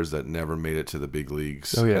players that never made it to the big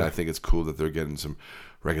leagues. Oh, yeah. And I think it's cool that they're getting some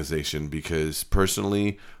recognition, because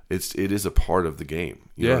personally it is a part of the game.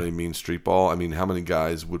 You know what I mean? Street ball. I mean, how many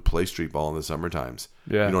guys would play street ball in the summer times?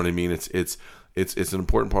 Yeah. You know what I mean? It's an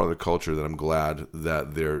important part of the culture that I'm glad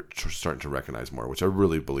that they're starting to recognize more, which I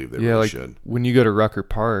really believe they really should. When you go to Rucker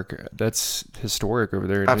Park, that's historic over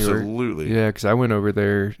there in New York. Absolutely. Yeah, because I went over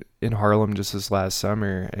there in Harlem just this last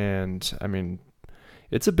summer, and I mean,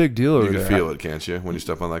 it's a big deal over there. You can feel it, can't you, when you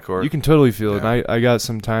step on that court? You can totally feel it. And I got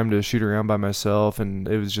some time to shoot around by myself, and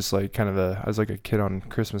it was just like I was like a kid on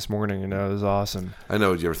Christmas morning, it was awesome. I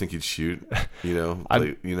know. Did you ever think you'd shoot? You know what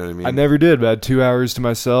I mean? I never did, but I had 2 hours to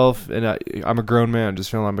myself, and I'm a grown man,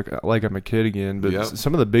 just feeling like I'm a kid again. But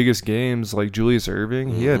some of the biggest games, like Julius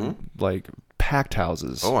Erving, he had like packed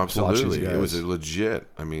houses. Oh, absolutely. It was legit.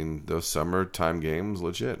 I mean, those summertime games,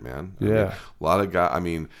 legit, man. I mean, a lot of guys. I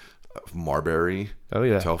mean, Marbury. Oh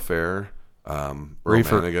yeah. Telfair.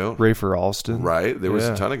 Rayford Alston. Right. There was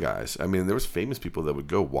a ton of guys. I mean, there was famous people that would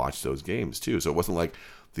go watch those games too. So it wasn't like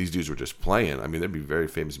these dudes were just playing. I mean, there'd be very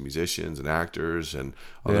famous musicians and actors and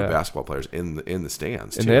other basketball players in the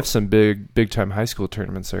stands. And they have some big time high school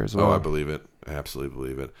tournaments there as well. Oh, I believe it. I absolutely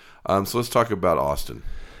believe it. So let's talk about Austin.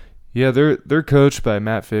 Yeah, they're coached by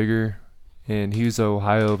Matt Figger, and he was the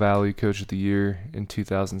Ohio Valley Coach of the Year in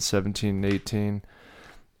 2017 and 18.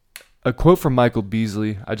 A quote from Michael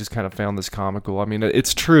Beasley. I just kind of found this comical. I mean,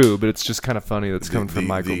 it's true, but it's just kind of funny that's coming from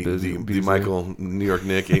Michael Beasley. The Michael, New York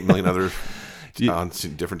Knicks, 8 million other on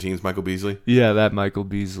different teams, Michael Beasley? Yeah, that Michael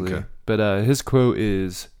Beasley. Okay. But his quote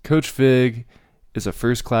is, "Coach Fig is a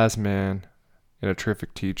first-class man and a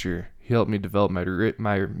terrific teacher. He helped me develop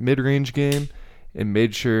my mid-range game and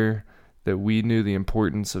made sure that we knew the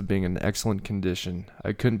importance of being in excellent condition.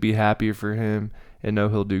 I couldn't be happier for him and know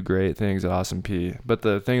he'll do great things at Austin Peay." But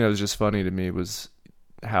the thing that was just funny to me was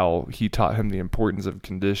how he taught him the importance of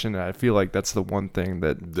condition. And I feel like that's the one thing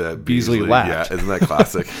that Beasley Yeah, lacked. isn't that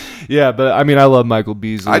classic? Yeah, but I mean, I love Michael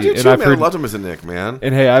Beasley. I do too, and man. I loved him as a Knick, man.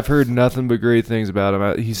 And hey, I've heard nothing but great things about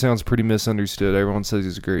him. He sounds pretty misunderstood. Everyone says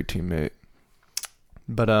he's a great teammate.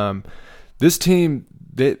 But this team,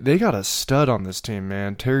 they got a stud on this team,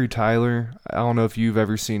 man. Terry Tyler. I don't know if you've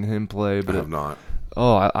ever seen him play, but I have not.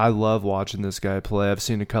 Oh, I love watching this guy play. I've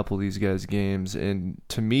seen a couple of these guys' games, and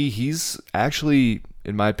to me, he's actually,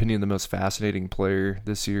 in my opinion, the most fascinating player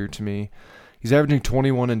this year to me. He's averaging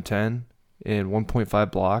 21 and 10 and 1.5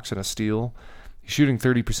 blocks and a steal. He's shooting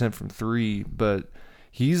 30% from three, but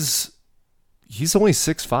he's only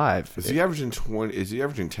 6'5". Is he averaging 20? Is he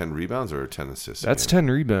averaging 10 rebounds or 10 assists? That's 10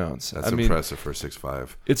 rebounds. That's impressive for a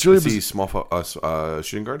 6'5". It's really is he small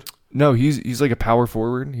shooting guard? No, he's like a power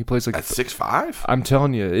forward. He plays like at 6'5". I'm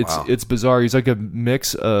telling you, it's bizarre. He's like a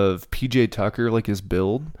mix of PJ Tucker, like his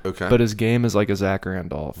build, okay, but his game is like a Zach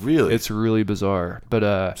Randolph. Really, it's really bizarre.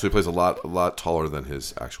 But so he plays a lot taller than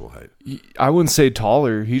his actual height. I wouldn't say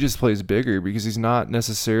taller. He just plays bigger because he's not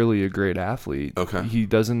necessarily a great athlete. Okay, he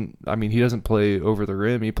doesn't play over the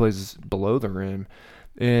rim. He plays below the rim,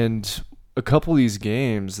 and a couple of these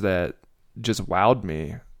games that just wowed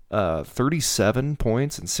me. 37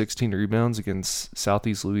 points and 16 rebounds against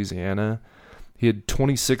Southeast Louisiana. He had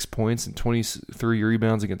 26 points and 23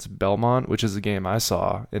 rebounds against Belmont, which is a game I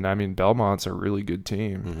saw. And I mean, Belmont's a really good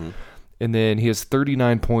team. Mm-hmm. And then he has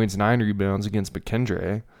 39 points, 9 rebounds against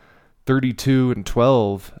McKendree, 32 and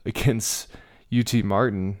 12 against UT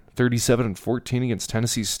Martin, 37 and 14 against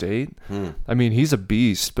Tennessee State. I mean, he's a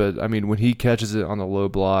beast, but I mean, when he catches it on the low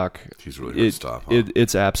block, he's really good to stop. Huh?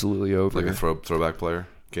 It's absolutely over. Like a throwback player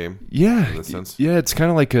game? Yeah. In that sense? Yeah, it's kind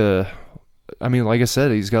of like like I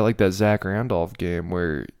said, he's got like that Zach Randolph game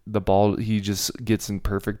where the ball, he just gets in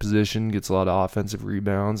perfect position, gets a lot of offensive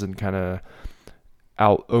rebounds, and kind of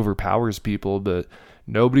overpowers people, but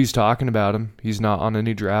nobody's talking about him. He's not on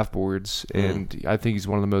any draft boards, and I think he's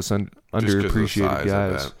one of the most underappreciated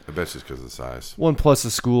guys. I bet just because of the size. One, plus the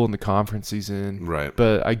school and the conference he's in. Right.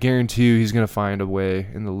 But I guarantee you he's going to find a way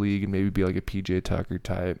in the league and maybe be like a PJ Tucker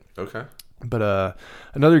type. Okay. But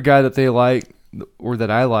another guy that they like, or that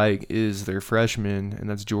I like, is their freshman, and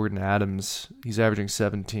that's Jordan Adams. He's averaging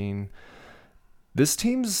 17. This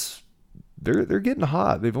team's they're getting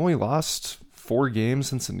hot. They've only lost 4 games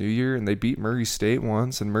since the new year, and they beat Murray State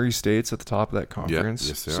once, and Murray State's at the top of that conference.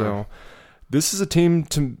 Yes, they so are. This is a team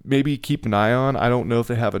to maybe keep an eye on. I don't know if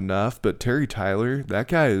they have enough, but Terry Tyler, that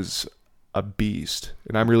guy is a beast,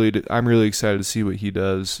 and I'm really excited to see what he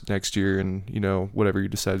does next year, and whatever he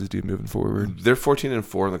decides to do moving forward. They're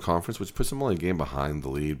 14-4 in the conference, which puts them only a game behind the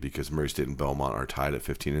lead because Murray State and Belmont are tied at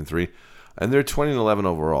 15-3, and they're 20-11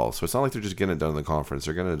 overall. So it's not like they're just getting it done in the conference;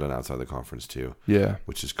 they're getting it done outside the conference too. Yeah,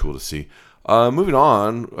 which is cool to see. Moving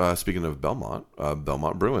on, speaking of Belmont,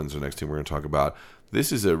 Belmont Bruins, the next team we're going to talk about.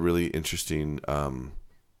 This is a really interesting.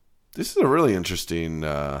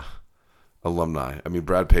 Alumni. I mean,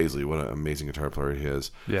 Brad Paisley, what an amazing guitar player he is.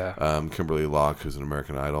 Yeah. Kimberly Locke, who's an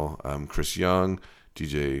American Idol. Chris Young,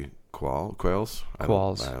 DJ Qualls. I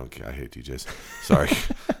hate DJs. Sorry.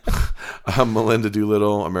 Melinda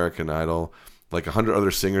Doolittle, American Idol. Like 100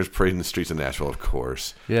 other singers parading the streets of Nashville, of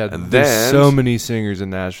course. Yeah, and there's so many singers in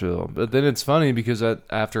Nashville. But then it's funny because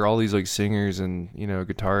after all these like singers and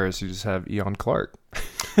guitarists, you just have Ian Clark.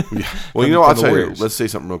 Yeah. Well, I'll tell you. Let's say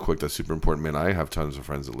something real quick that's super important, man. I have tons of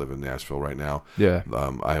friends that live in Nashville right now. Yeah.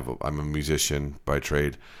 I'm a musician by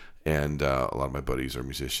trade, and a lot of my buddies are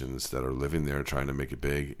musicians that are living there trying to make it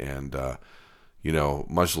big. And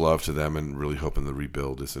much love to them, and really hoping the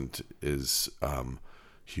rebuild isn't as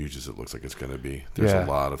huge as it looks like it's going to be. There's a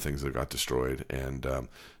lot of things that got destroyed, and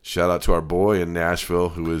shout out to our boy in Nashville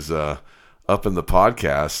who is up in the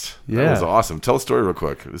podcast. Yeah, that was awesome. Tell a story real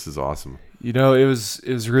quick. This is awesome. It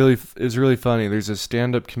was really funny. There's a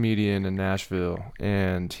stand-up comedian in Nashville,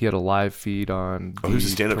 and he had a live feed on. Oh, he's a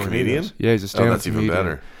stand-up comedian? Yeah, he's a stand-up comedian. That's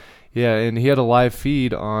even better. Yeah, and he had a live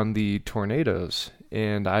feed on the Tornadoes,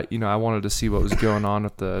 and I wanted to see what was going on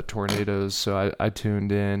with the Tornadoes, so I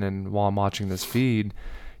tuned in, and while I'm watching this feed,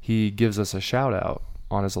 he gives us a shout out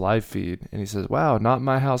on his live feed, and he says, "Wow, Not in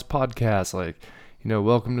My House podcast,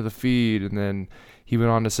 welcome to the feed," and then he went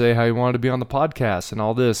on to say how he wanted to be on the podcast and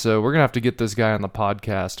all this. So we're going to have to get this guy on the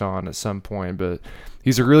podcast on at some point. But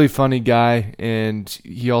he's a really funny guy, and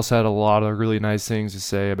he also had a lot of really nice things to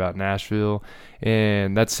say about Nashville.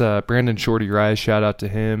 And that's Brandon Shorty Rice. Shout out to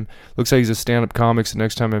him. Looks like he's a stand-up comic, so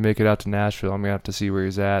next time I make it out to Nashville, I'm going to have to see where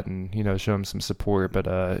he's at and, show him some support. But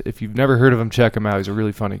if you've never heard of him, check him out. He's a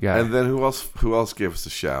really funny guy. And then who else gave us a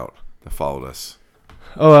shout that followed us?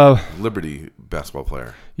 Liberty basketball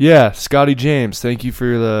player. Yeah, Scotty James. Thank you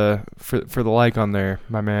for the like on there,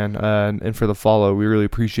 my man, and for the follow. We really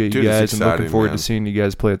appreciate you guys, and looking forward to seeing you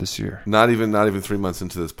guys play this year. Not even 3 months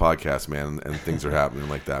into this podcast, man, and things are happening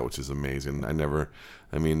like that, which is amazing.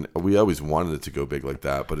 We always wanted it to go big like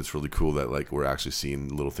that, but it's really cool that like we're actually seeing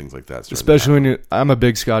little things like that. Especially when I'm a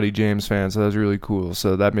big Scotty James fan, so that was really cool.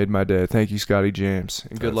 So that made my day. Thank you, Scotty James,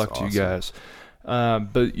 and good luck to you guys.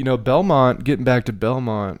 But Belmont, getting back to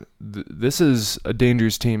Belmont, this is a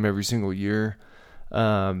dangerous team every single year.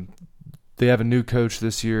 They have a new coach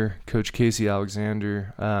this year, Coach Casey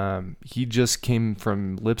Alexander. He just came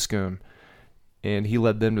from Lipscomb, and he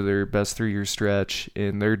led them to their best 3-year stretch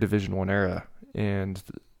in their Division I era and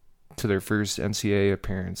to their first NCAA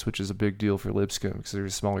appearance, which is a big deal for Lipscomb because they're a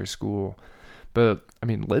smaller school. But,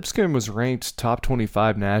 Lipscomb was ranked top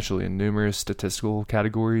 25 nationally in numerous statistical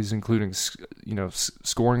categories, including,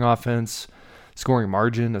 scoring offense, scoring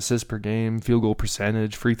margin, assists per game, field goal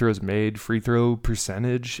percentage, free throws made, free throw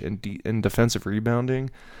percentage, and defensive rebounding.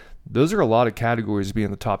 Those are a lot of categories to be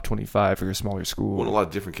in the top 25 for a smaller school. Well, a lot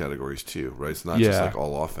of different categories, too, right? It's not just like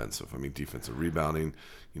all offensive. Defensive rebounding,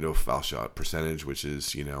 foul shot percentage, which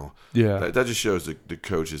is, that just shows the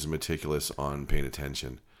coach is meticulous on paying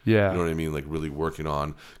attention. Yeah. You know what I mean? Like really working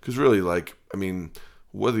on, because really what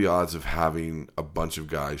are the odds of having a bunch of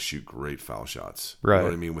guys shoot great foul shots? Right. You know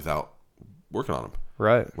what I mean? Without working on them.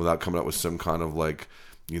 Right. Without coming up with some kind of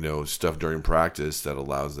stuff during practice that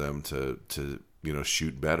allows them to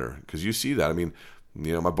shoot better. Because you see that.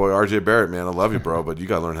 My boy RJ Barrett, man, I love you, bro, but you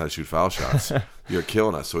got to learn how to shoot foul shots. You're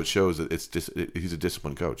killing us. So it shows that he's a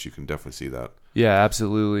disciplined coach. You can definitely see that. Yeah,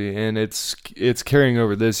 absolutely. And it's carrying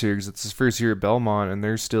over this year because it's his first year at Belmont, and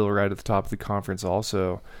they're still right at the top of the conference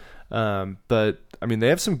also. But, they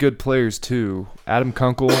have some good players too. Adam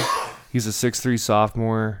Kunkel, he's a 6'3"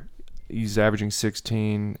 sophomore. He's averaging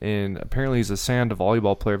 16, and apparently he's a sand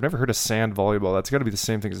volleyball player. I've never heard of sand volleyball. That's got to be the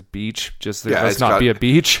same thing as beach. Just there must not be a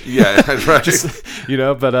beach. Yeah, that's right.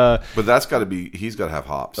 But that's got to be. He's got to have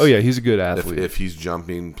hops. Oh yeah, he's a good athlete. If he's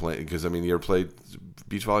jumping, playing, because you ever played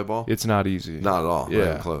beach volleyball? It's not easy. Not at all. Yeah, not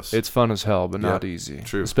even close. It's fun as hell, but not easy.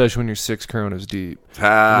 True. Especially when you're 6 Coronas deep.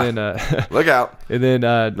 And then, look out. And then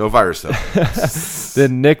no virus though.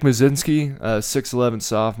 Then Nick Mazinski, 6'11"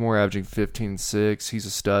 sophomore, averaging 15.6. He's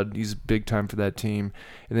a stud. He's big time for that team.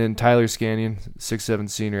 And then Tyler Scannion, 6'7"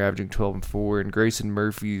 senior, averaging 12.4. And Grayson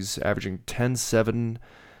Murphy's averaging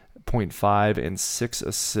 10.7.5 and 6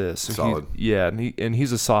 assists. Solid. And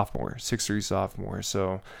he's a sophomore, 6'3" sophomore.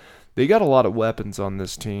 So they got a lot of weapons on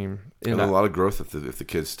this team, and a lot of growth if the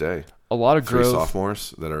kids stay. A lot of growth. 3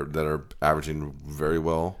 sophomores that are averaging very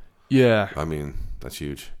well. Yeah, that's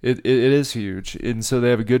huge. It is huge, and so they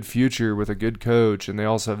have a good future with a good coach, and they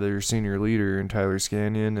also have their senior leader in Tyler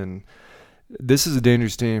Scannion. And this is a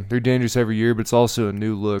dangerous team. They're dangerous every year, but it's also a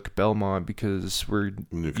new look Belmont because we're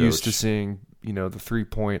used to seeing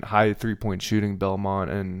the high 3-point shooting Belmont,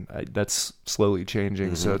 and that's slowly changing.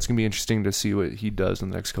 Mm-hmm. So it's going to be interesting to see what he does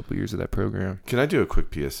in the next couple of years of that program. Can I do a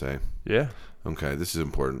quick PSA? Yeah. Okay, this is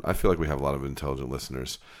important. I feel like we have a lot of intelligent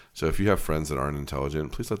listeners. So if you have friends that aren't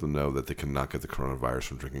intelligent, please let them know that they cannot get the coronavirus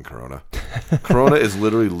from drinking Corona. Corona is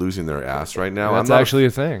literally losing their ass right now. That's actually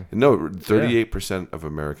a thing. No, 38% of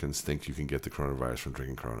Americans think you can get the coronavirus from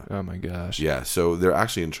drinking Corona. Oh my gosh. Yeah, so they're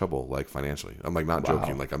actually in trouble, financially. I'm not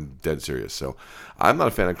joking. I'm dead serious. So I'm not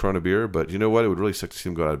a fan of Corona beer, but you know what? It would really suck to see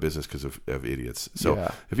them go out of business because of idiots.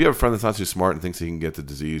 So if you have a friend that's not too smart and thinks he can get the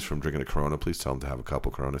disease from drinking a Corona, please tell him to have a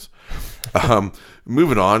couple Coronas.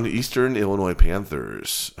 Moving on, Eastern Illinois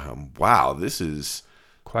Panthers. Wow, this is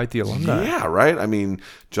quite the alumni. Yeah, right?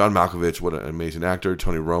 John Malkovich, what an amazing actor.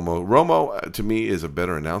 Tony Romo. Romo, to me, is a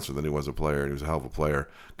better announcer than he was a player. He was a hell of a player.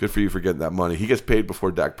 Good for you for getting that money. He gets paid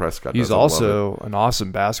before Dak Prescott does. He's also an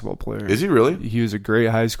awesome basketball player. Is he really? He was a great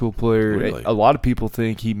high school player. Really? A lot of people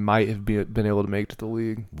think he might have been able to make it to the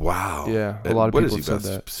league. Wow. Yeah, a lot of people have said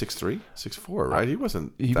that. 6'3", 6'4", right? He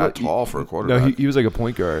wasn't that tall for a quarterback. No, he was like a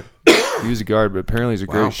point guard. He was a guard, but apparently he's a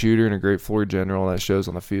great shooter and a great floor general that shows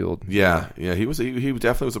on the field. Yeah. He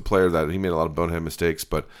definitely was a player that he made a lot of bonehead mistakes,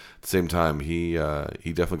 but at the same time, he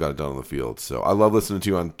definitely got it done on the field. So I love listening to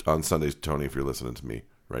you on Sundays, Tony. If you're listening to me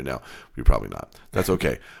right now, you're probably not. That's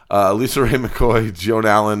okay. Lisa Ray McCoy, Joan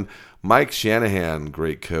Allen, Mike Shanahan,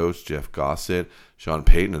 great coach. Jeff Gossett, Sean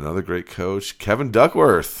Payton, another great coach. Kevin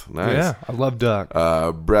Duckworth, nice. Yeah, I love Duck.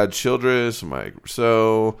 Brad Childress, Mike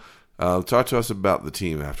Rousseau. Talk to us about the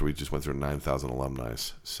team after we just went through 9,000 alumni.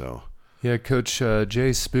 So, yeah, Coach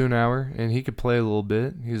Jay Spoonhour, and he could play a little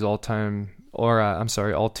bit. He was all-team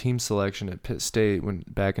selection at Pitt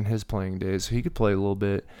State back in his playing days, so he could play a little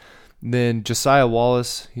bit. Then Josiah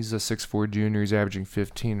Wallace, he's a 6'4 junior. He's averaging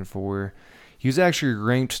 15 and 4. He was actually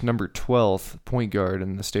ranked number 12th point guard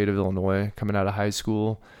in the state of Illinois coming out of high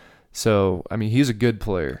school. So, I mean, he's a good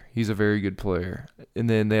player. He's a very good player. And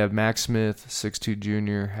then they have Max Smith, 6'2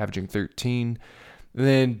 junior, averaging 13. And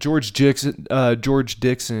then George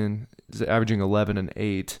Dixon is averaging 11 and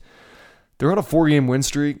 8. They're on a 4-game win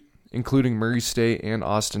streak, including Murray State and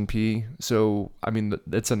Austin Peay. So, I mean,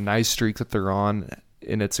 it's a nice streak that they're on,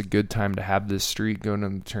 and it's a good time to have this streak going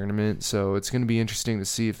in the tournament. So it's going to be interesting to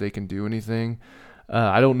see if they can do anything.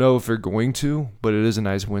 I don't know if they're going to, but it is a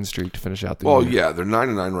nice win streak to finish out the year. Well, yeah, they're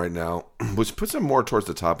 9-9 right now, which puts them more towards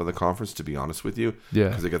the top of the conference, to be honest with you. Yeah.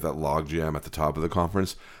 Because they got that log jam at the top of the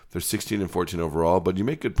conference. They're 16 and 14 overall, but you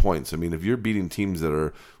make good points. I mean, if you're beating teams that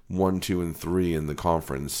are 1, 2, and 3 in the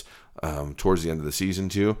conference towards the end of the season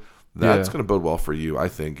too, that's going to bode well for you. I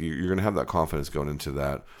think you're going to have that confidence going into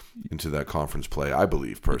that conference play, I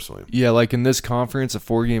believe, personally. Yeah, like in this conference, a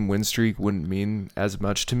 4-game win streak wouldn't mean as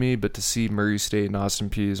much to me, but to see Murray State and Austin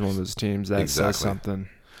Peay as one of those teams, that says something.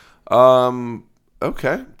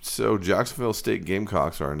 Okay, so Jacksonville State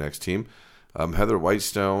Gamecocks are our next team. Heather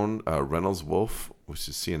Whitestone, Reynolds Wolf, which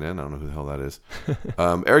is CNN. I don't know who the hell that is.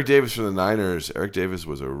 Eric Davis from the Niners. Eric Davis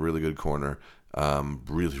was a really good corner.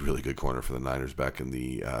 Really, really good corner for the Niners back in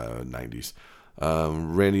the 90s.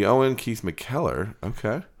 Randy Owen, Keith McKellar.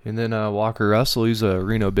 Okay. And then Walker Russell, he's a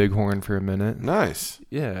Reno Bighorn for a minute. Nice.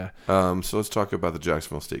 Yeah. So let's talk about the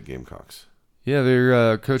Jacksonville State Gamecocks. Yeah,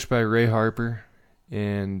 they're coached by Ray Harper,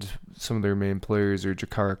 and some of their main players are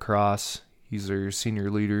Jakara Cross. He's their senior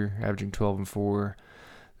leader, averaging 12 and 4.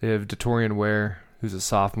 They have Datorian Ware, who's a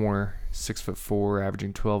sophomore, 6'4",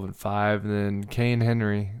 averaging 12 and 5. And then Kane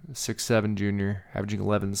Henry, 6'7" junior, averaging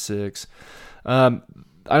 11 and 6. I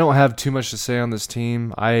don't have too much to say on this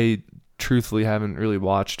team. I truthfully haven't really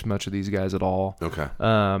watched much of these guys at all. Okay.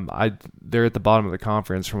 They're at the bottom of the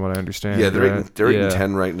conference from what I understand. Yeah, they're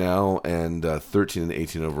 8-10 right now, and 13 and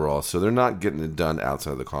 18 overall. So they're not getting it done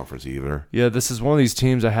outside of the conference either. Yeah, this is one of these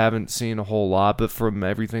teams I haven't seen a whole lot, but from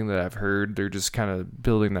everything that I've heard, they're just kind of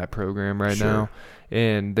building that program right now,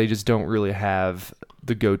 and they just don't really have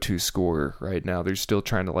the go-to scorer right now. They're still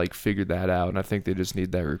trying to figure that out, and I think they just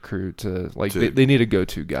need that recruit to they need a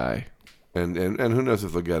go-to guy. And who knows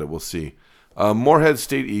if they'll get it? We'll see. Morehead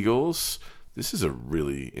State Eagles. This is a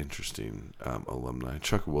really interesting alumni.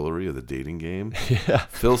 Chuck Woolery of the Dating Game. Yeah.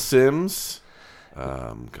 Phil Simms.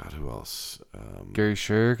 God, who else? Gary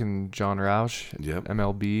Shirk and John Roush. Yep.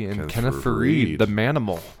 MLB and Kenneth Fareed, the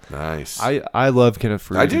Manimal. Nice. I love Kenneth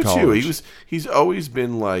Fareed. I do too. He's always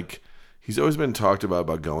been talked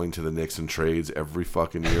about going to the Knicks and trades every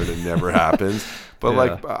fucking year, and it never happens.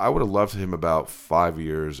 But I would have loved him about 5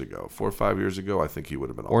 years ago, 4 or 5 years ago. I think he would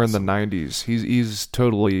have been awesome. Or in the 90s. He's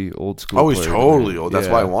totally old school. Oh, he's totally old. That's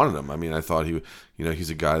why I wanted him. I mean, I thought he's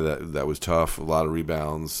a guy that was tough, a lot of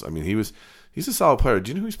rebounds. I mean, he's a solid player. Do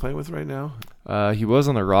you know who he's playing with right now? He was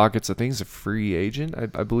on the Rockets. I think he's a free agent,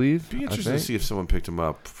 I believe. It'd be interesting to see if someone picked him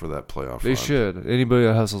up for that playoff They run. should. Anybody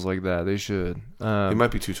that hustles like that, they should. He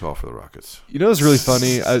might be too tall for the Rockets. You know what's really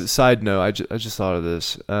funny? Side note, I just thought of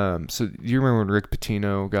this. So do you remember when Rick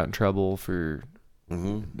Pitino got in trouble for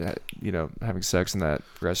that, having sex in that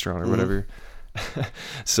restaurant or whatever?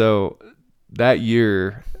 So that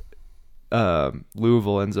year,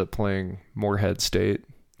 Louisville ends up playing Morehead State.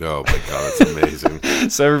 Oh my god, that's amazing!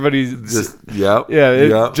 So everybody's just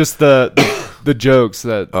just the jokes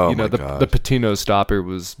that the Pitino stopper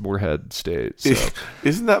was Morehead State. So.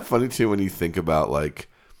 Isn't that funny too when you think about like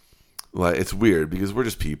it's weird because we're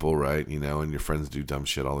just people, right? And your friends do dumb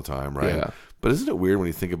shit all the time, right? Yeah. But isn't it weird when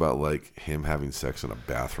you think about him having sex in a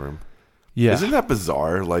bathroom? Yeah. Isn't that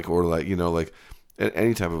bizarre?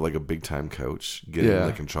 Any type of a big time coach getting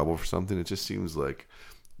in trouble for something, it just seems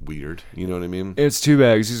weird. You know what I mean? It's too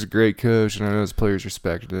bad because he's a great coach, and I know his players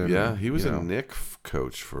respect him. Yeah, he was a Knick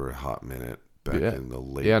coach for a hot minute back in the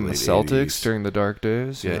late 80s. And the Celtics during the dark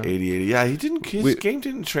days. Yeah, 80. Yeah, his game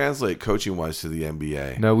didn't translate coaching-wise to the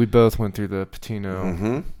NBA. No, we both went through the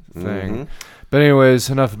Pitino thing. But anyways,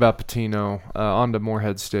 enough about Pitino. On to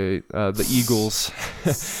Morehead State, the Eagles.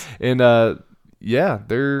 And,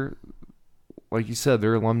 they're... Like you said,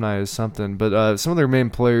 their alumni is something. But some of their main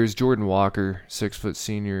players, Jordan Walker, 6-foot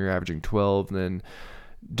senior, averaging 12. And then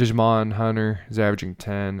Dijamon Hunter is averaging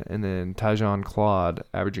 10. And then Tyjon Claude,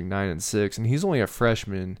 averaging 9 and 6. And he's only a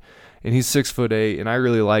freshman, and he's 6'8". And I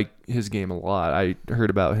really like his game a lot. I heard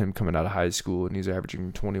about him coming out of high school, and he's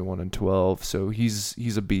averaging 21 and 12. So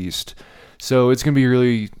he's a beast. So it's going to be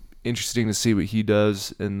really interesting to see what he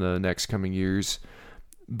does in the next coming years.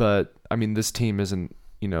 But, I mean, this team isn't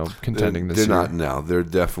contending this year. They're not now. They're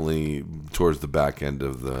definitely towards the back end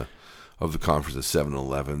of the of the conference is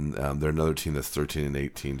 7-11. They're another team that's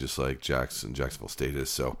 13-18, just like Jacksonville State is.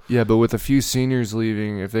 So yeah, but with a few seniors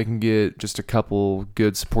leaving, if they can get just a couple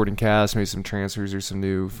good supporting cast, maybe some transfers or some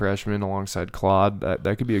new freshmen alongside Claude,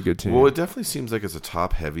 that could be a good team. Well, it definitely seems like it's a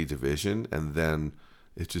top-heavy division, and then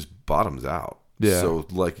it just bottoms out. Yeah. So,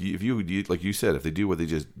 like like you said, if they do what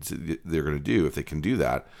they're going to do, if they can do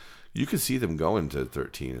that, you could see them going to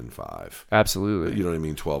 13-5. Absolutely. You know what I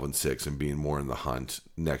mean? 12-6 and being more in the hunt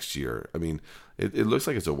next year. I mean, it looks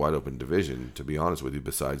like it's a wide open division, to be honest with you,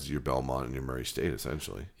 besides your Belmont and your Murray State,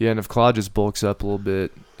 essentially. Yeah, and if Claude just bulks up a little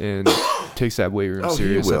bit and takes that weight room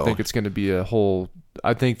serious, I think it's going to be a whole.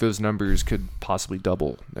 I think those numbers could possibly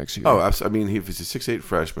double next year. Oh, I mean, if he's a 6'8"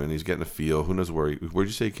 freshman, he's getting a feel. Who knows where'd you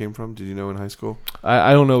say he came from? Did you know in high school?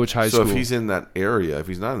 I don't know which high school. So if he's in that area, if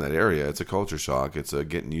he's not in that area, it's a culture shock. It's a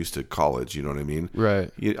getting used to college. You know what I mean? Right.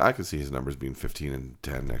 I could see his numbers being 15 and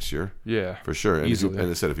 10 next year. Yeah, for sure. And easily. And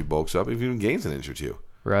instead, if he bulks up, if he even gains an inch or two,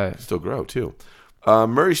 right, still grow too.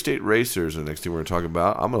 Murray State Racers, the next team we're going to talk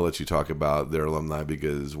about. I'm going to let you talk about their alumni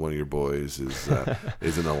because one of your boys is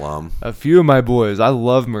an alum. A few of my boys. I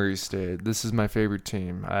love Murray State. This is my favorite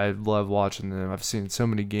team. I love watching them. I've seen so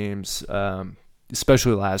many games,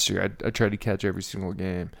 especially last year. I tried to catch every single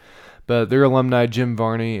game. But their alumni, Jim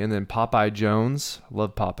Varney, and then Popeye Jones. I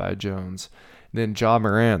love Popeye Jones. Then Ja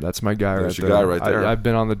Morant, that's my guy That's right your there. guy right there. I've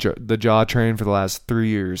been on the Ja train for the last 3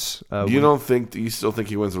 years. You still think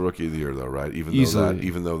he wins the Rookie of the Year though, right?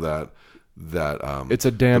 Even though that it's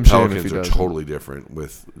a damn the shame if Pelicans he are doesn't. Totally different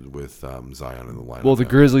with Zion in the lineup. Well, the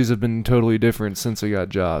Grizzlies have been totally different since they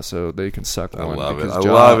got Ja, so they can suck I one. love it. because I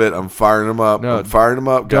love it. I'm firing him up. No, I'm firing him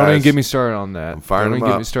up, guys. Don't even get me started on that. I'm firing Don't him even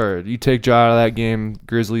get up. me started. You take Ja out of that game,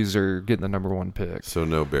 Grizzlies are getting the number one pick. So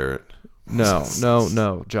no Barrett. No.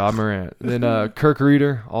 Ja Morant. Then Kirk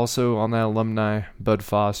Reeder, also on that alumni. Bud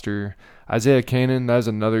Foster. Isaiah Canaan, that was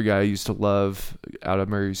another guy I used to love out of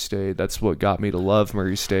Murray State. That's what got me to love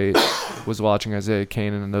Murray State, was watching Isaiah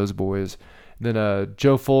Canaan and those boys. Then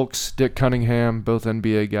Joe Fulks, Dick Cunningham, both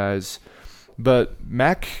NBA guys. But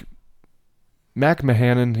Mac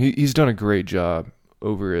Mahanan, he's done a great job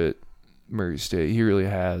over at Murray State. He really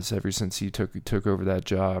has, ever since he took over that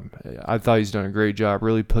job. I thought he's done a great job,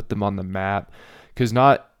 really put them on the map, because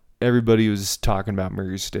not everybody was talking about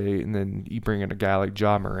Murray State, and then you bring in a guy like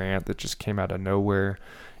Ja Morant that just came out of nowhere,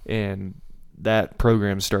 and that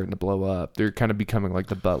program's starting to blow up. They're kind of becoming like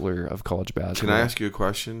the Butler of college basketball. Can I ask you a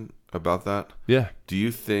question about that? Yeah. Do you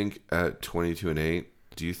think at 22-8,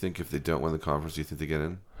 do you think if they don't win the conference, do you think they get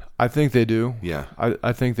in? I think they do. Yeah.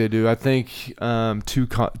 I think they do. I think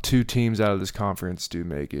two teams out of this conference do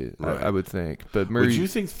make it, Right. I would think. But Murray, Would you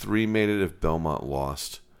think 3 made it if Belmont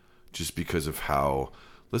lost, just because of how,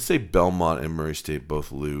 let's say Belmont and Murray State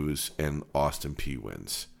both lose and Austin P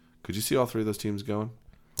wins. Could you see all 3 of those teams going?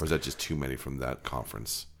 Or is that just too many from that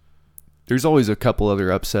conference? there's always a couple other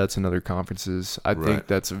upsets in other conferences. I Right. think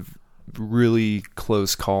that's a really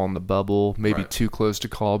close call in the bubble, maybe Right. too close to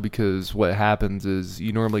call, because what happens is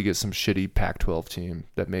you normally get some shitty Pac-12 team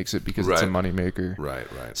that makes it because it's a Right. moneymaker. Right.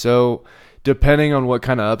 So depending on what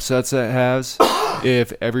kind of upsets it has,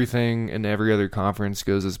 if everything in every other conference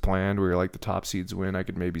goes as planned, where like the top seeds win, I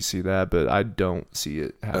could maybe see that, but I don't see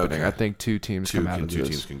it happening. Okay. I think two teams come out of Two this.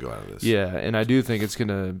 teams can go out of this. Yeah, and I do think it's going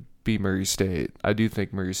to be Murray State. I do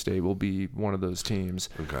think Murray State will be one of those teams.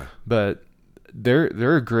 Okay. But they're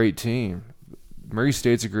a great team. Murray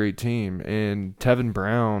State's a great team, and Tevin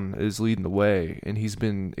Brown is leading the way, and he's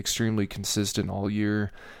been extremely consistent all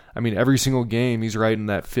year. I mean, every single game he's right in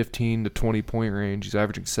that 15 to 20 point range. He's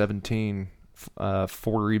averaging 17,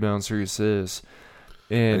 4 rebounds, 3 assists.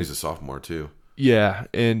 And he's a sophomore too. Yeah,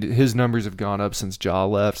 and his numbers have gone up since Ja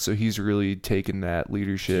left, so he's really taken that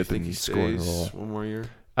leadership Do you think and he scoring stays role. one more year?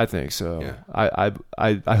 I think so. Yeah.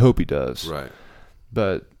 I hope he does. Right.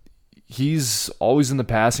 But he's always in the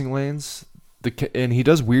passing lanes, and he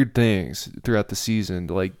does weird things throughout the season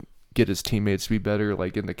to like get his teammates to be better.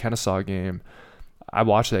 Like in the Kennesaw game, I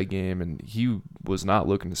watched that game, and he was not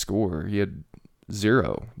looking to score. He had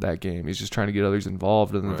 0 that game. He's just trying to get others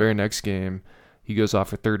involved. And then the very next game, he goes off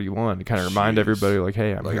for 31 to kind of remind everybody, like,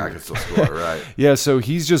 hey, I'm like here. I can still score, right? Yeah, so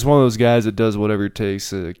he's just one of those guys that does whatever it takes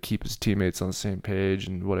to keep his teammates on the same page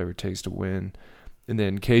and whatever it takes to win. And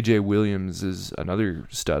then KJ Williams is another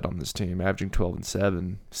stud on this team, averaging 12 and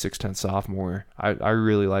 7, 6'10" sophomore. I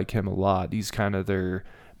really like him a lot. He's kind of their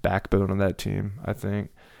backbone of that team, I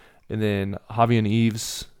think. And then Javian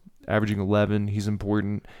Eves, averaging 11. He's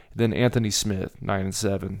important. Then Anthony Smith, 9 and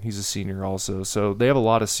 7. He's a senior also. So they have a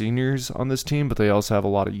lot of seniors on this team, but they also have a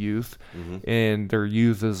lot of youth. Mm-hmm. And their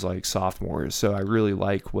youth is like sophomores. So I really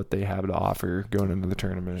like what they have to offer going into the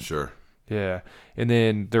tournament. Sure. Yeah. And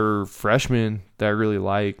then their freshman that I really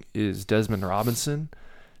like is Desmond Robinson,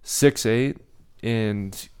 6'8",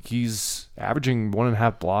 and he's averaging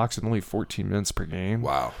 1.5 blocks in only 14 minutes per game.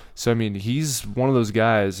 Wow. So, I mean, he's one of those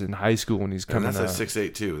guys in high school when he's coming and up. that's like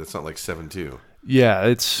 6'8", too. That's not like 7'2". Yeah,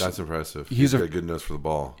 that's impressive. He's got a good nose for the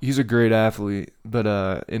ball. He's a great athlete, but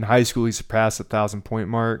in high school he surpassed the 1,000-point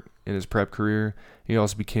mark in his prep career. He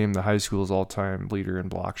also became the high school's all-time leader in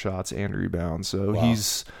block shots and rebounds. So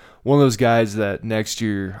He's one of those guys that next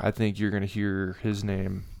year I think you're going to hear his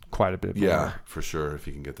name quite a bit more. Yeah, for sure. If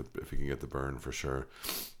he can get the burn, for sure.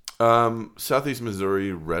 Southeast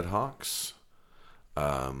Missouri Redhawks.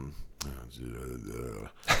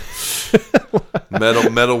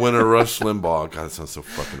 Medal winner Rush Limbaugh. God, that sounds so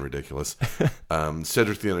fucking ridiculous.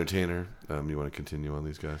 Cedric the Entertainer. You want to continue on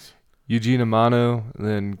these guys? Eugene Amano,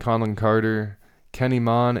 then Conlon Carter, Kenny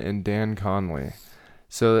Mon, and Dan Conley.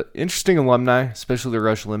 So interesting alumni, especially the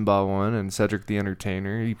Rush Limbaugh one and Cedric the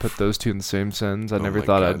Entertainer. You put those two in the same sentence. I never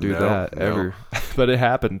thought I'd do that ever, but it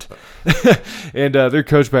happened. And they're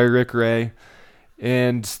coached by Rick Ray,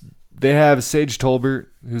 and they have Sage Tolbert,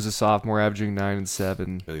 who's a sophomore, averaging 9 and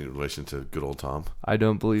 7. Any relation to good old Tom? I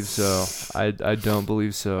don't believe so. I don't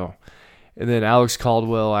believe so. And then Alex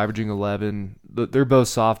Caldwell, averaging 11. They're both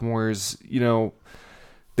sophomores. You know,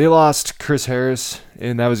 they lost Chris Harris,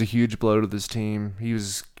 and that was a huge blow to this team. He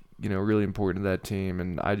was, really important to that team,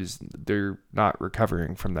 and they're not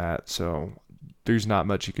recovering from that. So there's not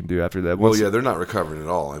much you can do after that. Well, they're not recovering at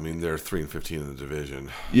all. I mean, they're 3-15 in the division.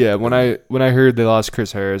 Yeah, when I heard they lost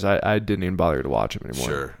Chris Harris, I didn't even bother to watch him anymore.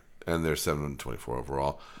 Sure, and they're 7-24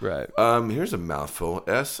 overall. Right. Here's a mouthful: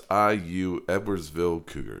 SIU Edwardsville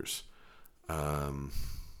Cougars.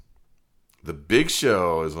 The Big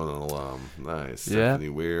Show is on an alum. Nice. Yeah. Stephanie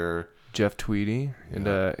Weir, Jeff Tweedy, and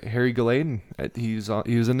Harry Galaden. He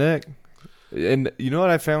was a Nick. And you know what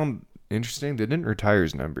I found interesting? They didn't retire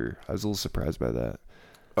his number. I was a little surprised by that.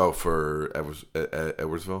 Oh, for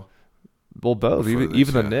Edwardsville? Well, both. Even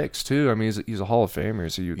the Knicks, Knicks, too. I mean, he's a Hall of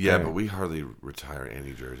Famer, so you think. But we hardly retire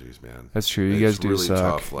any jerseys, man. That's true. You guys do really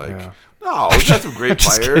suck. Tough. Yeah. No, we've got some great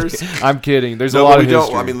players. I'm kidding. There's a lot of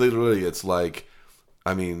history. I mean, literally, it's like,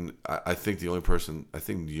 I think the only person,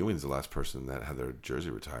 Ewing's the last person that had their jersey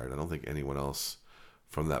retired. I don't think anyone else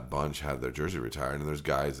from that bunch had their jersey retired. And there's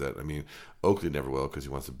guys that, Oakley never will because he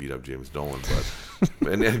wants to beat up James Dolan, but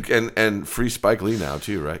and free Spike Lee now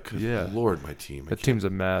too, right? Yeah. Lord, my team. That team's a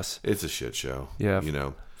mess. It's a shit show. Yeah.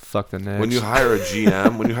 Fuck the Knicks. When you hire a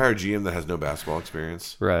GM, that has no basketball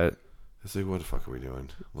experience, right? It's like, what the fuck are we doing?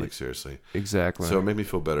 Like, seriously. Exactly. So it made me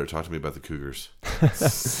feel better. Talk to me about the Cougars.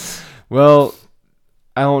 Well,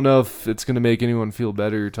 I don't know if it's going to make anyone feel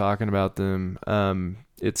better talking about them.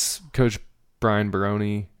 It's Coach Brian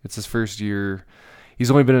Baroni. It's his first year. He's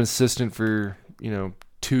only been an assistant for,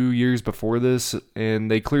 2 years before this,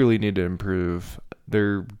 and they clearly need to improve.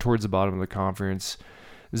 They're towards the bottom of the conference.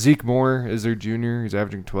 Zeke Moore is their junior. He's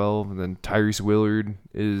averaging 12. And then Tyrese Willard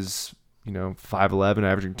is, 5'11",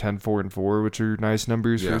 averaging 10, 4, and 4, which are nice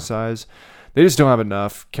numbers for his size. They just don't have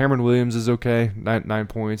enough. Cameron Williams is okay, 9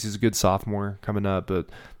 points. He's a good sophomore coming up, but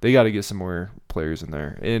they got to get some more players in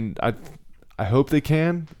there. And I hope they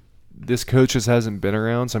can. This coach just hasn't been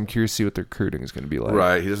around, so I'm curious to see what their recruiting is going to be like.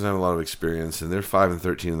 Right, he doesn't have a lot of experience, and they're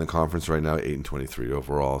 5-13 in the conference right now, 8-23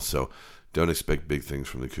 overall. So don't expect big things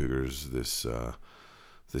from the Cougars this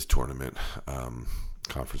tournament,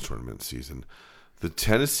 conference tournament season. The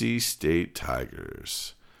Tennessee State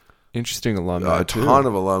Tigers. Interesting alumni. A ton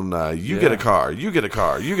of alumni. You get a car. You get a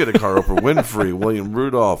car. You get a car. Oprah Winfrey, Wilma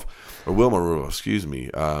Rudolph, excuse me.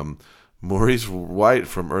 Maurice White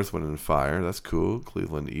from Earth, Wind, and Fire. That's cool.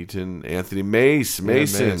 Cleveland Eaton. Anthony Mason.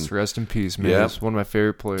 Mace. Rest in peace, Mace. Yep. One of my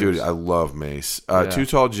favorite players. Dude, I love Mace. Too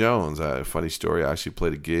Tall Jones. Funny story. I actually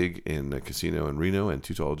played a gig in a casino in Reno, and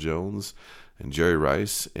Too Tall Jones and Jerry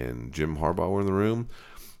Rice and Jim Harbaugh were in the room.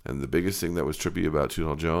 And the biggest thing that was trippy about Too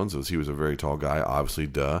Tall Jones was he was a very tall guy, obviously,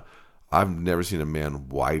 duh. I've never seen a man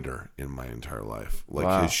wider in my entire life.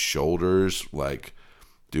 His shoulders,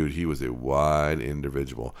 dude, he was a wide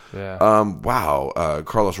individual. Yeah.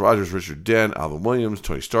 Carlos Rogers, Richard Dent, Alvin Williams,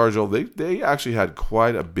 Tony Stargell. They actually had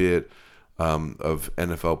quite a bit of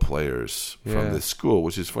NFL players from this school,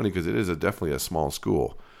 which is funny because it is definitely a small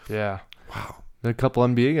school. Yeah. Wow. A couple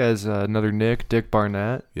NBA guys, another Dick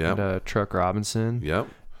Barnett, yep. and Truck Robinson. Yep.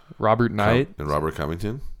 Robert Knight. And Robert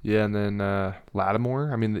Covington. Yeah, and then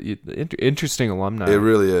Lattimore. I mean, the interesting alumni. It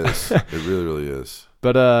really is. It really, really is.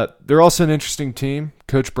 But they're also an interesting team.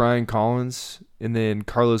 Coach Brian Collins, And then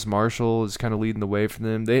Carlos Marshall is kind of leading the way for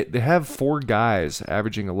them. They have 4 guys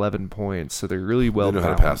averaging 11 points, so they're really well They know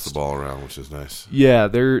balanced. how to pass the ball around, which is nice. Yeah,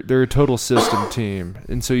 they're a total system team.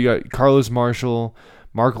 And so you got Carlos Marshall,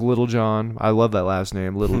 Mark Littlejohn. I love that last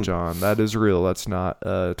name, Littlejohn. That is real. That's not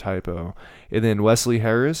a typo. And then Wesley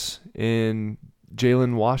Harris and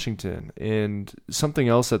Jalen Washington. And something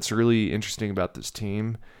else that's really interesting about this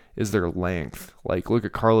team is their length. Like, look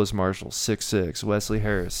at Carlos Marshall, 6'6", Wesley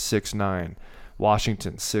Harris, 6'9",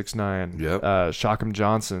 Washington, 6'9", Yep. Shockham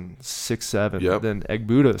Johnson, 6'7", Yep. then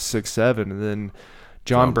Egbuda, 6'7", and then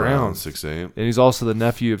John Brown, 6'8". and he's also the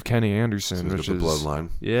nephew of Kenny Anderson, So he's which got is the bloodline.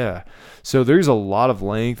 Yeah, so there's a lot of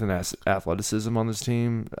length and athleticism on this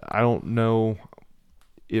team. I don't know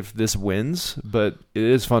if this wins, but it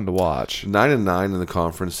is fun to watch. 9-9 in the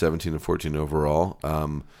conference, 17-14 overall.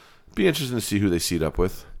 Be interesting to see who they seed up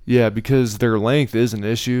with. Yeah, because their length is an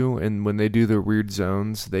issue, and when they do their weird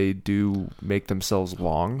zones, they do make themselves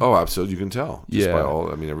long. Oh, absolutely. You can tell. Just Yeah. by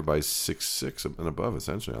all, I mean, everybody's 6'6" and above,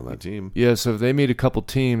 essentially, on that team. Yeah, so if they meet a couple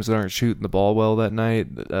teams that aren't shooting the ball well that night,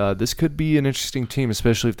 this could be an interesting team,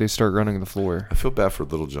 especially if they start running the floor. I feel bad for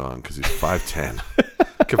Little John because he's 5'10"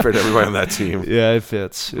 compared to everybody on that team. Yeah, it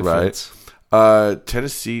fits. It Right. fits.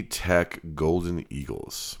 Tennessee Tech Golden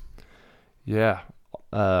Eagles. Yeah.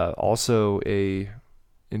 Also a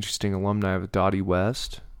interesting alumni of Dottie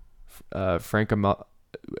West. Frank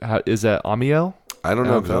is that Amiel? I don't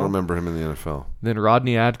know because I NFL? don't remember him in the NFL. Then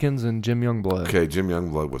Rodney Atkins and Jim Youngblood. Okay, Jim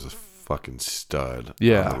Youngblood was a fucking stud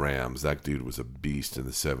Yeah. on the Rams. That dude was a beast in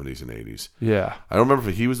the 70s and 80s. Yeah. I don't remember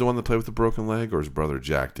if he was the one that played with the broken leg or his brother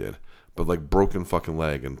Jack did. But like broken fucking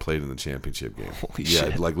leg and played in the championship game. Holy yeah,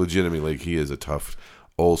 shit. like legitimately, he is a tough,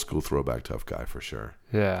 old school throwback tough guy for sure.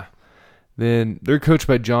 Yeah. Then they're coached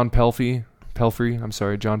by John Pelfrey.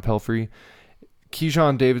 John Pelfrey.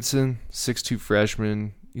 Keyshawn Davidson, 6'2"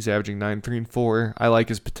 freshman. He's averaging 9.3 and 4. I like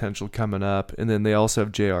his potential coming up. And then they also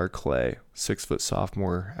have J.R. Clay, 6'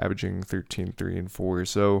 sophomore, averaging 13.3 and 4.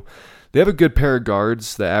 So they have a good pair of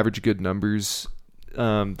guards that average good numbers.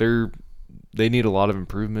 They need a lot of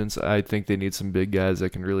improvements. I think they need some big guys that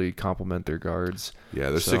can really complement their guards. Yeah,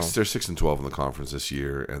 they're 6-12 in the conference this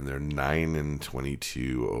year, and they're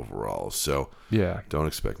 9-22 overall. So Yeah. don't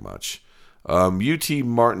expect much. UT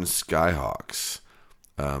Martin Skyhawks.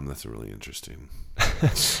 That's really interesting.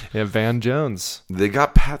 Yeah, Van Jones. They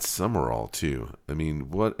got Pat Summerall too. I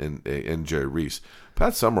mean, what and Jerry Reese.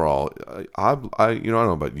 Pat Summerall. I don't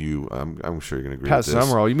know about you. I'm sure you're gonna agree. Pat with this.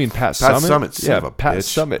 Summerall. You mean Pat Pat Summit? Summit. Son Yeah, of a Pat bitch.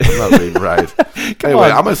 Summit. I'm not reading right. Anyway,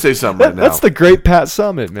 on. I'm gonna say something right now. That's the great Pat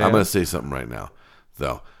Summit, man. I'm gonna say something right now,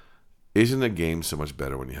 though. Isn't a game so much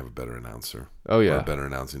better when you have a better announcer? Oh, yeah. Or a better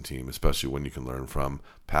announcing team, especially when you can learn from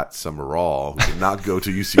Pat Summerall, who did not go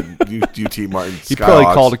to UT Martin Skyhawks. He probably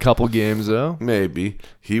called a couple games, though. Maybe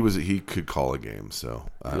he could call a game, so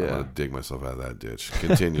I don't Yeah. want to dig myself out of that ditch.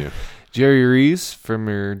 Continue. Jerry Reese from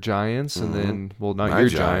your Giants, and then, well, not My your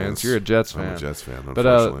Giants. You're a Jets fan. I'm a Jets fan, But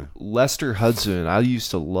unfortunately. Lester Hudson, I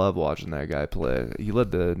used to love watching that guy play. He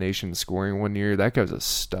led the nation in scoring one year. That guy was a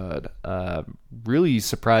stud. Really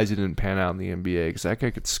surprised he didn't pan out in the NBA because that guy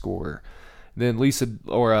could score. Then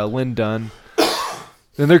Lynn Dunn.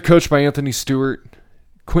 Then they're coached by Anthony Stewart.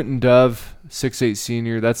 Quentin Dove, 6'8"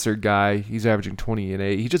 senior. That's their guy. He's averaging 20 and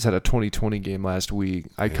 8. He just had a 20-20 game last week.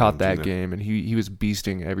 I caught that game, and he was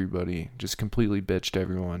beasting everybody. Just completely bitched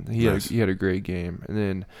everyone. He had a great game. And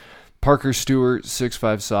then Parker Stewart,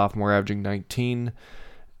 6'5" sophomore, averaging 19.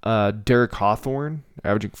 Derek Hawthorne,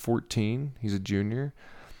 averaging 14. He's a junior.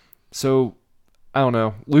 So, I don't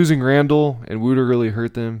know. Losing Randall and Wooter really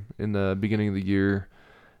hurt them in the beginning of the year.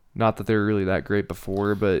 Not that they were really that great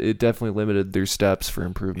before, but it definitely limited their steps for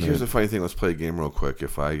improvement. Here's the funny thing. Let's play a game real quick.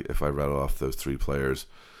 If I rattle off those three players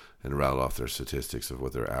and rattle off their statistics of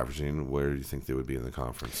what they're averaging, where do you think they would be in the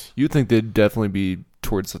conference? You'd think they'd definitely be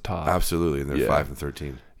towards the top. Absolutely, and they're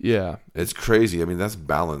 5-13. Yeah. It's crazy. I mean, that's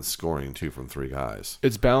balanced scoring, too, from three guys.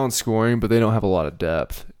 It's balanced scoring, but they don't have a lot of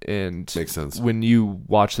depth. And Makes sense. when you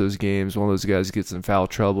watch those games, one of those guys gets in foul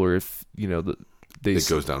trouble, or if, It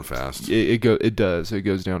goes down fast. It does. It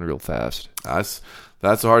goes down real fast.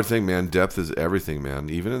 That's a hard thing, man. Depth is everything, man.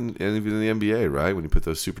 Even in the NBA, right? When you put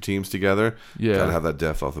those super teams together, Yeah. gotta have that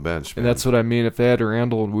depth off the bench. And man. that's what I mean. If they had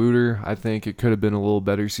Randall and Wooter, I think it could have been a little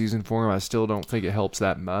better season for them. I still don't think it helps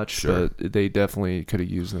that much, Sure. but they definitely could have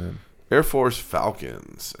used them. Air Force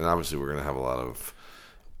Falcons, and obviously we're gonna have a lot of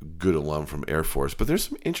good alum from Air Force, but there's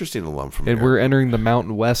some interesting alum from. And we're entering the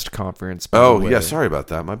Mountain West Conference. by Oh the way. yeah, sorry about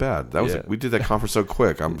that. My bad. That was Yeah. we did that conference so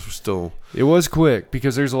quick. I'm still. It was quick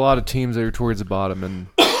because there's a lot of teams that are towards the bottom in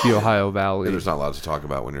the Ohio Valley. There's not a lot to talk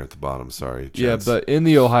about when you're at the bottom. Sorry. Yeah, gents. but in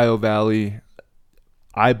the Ohio Valley,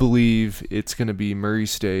 I believe it's going to be Murray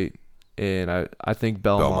State, and I think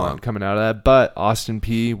Belmont Belmont. coming out of that. But Austin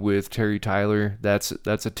P with Terry Tyler, that's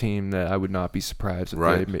a team that I would not be surprised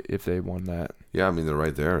if they won that. Yeah, I mean they're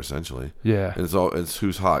right there essentially. Yeah, And it's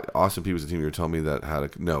who's hot. Austin P was the team you were telling me that had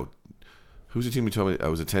who's the team you told me?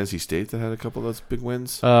 Was it Tennessee State that had a couple of those big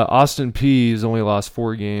wins? Austin P has only lost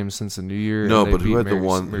 4 games since the new year. No, and they but who beat had the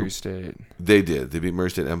one? Murray State. They did. They beat Murray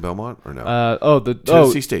State and Belmont, or no?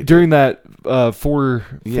 Tennessee State during that four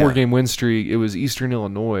Yeah. game win streak. It was Eastern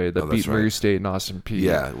Illinois that Oh, that's beat Murray right. State and Austin P.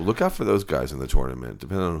 Yeah, well, look out for those guys in the tournament,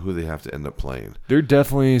 depending on who they have to end up playing. They're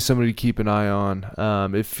definitely somebody to keep an eye on.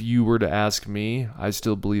 If you were to ask me, I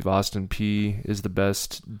still believe Austin P is the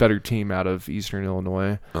better team out of Eastern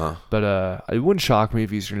Illinois. But it wouldn't shock me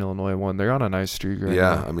if Eastern Illinois won. They're on a nice streak right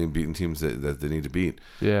Yeah, now. I mean, beating teams that they need to beat.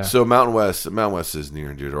 Yeah. So Mountain West is near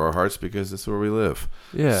and dear to our hearts because that's where we live.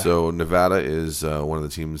 Yeah. So Nevada is one of the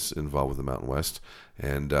teams involved with the Mountain West,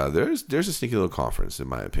 and there's a sneaky little conference in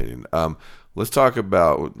my opinion. Let's talk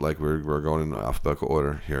about we're going in alphabetical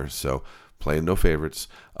order here. So playing no favorites.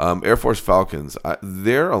 Air Force Falcons.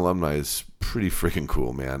 Their alumni is pretty freaking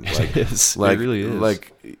cool, man. It is. It really is.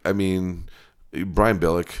 I mean, Brian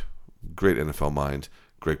Billick, great NFL mind.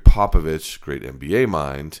 Greg Popovich, great NBA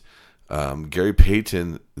mind. Gary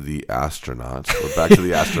Payton, the astronaut. We're back to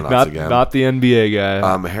the astronauts again. Not the NBA guy.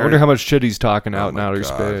 I wonder how much shit he's talking out in my outer God.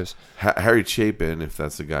 space. Harry Chapin, if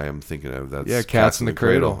that's the guy I'm thinking of. That's Cats in the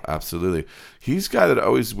Cradle. Absolutely. He's a guy that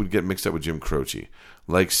always would get mixed up with Jim Croce.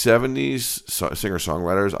 Like 70s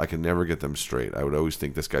singer-songwriters, I can never get them straight. I would always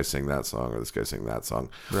think this guy sang that song or this guy sang that song.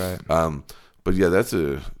 Right. But yeah,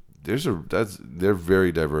 they're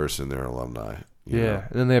very diverse in their alumni. You know?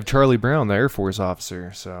 And then they have Charlie Brown, the Air Force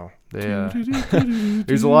officer. So they,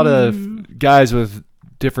 there's a lot of guys with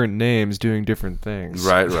different names doing different things.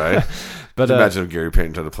 Right. But imagine if Gary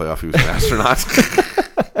Payton tried to play off he was an astronaut.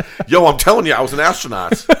 Yo, I'm telling you, I was an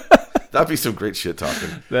astronaut. That'd be some great shit talking.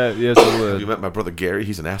 Yes, it would. You met my brother Gary?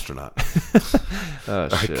 He's an astronaut. Oh,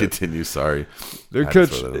 I shit. continue. Sorry. Their I had to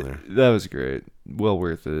coach, throw that in there. that was great. Well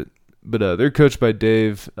worth it. But they're coached by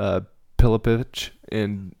Dave Pilipovich,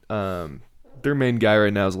 and their main guy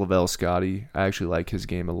right now is Lavelle Scotty. I actually like his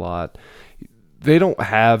game a lot. They don't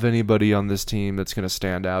have anybody on this team that's going to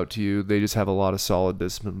stand out to you. They just have a lot of solid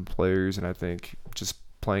disciplined players, and I think just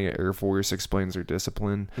playing at Air Force explains their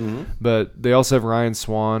discipline. Mm-hmm. But they also have Ryan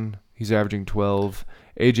Swan. He's averaging 12.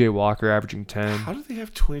 AJ Walker averaging 10. How do they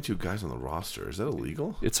have 22 guys on the roster? Is that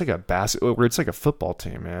illegal? It's like it's like a football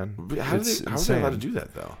team, man. How are they insane. allowed to do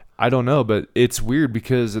that, though? I don't know, but it's weird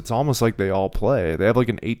because it's almost like they all play. They have like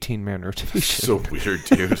an 18-man rotation. So weird,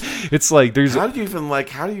 dude. It's like there's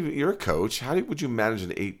you're a coach. Would you manage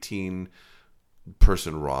an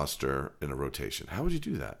 18-person roster in a rotation? How would you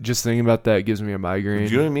do that? just thinking about that gives me a migraine.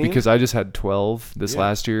 Do you know what I mean? Because I just had 12 this Yeah.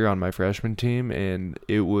 last year on my freshman team, and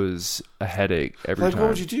it was a headache every time. What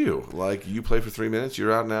would you do? Like, you play for 3 minutes,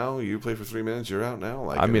 you're out now. You play for 3 minutes, you're out now.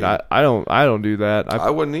 Like, I mean, I don't do that.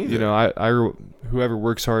 I wouldn't either. You know, I whoever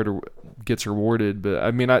works hard gets rewarded. But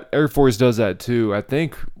I mean, Air Force does that too. I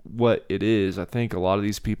think what it is, I think a lot of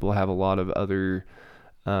these people have a lot of other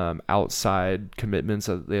outside commitments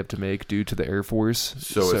that they have to make due to the Air Force.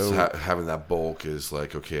 So it's having that bulk is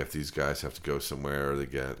like, okay, if these guys have to go somewhere,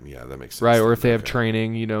 that makes sense. right, or if they have Okay.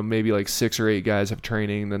 training, you know, maybe like 6 or 8 guys have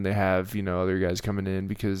training, then they have, you know, other guys coming in,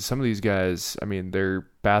 because some of these guys, I mean, they're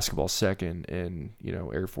basketball second and, you know,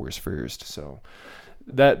 Air Force first. So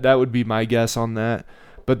that would be my guess on that.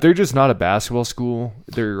 But they're just not a basketball school.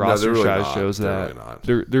 Their roster they're really size not. shows They're that. really not.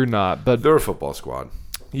 They're not. But They're a football squad.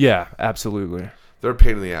 yeah, absolutely. They're a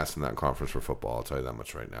pain in the ass in that conference for football. I'll tell you that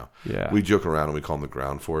much right now. Yeah. We joke around and we call them the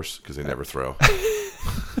ground force because they never throw.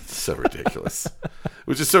 It's so ridiculous.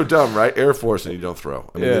 Which is so dumb, right? Air Force and you don't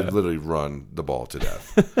throw. I mean, Yeah. they literally run the ball to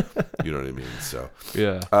death. You know what I mean? So,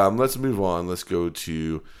 Yeah. let's move on. Let's go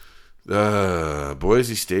to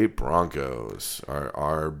Boise State Broncos.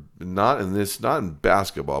 Are not in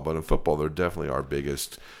basketball, but in football, they're definitely our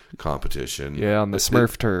biggest competition. Yeah, on the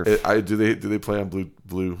Smurf turf. Do they play on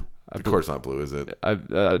blue? The court's not blue, is it? I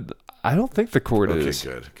don't think the court Okay, is.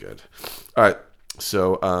 good. All right.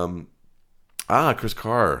 So, Chris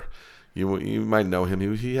Carr. You might know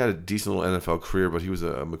him. He had a decent little NFL career, but he was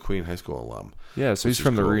a McQueen High School alum. Yeah, so he's is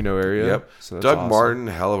from the cool. Reno area. Yep. So that's Doug awesome. Martin,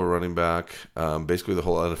 hell of a running back. Basically the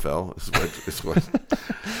whole NFL. Is what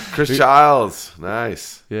Chris Childs,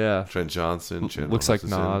 nice. Yeah. Trent Johnson. Looks like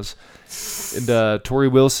Nas. And Tori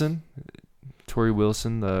Wilson,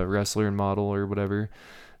 the wrestler and model or whatever.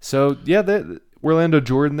 So, yeah, Orlando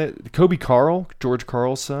Jordan, George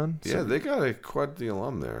Carl's son. Yeah, they got quite the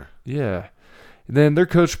alum there. Yeah. And then they're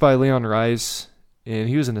coached by Leon Rice. And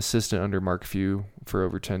he was an assistant under Mark Few for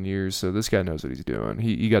over 10 years, so this guy knows what he's doing.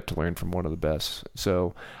 He got to learn from one of the best.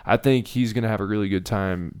 So I think he's going to have a really good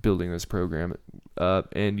time building this program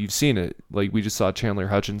up. And you've seen it. Like, we just saw Chandler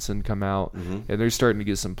Hutchinson come out, and they're starting to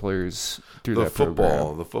get some players through that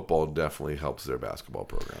program. The football definitely helps their basketball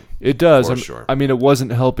program. It does. For sure. I mean, it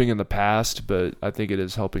wasn't helping in the past, but I think it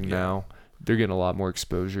is helping now. They're getting a lot more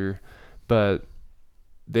exposure. But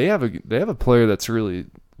they have a player that's really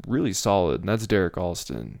solid, and that's Derek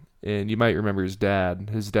Alston. And you might remember his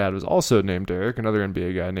dad. His dad was also named Derek, another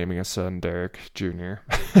NBA guy naming his son Derek Jr.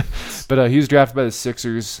 But he was drafted by the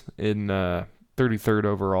Sixers in 33rd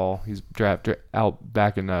overall. He's drafted out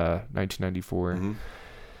back in 1994.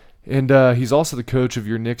 And he's also the coach of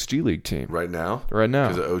your Knicks G League team. Right now?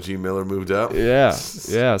 Because OG Miller moved up? Yeah,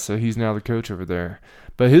 so he's now the coach over there.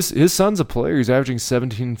 But his son's a player. He's averaging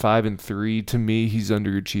 17, 5, and 3. To me, he's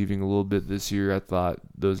underachieving a little bit this year. I thought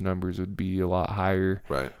those numbers would be a lot higher.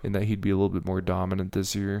 Right. And that he'd be a little bit more dominant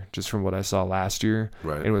this year, just from what I saw last year.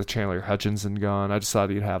 Right. And with Chandler Hutchinson gone, I just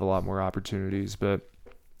thought he'd have a lot more opportunities. But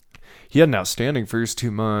he had an outstanding first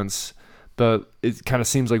 2 months. But it kind of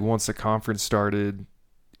seems like once the conference started,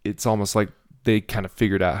 it's almost like they kind of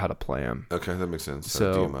figured out how to play him. Okay, that makes sense.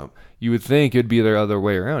 So you would think it'd be the other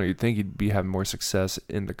way around. You'd think he'd be having more success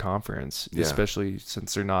in the conference, especially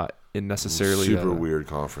since they're not in necessarily super weird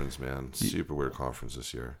conference, man. Super weird conference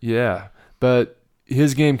this year. Yeah, but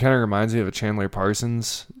his game kind of reminds me of a Chandler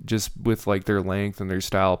Parsons, just with like their length and their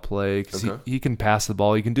style of play. Because he can pass the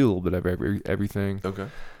ball, he can do a little bit of everything. Okay.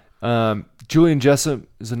 Julian Jessup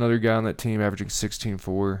is another guy on that team, averaging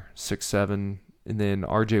 16.4, 6'7". And then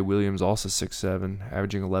R.J. Williams, also 6'7",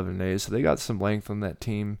 averaging 11.8. So they got some length on that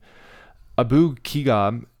team. Abu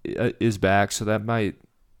Kigab is back, so that might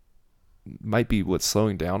be what's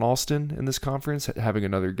slowing down Alston in this conference. Having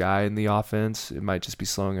another guy in the offense, it might just be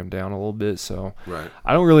slowing him down a little bit. So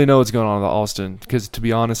I don't really know what's going on with Alston because, to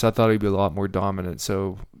be honest, I thought he'd be a lot more dominant.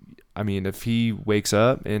 So, I mean, if he wakes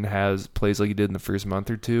up and plays like he did in the first month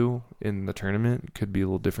or two in the tournament, it could be a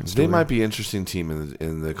little different story. They might be an interesting team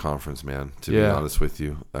in the conference, man, to be honest with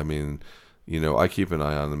you. I mean, I keep an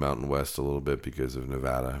eye on the Mountain West a little bit because of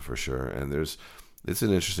Nevada for sure. And it's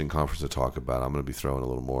an interesting conference to talk about. I'm going to be throwing a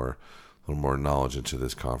little more knowledge into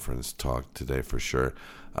this conference talk today for sure.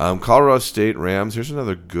 Colorado State Rams, here's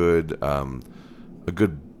another good a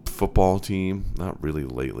good football team. Not really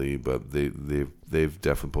lately, but they've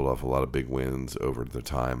definitely pulled off a lot of big wins over the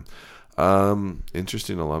time.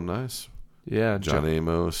 Interesting alumni. Yeah, John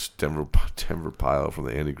Amos, Denver Pyle from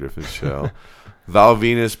the Andy Griffith Show, Val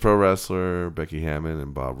Venus, pro wrestler, Becky Hammond,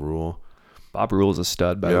 and Bob Rule. Bob Rule is a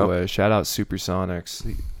stud, by the way. Shout out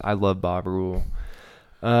Supersonics. I love Bob Rule.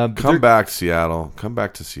 Come back to Seattle.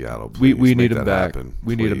 Please. We need them back. Happen,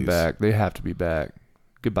 we need them back. They have to be back.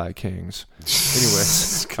 Goodbye, Kings.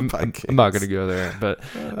 Anyways, Kings. I'm not going to go there.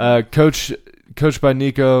 But coached by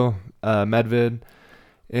Nico Medved.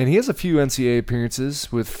 And he has a few NCAA appearances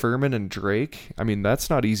with Furman and Drake. I mean, that's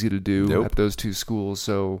not easy to do at those two schools.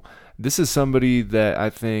 So this is somebody that I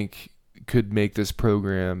think could make this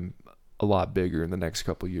program a lot bigger in the next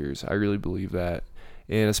couple of years. I really believe that.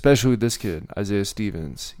 And especially with this kid, Isaiah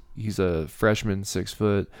Stevens. He's a freshman, 6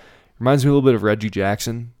 foot. Reminds me a little bit of Reggie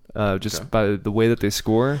Jackson, by the way that they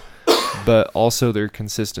score, but also their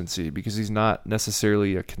consistency, because he's not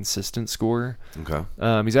necessarily a consistent scorer. Okay.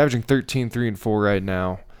 He's averaging 13, 3, and 4 right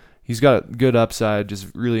now. He's got good upside,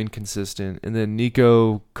 just really inconsistent. And then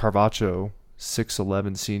Nico Carvacho,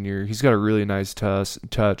 6'11" senior. He's got a really nice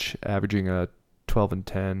touch, averaging a 12 and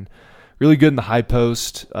 10. Really good in the high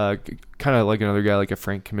post, kind of like another guy like a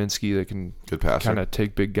Frank Kaminsky that can kind of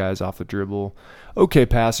take big guys off the dribble. Okay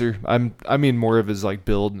passer. I mean more of his like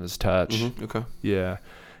build and his touch. Mm-hmm. Okay. Yeah.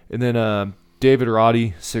 And then David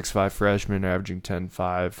Roddy, 6'5" freshman, averaging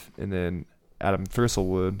 10.5. And then Adam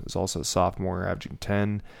Thistlewood is also a sophomore, averaging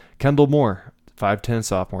 10. Kendall Moore, 5'10",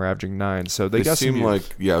 sophomore, averaging 9. So they got seem like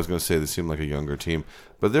I was going to say they seem like a younger team.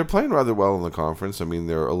 But they're playing rather well in the conference. I mean,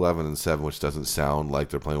 they're 11-7, which doesn't sound like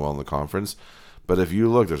they're playing well in the conference. But if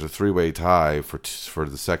you look, there's a 3-way tie for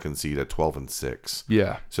the second seed at 12-6.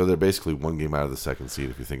 Yeah. So they're basically one game out of the second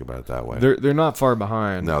seed if you think about it that way. They're not far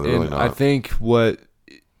behind. No, they're really not. I think what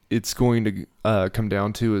it's going to come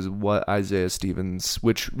down to is what Isaiah Stevens,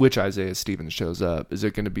 which Isaiah Stevens shows up. Is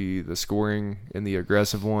it going to be the scoring and the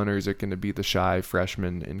aggressive one, or is it going to be the shy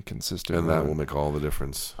freshman inconsistent and one? That will make all the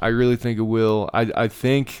difference. I really think it will. I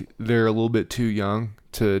think they're a little bit too young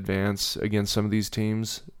to advance against some of these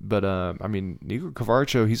teams. But I mean, Nico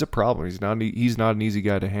Carvacho, he's a problem. He's not an easy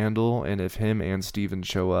guy to handle. And if him and Stevens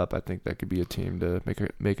show up, I think that could be a team to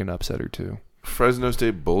make an upset or two. Fresno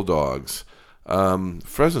State Bulldogs.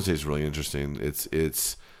 Fresno State's really interesting.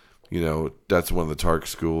 It's that's one of the Tark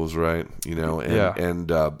schools, right? And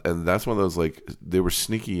that's one of those, like, they were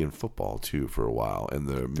sneaky in football too for a while in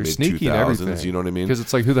the mid 2000s. You know what I mean? Because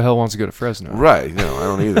it's like, who the hell wants to go to Fresno? Right. No, I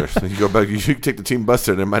don't either. You go back. You take the team bus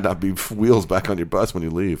there, and there might not be wheels back on your bus when you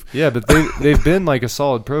leave. Yeah, but they've been like a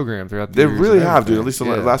solid program throughout the They years. really have, dude. At least the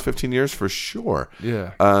last 15 years for sure.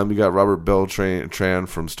 Yeah. You got Robert Beltran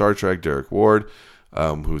from Star Trek, Derek Ward,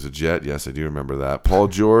 who's a Jet. Yes, I do remember that. Paul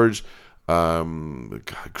George.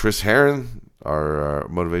 Chris Herron, our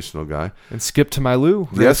motivational guy, and Skip Tomailu.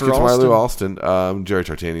 Yes, Skip Tomailu, Alston. Jerry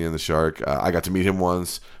Tartanian, the Shark. I got to meet him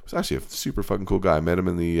once. He was actually a super fucking cool guy. I met him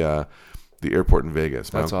in the airport in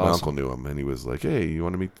Vegas. My uncle knew him, and he was like, "Hey, you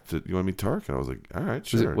want to meet Tark?" And I was like, "All right,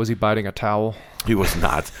 sure." Was he biting a towel? He was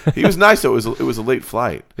not. He was nice though. It was a late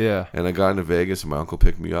flight. Yeah. And I got into Vegas, and my uncle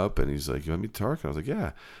picked me up, and he's like, "You want to meet Tark?" And I was like,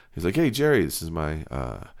 "Yeah." He's like, "Hey, Jerry, this is my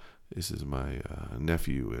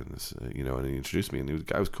nephew," and this, and he introduced me, and the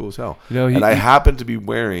guy was cool as hell. And I happened to be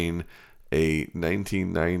wearing a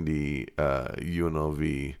 1990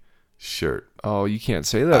 UNLV shirt. Oh, you can't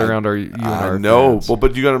say that around our UNR. No, fans. well,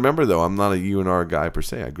 but you got to remember though, I'm not a UNR guy per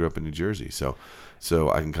se. I grew up in New Jersey, so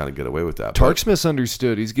I can kind of get away with that. Tark's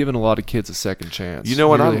misunderstood. He's given a lot of kids a second chance. You know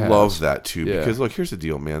what? I love that too, because look, here's the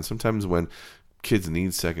deal, man. Sometimes when kids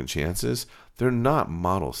need second chances, they're not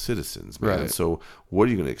model citizens, man. Right. So what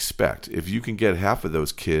are you going to expect? If you can get half of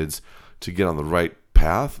those kids to get on the right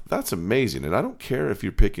path, that's amazing. And I don't care if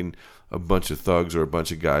you're picking a bunch of thugs or a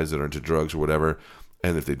bunch of guys that are into drugs or whatever,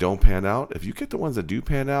 and if they don't pan out, if you get the ones that do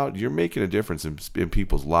pan out, you're making a difference in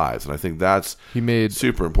people's lives. And I think that's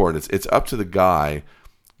super important. It's up to the guy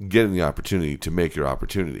getting the opportunity to make your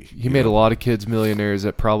opportunity. He made a lot of kids millionaires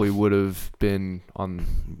that probably would have been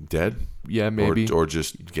on dead. Yeah, maybe. Or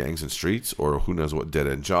just gangs and streets, or who knows what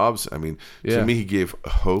dead-end jobs. I mean, to me, he gave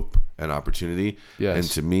hope and opportunity. Yes. And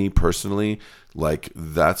to me, personally, like,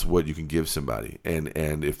 that's what you can give somebody. And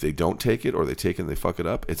if they don't take it, or they take it and they fuck it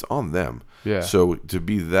up, it's on them. Yeah. So to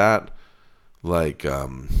be that, like,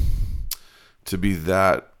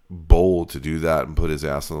 bold to do that and put his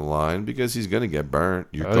ass on the line, because he's going to get burnt.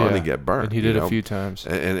 You're going to get burnt. And he did a few times.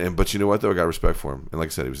 But you know what, though? I got respect for him. And like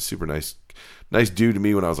I said, he was a super nice dude to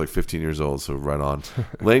me when I was like 15 years old, so right on.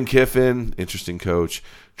 Lane Kiffin, interesting coach.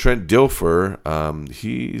 Trent Dilfer,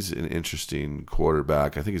 he's an interesting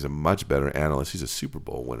quarterback. I think he's a much better analyst. He's a Super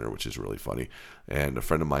Bowl winner, which is really funny. And a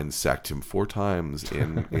friend of mine sacked him 4 times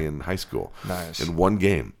in high school. Nice. In one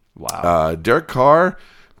game. Wow. Derek Carr,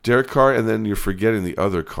 and then you're forgetting the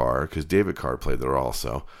other Carr, because David Carr played there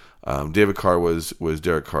also. David Carr was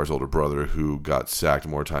Derek Carr's older brother, who got sacked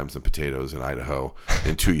more times than potatoes in Idaho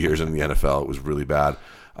in 2 years in the NFL. It was really bad.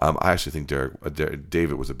 I actually think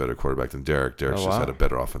David was a better quarterback than Derek. Derek's just had a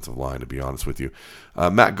better offensive line, to be honest with you.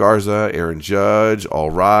 Matt Garza, Aaron Judge, all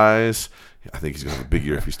rise. I think he's going to have a big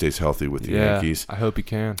year if he stays healthy with the Yankees. I hope he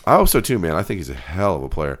can. I hope so too, man. I think he's a hell of a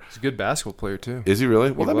player. He's a good basketball player too. Is he really?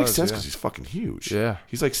 Well, that makes sense because he's fucking huge. Yeah.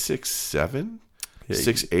 He's like 6'7",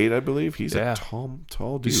 6'8", I believe. He's a tall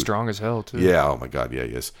dude. He's strong as hell too. Yeah. Oh my God. Yeah.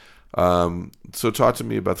 He is. So talk to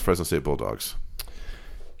me about the Fresno State Bulldogs.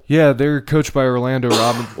 Yeah, they're coached by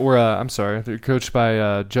they're coached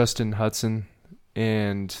by Justin Hudson,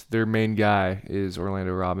 and their main guy is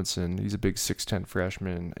Orlando Robinson. He's a big 6'10"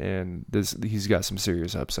 freshman, and he's got some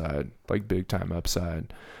serious upside, like big time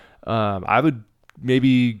upside. I would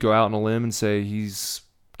maybe go out on a limb and say he's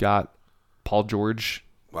got Paul George.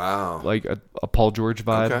 Wow. Like a Paul George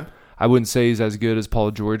vibe. Okay. I wouldn't say he's as good as Paul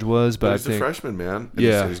George was, but he's a freshman, man.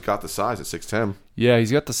 And he's got the size at 6'10". Yeah,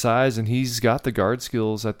 he's got the size, and he's got the guard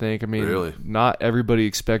skills, I think. I mean, really? Not everybody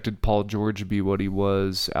expected Paul George to be what he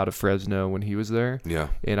was out of Fresno when he was there. Yeah.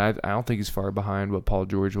 And I don't think he's far behind what Paul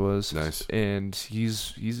George was. Nice. And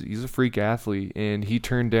he's a freak athlete, and he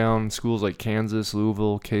turned down schools like Kansas,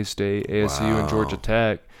 Louisville, K-State, ASU, and Georgia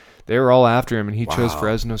Tech. They were all after him, and he chose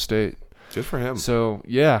Fresno State. Good for him. So,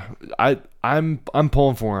 yeah, I'm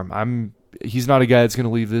pulling for him. He's not a guy that's going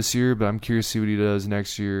to leave this year, but I'm curious to see what he does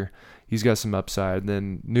next year. He's got some upside.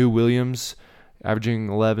 Then New Williams, averaging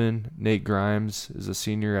 11. Nate Grimes is a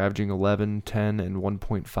senior, averaging 11, 10, and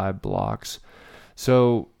 1.5 blocks.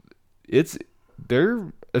 So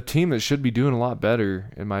they're a team that should be doing a lot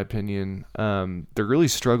better, in my opinion. They're really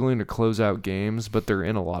struggling to close out games, but they're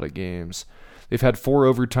in a lot of games. They've had 4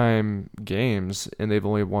 overtime games, and they've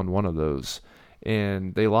only won 1 of those.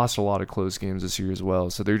 And they lost a lot of close games this year as well.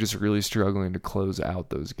 So they're just really struggling to close out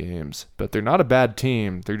those games. But they're not a bad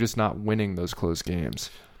team. They're just not winning those close games.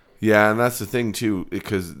 Yeah, and that's the thing, too,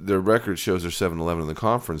 because their record shows they're 7-11 in the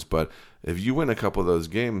conference. But if you win a couple of those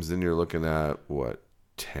games, then you're looking at,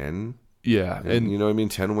 10 Yeah, and you know what I mean?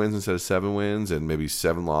 10 wins instead of 7 wins, and maybe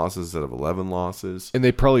 7 losses instead of 11 losses. And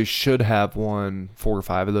they probably should have won 4 or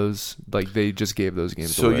 5 of those. Like, they just gave those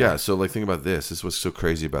games away. So like, think about this. This is what's so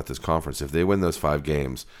crazy about this conference. If they win those 5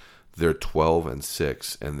 games, they're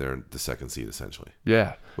 12-6, and they're the 2nd seed essentially.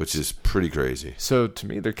 Yeah, which is pretty crazy. So to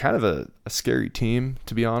me, they're kind of a scary team,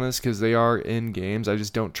 to be honest, because they are in games. I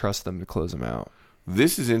just don't trust them to close them out.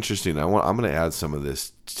 This is interesting. I'm going to add some of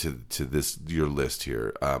this to this your list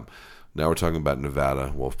here. Now we're talking about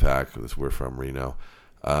Nevada Wolfpack. We're from Reno.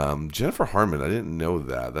 Jennifer Harmon, I didn't know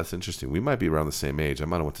that. That's interesting. We might be around the same age. I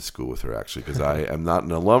might have went to school with her, actually, because I am not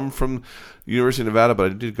an alum from University of Nevada,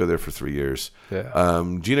 but I did go there for 3 years. Yeah.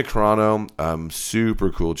 Gina Carano,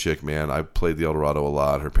 super cool chick, man. I played the Eldorado a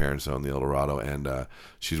lot. Her parents own the Eldorado, and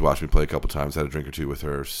she's watched me play a couple times. Had a drink or two with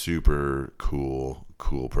her. Super cool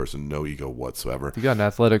person. No ego whatsoever. You got an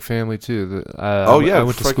athletic family, too. I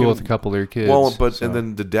went to school with a couple of their kids. Well, and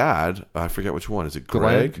then the dad, I forget which one. Is it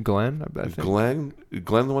Greg? Glenn, I think. Glenn,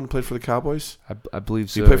 the one who played for the Cowboys? I believe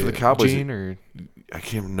so. He played for the Cowboys. Gene or I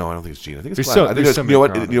can't. No, I don't think it's Gene. I think it's Glenn. I think it's, you know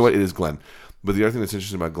what? It is Glenn. But the other thing that's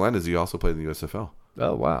interesting about Glenn is he also played in the USFL.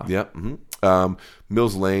 Oh, wow. Yeah. Mm-hmm.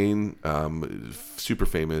 Mills Lane, super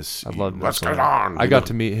famous. I love Mills. What's going on? I got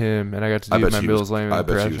to meet him, and I got to do my Mills Lane impression.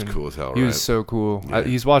 I bet he was cool as hell, He was so cool. Yeah.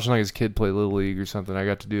 He's watching like his kid play Little League or something. I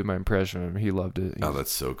got to do my impression of him. He loved it. Oh,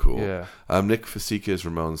 that's so cool. Yeah. Nick Fasika,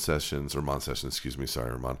 Ramon Sessions, excuse me.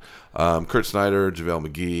 Sorry, Ramon. Kurt Snyder, JaVale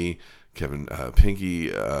McGee, Kevin Pinky,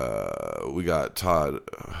 we got Todd.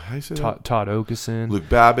 How do you say that? Todd Okeson, Luke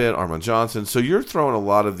Babbitt, Armand Johnson. So you're throwing a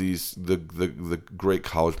lot of these the great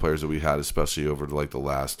college players that we had, especially over like the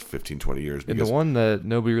last 15, 20 years. And the one that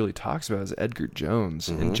nobody really talks about is Edgar Jones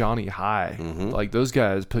and Johnny High. Like those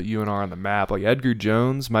guys put UNR on the map. Like Edgar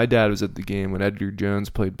Jones, my dad was at the game when Edgar Jones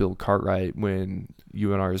played Bill Cartwright when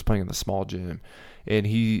UNR was playing in the small gym. And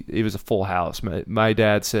it was a full house. My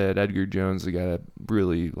dad said Edgar Jones, the guy that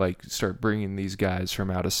really like start bringing these guys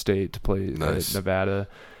from out of state to play at Nevada.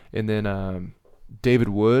 And then David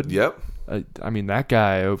Wood. Yep. I mean, that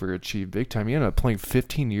guy overachieved big time. He ended up playing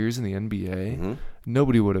 15 years in the NBA.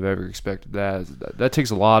 Nobody would have ever expected that. That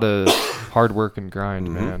takes a lot of hard work and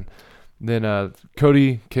grind, man. Then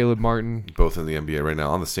Cody, Caleb Martin. Both in the NBA right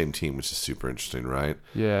now on the same team, which is super interesting, right?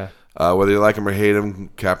 Yeah. Whether you like him or hate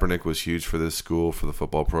him, Kaepernick was huge for this school, for the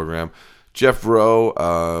football program. Jeff Rowe,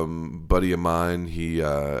 buddy of mine, he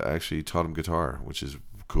actually taught him guitar, which is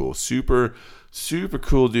cool. Super, super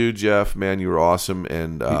cool dude, Jeff. Man, you were awesome.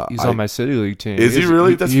 And he's on my City League team. Is he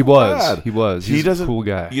really? He was. He's a cool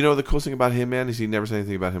guy. You know, the coolest thing about him, man, is he never said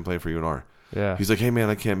anything about him playing for UNR. Yeah. He's like, hey, man,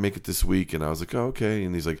 I can't make it this week. And I was like, oh, okay.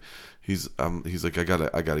 And he's like, I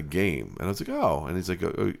got a game. And I was like, oh. And he's like,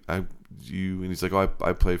 and he's like, oh,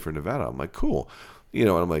 I play for Nevada. I'm like, cool. You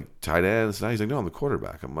know, and I'm like, tight ends. And he's like, no, I'm the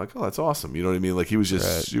quarterback. I'm like, oh, that's awesome. You know what I mean? Like, he was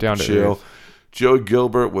just super down to chill. earth. Joe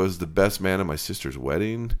Gilbert was the best man at my sister's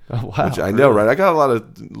wedding. Oh, wow. Which I know, right? I got a lot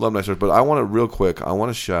of alumni stories, but I want to real quick. I want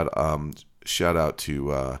to shout out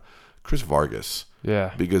to Chris Vargas.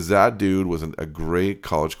 Yeah. Because that dude was a great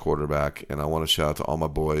college quarterback, and I want to shout out to all my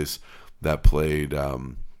boys that played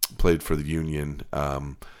for the Union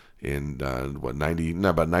in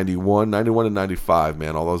 91 and 95,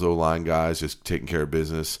 man. All those O-line guys just taking care of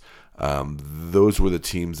business. Those were the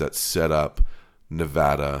teams that set up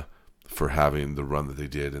Nevada for having the run that they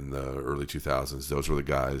did in the early 2000s. Those were the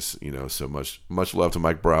guys, you know, so much love to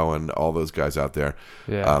Mike Brown, all those guys out there.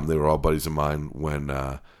 Yeah. They were all buddies of mine when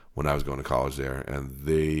I was going to college there, and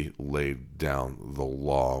they laid down the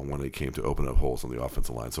law when it came to open up holes on the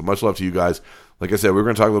offensive line. So much love to you guys. Like I said, we're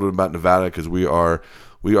going to talk a little bit about Nevada because we are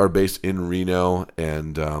based in Reno,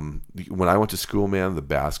 and when I went to school, man, the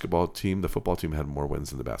football team had more wins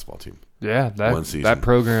than the basketball team. Yeah, that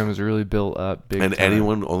program is really built up big and time.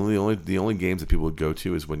 The only games that people would go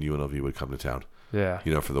to is when UNLV would come to town. Yeah.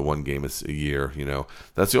 You know, for the one game a year, you know.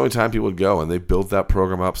 That's the only time people would go, and they built that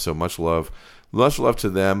program up, so much love. Much love to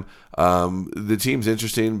them. The team's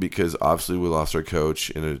interesting because obviously we lost our coach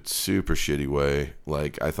in a super shitty way.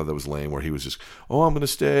 Like, I thought that was lame, where he was just, oh, I'm going to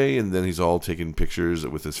stay, and then he's all taking pictures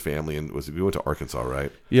with his family. And we went to Arkansas,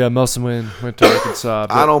 right? Yeah, Musselman went to Arkansas.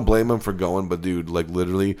 I don't blame him for going, but dude, like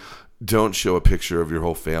literally, don't show a picture of your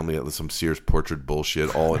whole family at some Sears portrait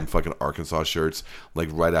bullshit, all in fucking Arkansas shirts, like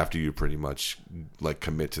right after you pretty much like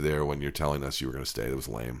commit to there when you're telling us you were going to stay. That was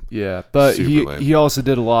lame. Yeah, but lame. He also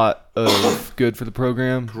did a lot of good for the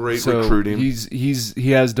program. Great recruiting.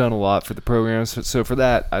 He has done a lot for the program. So for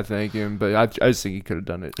that, I thank him. But I just think he could have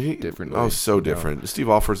done it differently. Oh, so different. Steve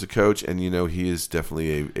Alford's the coach, and you know he is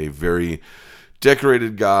definitely a very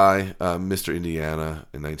decorated guy, Mr. Indiana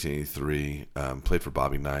in 1983. Played for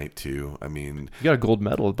Bobby Knight too. I mean, He got a gold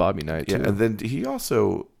medal with Bobby Knight too. yeah, and then he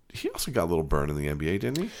also got a little burn in the NBA,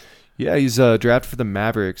 didn't he? Yeah, he's drafted for the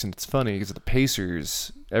Mavericks, and it's funny because the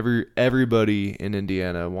Pacers, everybody in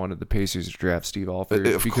Indiana wanted the Pacers to draft Steve Alford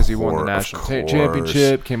because he won the national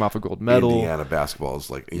championship, came off a gold medal. Indiana basketball is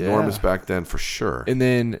like enormous back then for sure. And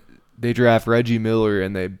then they draft Reggie Miller,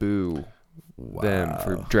 and they boo them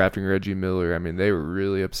for drafting Reggie Miller. I mean, they were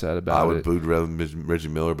really upset about it. I would booed Reggie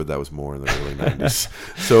Miller, but that was more in the early 90s.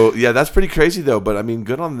 So, yeah, that's pretty crazy, though. But, I mean,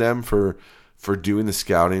 good on them for doing the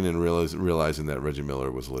scouting and realizing that Reggie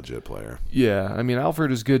Miller was a legit player. Yeah, I mean,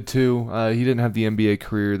 Alford is good, too. He didn't have the NBA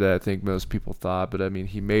career that I think most people thought, but, I mean,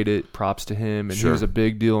 he made it. Props to him. And he was a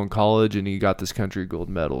big deal in college, and he got this country gold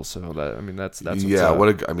medal. So, that's what's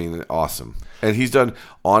up. Awesome. And he's done,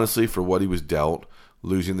 honestly, for what he was dealt,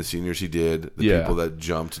 losing the seniors he did, the people that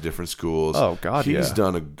jumped to different schools. Oh, God, he's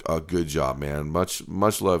done a good job, man.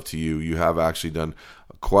 Much love to you. You have actually done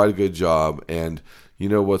quite a good job. And you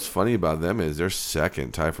know what's funny about them is they're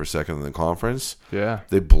tied for second in the conference. Yeah.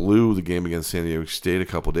 They blew the game against San Diego State a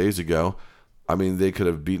couple days ago. I mean, they could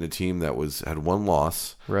have beaten a team that had one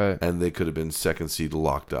loss, right? And they could have been second seed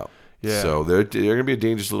locked up. Yeah. So they're going to be a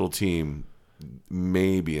dangerous little team.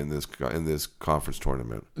 Maybe in this conference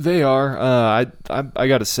tournament, they are. I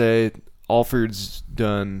got to say, Alford's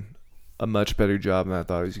done a much better job than I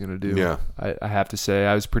thought he was going to do. Yeah, I have to say,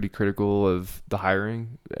 I was pretty critical of the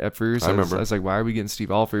hiring at first. I was like, why are we getting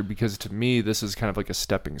Steve Alford? Because to me, this is kind of like a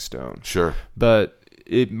stepping stone. Sure, but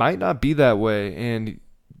it might not be that way. And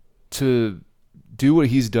to do what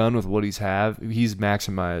he's done with what he's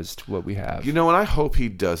maximized what we have. You know, and I hope he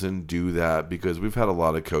doesn't do that because we've had a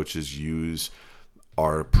lot of coaches use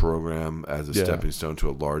our program as a stepping stone to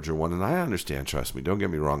a larger one. And I understand, trust me, don't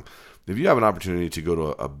get me wrong. If you have an opportunity to go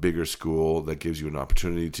to a bigger school that gives you an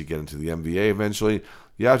opportunity to get into the NBA eventually,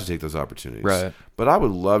 you have to take those opportunities. Right. But I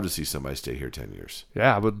would love to see somebody stay here 10 years.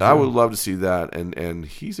 Yeah, I would love to see that. And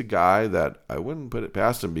he's a guy that I wouldn't put it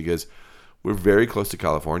past him because we're very close to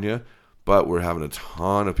California. But we're having a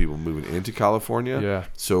ton of people moving into California. Yeah.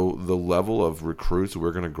 So the level of recruits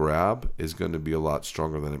we're going to grab is going to be a lot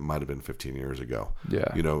stronger than it might have been 15 years ago. Yeah.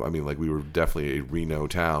 You know, I mean, like we were definitely a Reno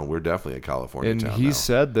town. We're definitely a California town. And he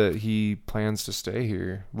said that he plans to stay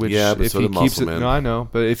here. Which but if so he did keeps it, Musselman. no, I know.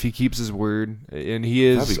 But if he keeps his word, and he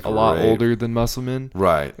is a lot older than Musselman,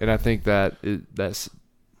 right? And I think that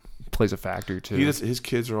plays a factor too. His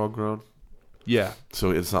kids are all grown. Yeah.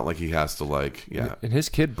 So it's not like he has to And his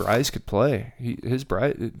kid Bryce could play.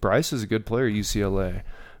 Bryce is a good player at UCLA,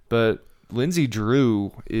 but Lindsey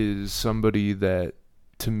Drew is somebody that,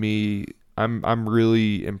 to me, I'm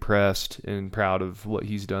really impressed and proud of what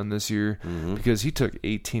he's done this year because he took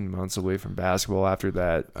 18 months away from basketball after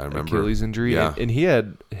that Achilles injury, and he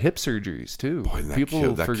had hip surgeries too. Boy,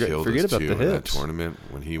 people forget about the hips. That tournament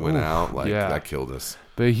when he went out, that killed us.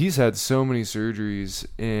 But he's had so many surgeries,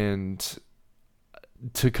 and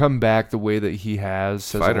to come back the way that he has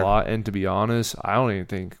says a lot. And to be honest, I don't even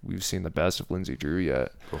think we've seen the best of Lindsey Drew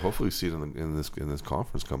yet. Well, hopefully we see it in this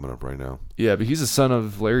conference coming up right now. Yeah, but he's the son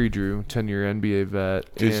of Larry Drew, 10-year NBA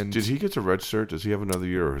vet. Did he get to redshirt? Does he have another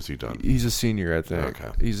year, or is he done? He's a senior, I think.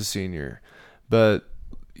 Okay. He's a senior. But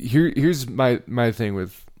here's my thing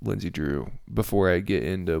with Lindsey Drew before I get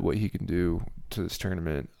into what he can do to this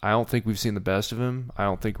tournament. I don't think we've seen the best of him. I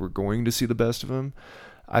don't think we're going to see the best of him.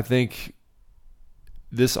 I think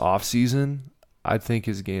this offseason, I think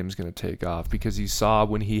his game's going to take off because you saw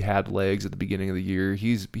when he had legs at the beginning of the year,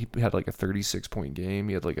 he had like a 36-point game.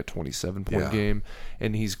 He had like a 27-point game.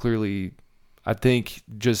 And he's clearly, I think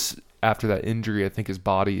just after that injury, I think his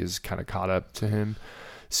body is kind of caught up to him.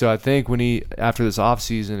 So I think after this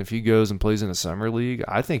offseason, if he goes and plays in a summer league,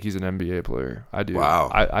 I think he's an NBA player. I do. Wow.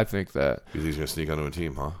 I think that. He's going to sneak onto a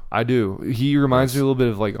team, huh? I do. He reminds me a little bit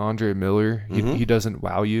of like Andre Miller. He doesn't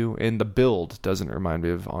wow you, and the build doesn't remind me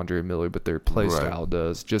of Andre Miller, but their play style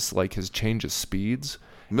does. Just like his change of speeds.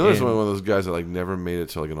 Miller's one of those guys that never made it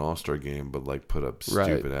to an All-Star game, but put up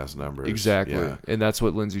stupid ass numbers. Exactly, yeah. And that's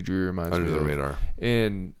what Lindsey Drew reminds me of. Under the radar.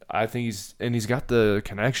 And I think he's got the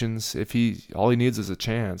connections. All he needs is a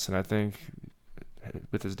chance, and I think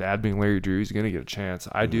with his dad being Larry Drew, he's going to get a chance.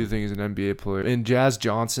 I do think he's an NBA player. And Jazz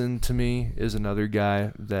Johnson to me is another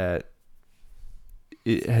guy that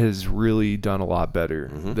it has really done a lot better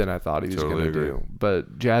than I thought he was going to do.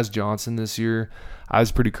 But Jazz Johnson this year, I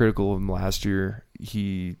was pretty critical of him last year.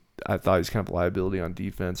 I thought he was kind of a liability on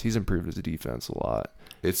defense. He's improved his defense a lot.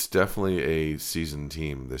 It's definitely a seasoned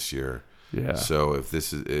team this year. Yeah. So if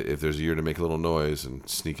there's a year to make a little noise and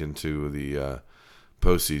sneak into the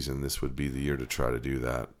postseason, this would be the year to try to do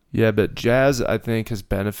that. Yeah, but Jazz, I think, has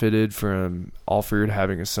benefited from Alford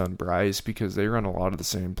having a son, Bryce, because they run a lot of the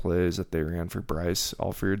same plays that they ran for Bryce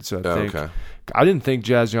Alford. So I didn't think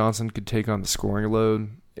Jazz Johnson could take on the scoring load.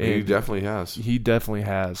 And he definitely has. He definitely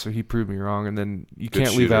has. So he proved me wrong. And then you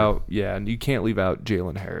can't leave out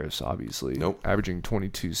Jalen Harris, obviously. Nope. Averaging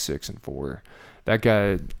 22, 6, and 4. That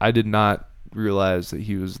guy, I did not realize that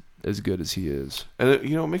he was as good as he is. And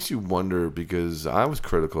it makes you wonder, because I was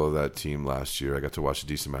critical of that team last year. I got to watch a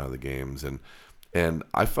decent amount of the games, and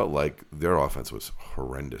I felt like their offense was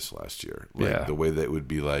horrendous last year. Like the way that it would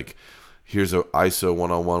be like, here's a ISO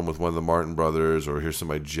one-on-one with one of the Martin brothers, or here's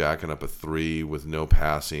somebody jacking up a three with no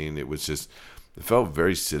passing. It felt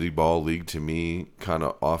very city ball league to me kind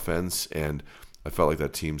of offense, and I felt like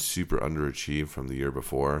that team super underachieved from the year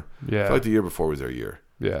before. Yeah. I felt like the year before was their year.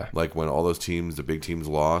 Yeah. Like when all those teams, the big teams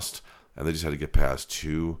lost, and they just had to get past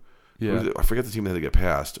two. Yeah. I forget the team they had to get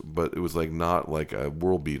past, but it was like not like a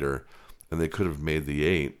world beater, and they could have made the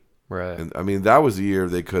 8. Right. And I mean, that was the year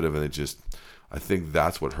they could have, and I think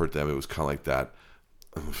that's what hurt them. It was kind of like that,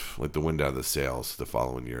 like the wind out of the sails the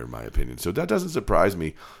following year, in my opinion. So that doesn't surprise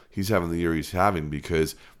me. He's having the year he's having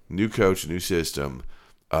because new coach, new system,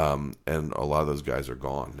 and a lot of those guys are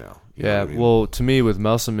gone now. You know what I mean? Well, to me, with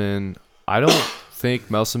Musselman, I don't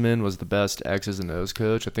think Musselman was the best X's and O's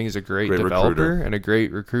coach. I think he's a great developer recruiter. And a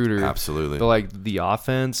great recruiter. Absolutely. But like the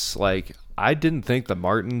offense, like I didn't think the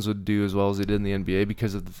Martins would do as well as they did in the NBA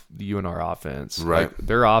because of the UNR offense. Right. Like,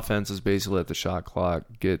 their offense is basically let the shot clock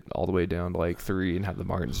get all the way down to like 3 and have the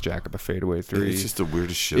Martins jack up a fadeaway 3. It's just the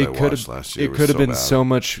weirdest shit I watched last year. It could have been so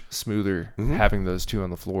much smoother having those two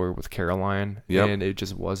on the floor with Caroline. Yep. And it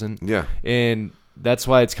just wasn't. Yeah. And that's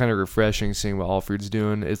why it's kind of refreshing seeing what Alford's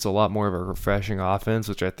doing. It's a lot more of a refreshing offense,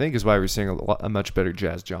 which I think is why we're seeing a much better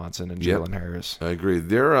Jazz Johnson and Jalen Harris. I agree.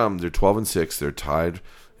 They're 12-6. They're tied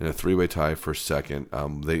in a 3-way tie for second.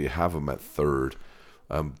 They have them at third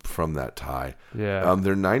from that tie. Yeah.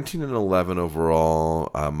 They're 19-11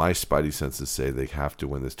 overall. My spidey senses say they have to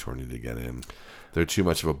win this tourney to get in. They're too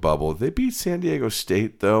much of a bubble. They beat San Diego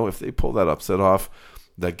State, though. If they pull that upset off,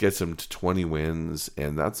 that gets them to 20 wins,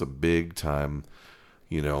 and that's a big time.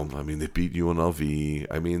 I mean, they beat UNLV.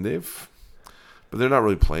 I mean, but they're not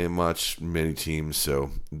really playing many teams.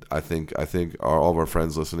 So I think all of our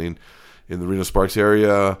friends listening in the Reno Sparks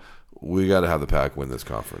area, we got to have the Pack win this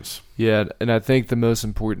conference. Yeah, and I think the most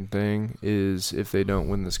important thing is if they don't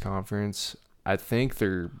win this conference, I think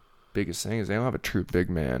their biggest thing is they don't have a true big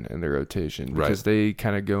man in their rotation because they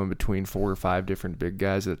kind of go in between 4 or 5 different big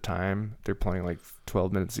guys at a time. They're playing like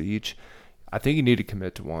 12 minutes each. I think you need to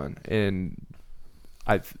commit to one, and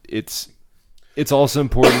it's also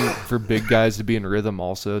important for big guys to be in rhythm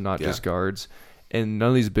also, not just guards. And none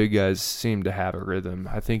of these big guys seem to have a rhythm.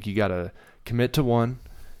 I think you got to commit to one,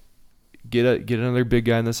 get another big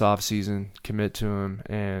guy in this offseason, commit to him,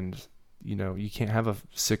 and you can't have a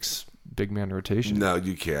 6 big man rotation. No,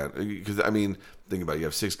 you can't. Because, I mean, think about it. You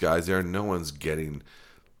have 6 guys there. No one's getting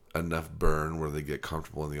enough burn where they get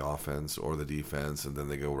comfortable in the offense or the defense, and then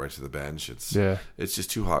they go right to the bench. It's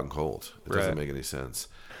just too hot and cold. It doesn't make any sense.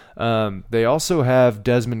 They also have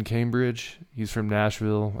Desmond Cambridge. He's from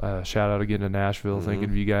Nashville. Shout out again to Nashville. Thinking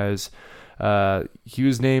of you guys. He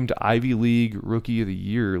was named Ivy League Rookie of the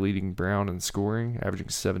Year, leading Brown in scoring, averaging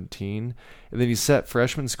 17. And then he set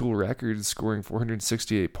freshman school records, scoring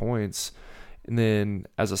 468 points. And then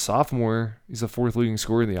as a sophomore, he's the 4th leading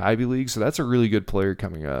scorer in the Ivy League. So that's a really good player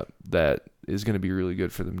coming up that is going to be really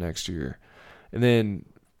good for them next year. And then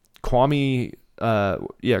Kwame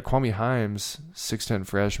Himes, 6'10"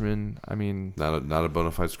 freshman. I mean, not a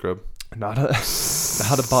bona fide scrub. Not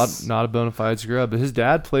a bona fide scrub. But his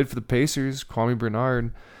dad played for the Pacers, Kwame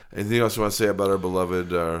Bernard. Anything else you want to say about our beloved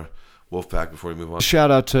Wolfpack before we move on?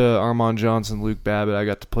 Shout out to Armand Johnson, Luke Babbitt. I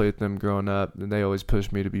got to play with them growing up, and they always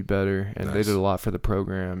pushed me to be better. And They did a lot for the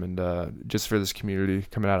program and just for this community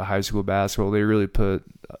coming out of high school basketball. They really put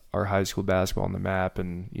our high school basketball on the map,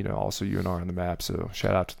 and also UNR on the map. So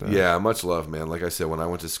shout out to them. Yeah, much love, man. Like I said, when I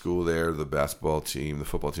went to school there, the football team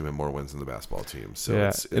had more wins than the basketball team.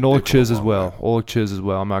 So and Oleg Chiz as well. Oleg Chiz as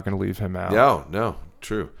well. I'm not going to leave him out. No,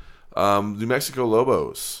 true. New Mexico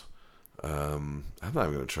Lobos. I'm not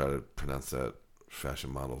even going to try to pronounce that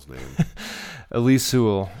fashion model's name. Elise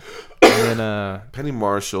Sewell. And then Penny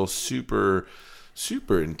Marshall, super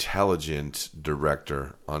intelligent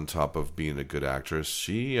director on top of being a good actress.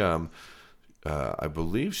 She, I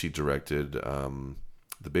believe she directed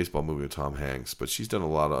the baseball movie with Tom Hanks, but she's done a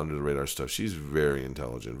lot of under-the-radar stuff. She's very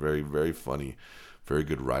intelligent, very, very funny, very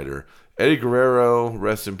good writer. Eddie Guerrero,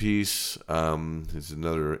 rest in peace. He's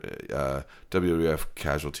another WWF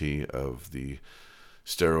casualty of the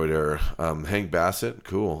steroid era. Hank Bassett,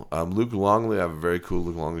 cool. Luke Longley, I have a very cool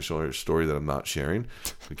Luke Longley story that I'm not sharing.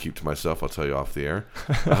 I keep to myself. I'll tell you off the air.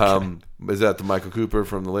 Is that the Michael Cooper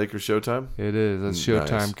from the Lakers Showtime? It is. That's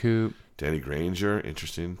Showtime Nice. Coop. Danny Granger,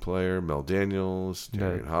 interesting player. Mel Daniels,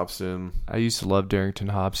 Darren Hobson. I used to love Darrington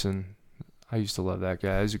Hobson. I used to love that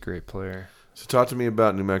guy. He's a great player. So talk to me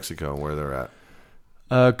about New Mexico and where they're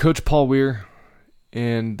at. Coach Paul Weir,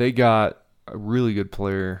 and they got a really good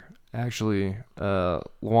player, actually,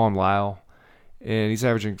 Lawan Lyle, and he's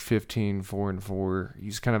averaging 15, 4 and 4.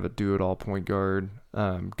 He's kind of a do-it-all point guard.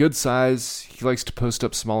 Good size. He likes to post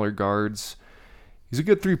up smaller guards. He's a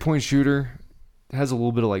good three-point shooter. Has a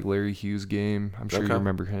little bit of like Larry Hughes game. I'm sure you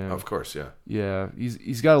remember him. Of course, yeah. Yeah,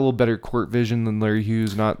 he's got a little better court vision than Larry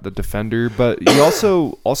Hughes, not the defender, but he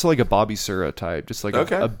also like a Bobby Sura type, just like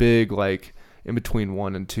a big like in between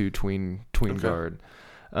 1 and 2 tween guard.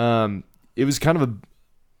 It was kind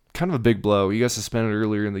of a big blow. He got suspended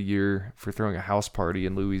earlier in the year for throwing a house party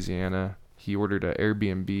in Louisiana. He ordered an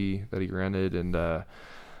Airbnb that he rented and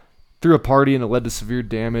threw a party, and it led to severe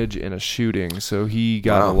damage and a shooting. So he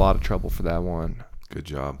got in a lot of trouble for that one. Good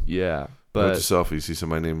job. Yeah. But But yourself, you see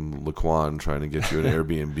somebody named Laquan trying to get you an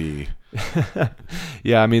Airbnb.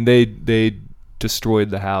 yeah, I mean they destroyed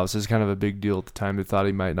the house. It's kind of a big deal at the time. They thought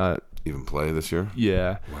he might not. Even play this year?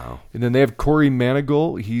 Yeah. Wow. And then they have Corey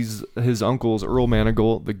Manigault. His uncle's Earl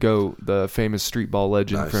Manigault, the GOAT, the famous street ball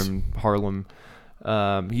legend Nice. from Harlem.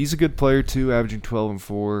 He's a good player too, averaging 12 and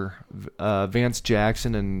 4. Vance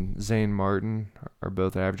Jackson and Zane Martin are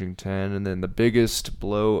both averaging 10. And then the biggest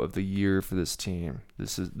blow of the year for this team.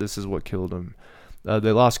 This is what killed them.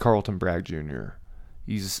 They lost Carlton Bragg Jr.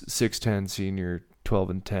 He's 6'10", senior, 12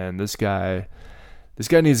 and 10. This guy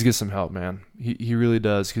needs to get some help, man. He really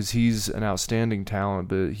does, because he's an outstanding talent,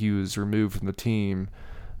 but he was removed from the team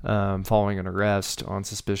following an arrest on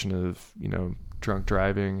suspicion of drunk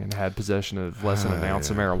driving and had possession of less than an ounce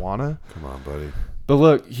of marijuana. Come on, buddy. But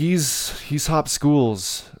look, he's hopped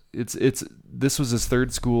schools. This was his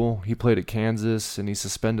third school. He played at Kansas, and he's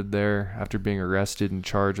suspended there after being arrested and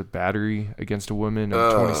charged with battery against a woman in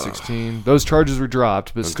 2016. Those charges were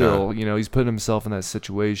dropped, but still, he's putting himself in that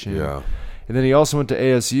situation. Yeah. And then he also went to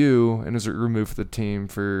ASU and was removed from the team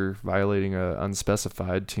for violating a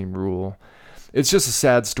unspecified team rule. It's just a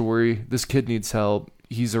sad story. This kid needs help.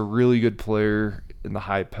 He's a really good player in the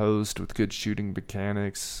high post with good shooting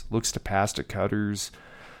mechanics, looks to pass to cutters.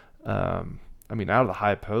 Out of the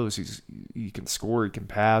high post, he can score, he can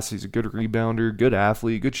pass, he's a good rebounder, good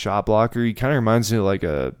athlete, good shot blocker. He kind of reminds me of like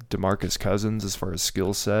a DeMarcus Cousins as far as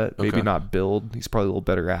skill set. Maybe not build. He's probably a little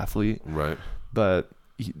better athlete. Right. But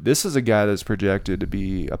this is a guy that's projected to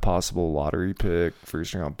be a possible lottery pick,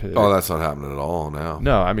 first-round pick. Oh, that's not happening at all now.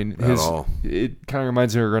 No, I mean, At all. it kind of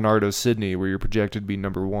reminds me of Renardo Sidney, where you're projected to be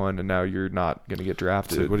number 1, and now you're not going to get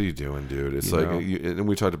drafted. Dude, what are you doing, dude? It's and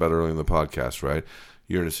we talked about it earlier in the podcast, right?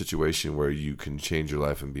 You're in a situation where you can change your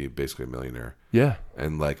life and be basically a millionaire. Yeah.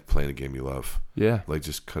 And like playing a game you love. Yeah. Like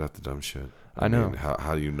just cut out the dumb shit. I know. Mean,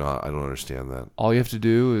 how do you not? I don't understand that. All you have to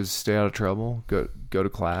do is stay out of trouble, go to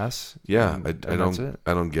class. Yeah, and I that's don't. it.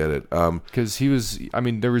 I don't get it. Because he was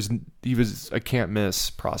a can't miss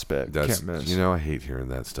prospect. Can't miss. I hate hearing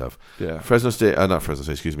that stuff. Yeah. Fresno State, not Fresno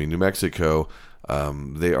State. Excuse me, New Mexico.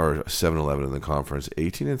 They are 7-11 in the conference,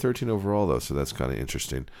 18 and 13 overall though. So that's kind of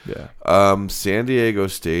interesting. Yeah. San Diego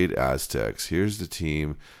State Aztecs. Here's the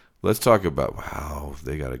team. Let's talk about,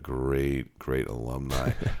 they got a great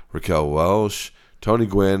alumni. Raquel Welsh, Tony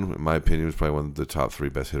Gwynn, in my opinion, was probably one of the top 3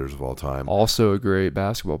 best hitters of all time. Also a great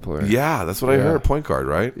basketball player. Yeah, that's what I heard. Point guard,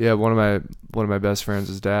 right? Yeah, one of my best friends,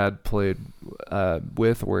 his dad played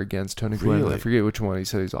with or against Tony Gwynn. Really? I forget which one. He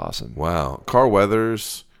said he's awesome. Wow. Carl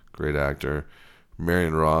Weathers, great actor.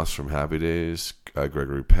 Marion Ross from Happy Days.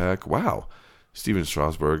 Gregory Peck. Wow. Steven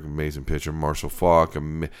Strasburg, amazing pitcher. Marshall Falk.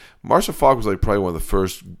 Marshall Falk was like probably one of the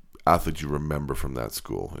first athletes you remember from that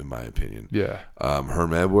school, in my opinion. Yeah.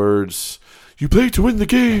 Herm Edwards. You play to win the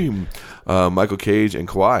game. Michael Cage and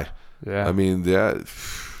Kawhi. Yeah. I mean,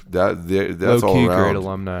 that's low-key all around. great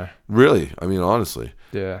alumni. Really. I mean, honestly.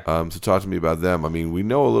 Yeah. So talk to me about them. I mean, we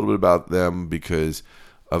know a little bit about them because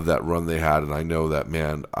of that run they had, and I know that,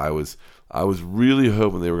 man, I was really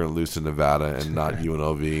hoping they were going to lose to Nevada and not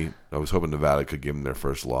UNLV. I was hoping Nevada could give them their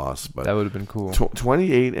first loss, but that would have been cool.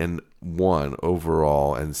 28-1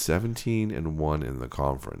 overall and 17-1 in the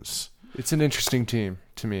conference. It's an interesting team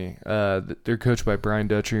to me. They're coached by Brian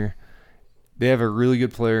Dutcher. They have a really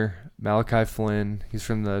good player, Malachi Flynn. He's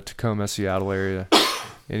from the Tacoma, Seattle area,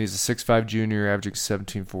 and he's a 6'5" junior, averaging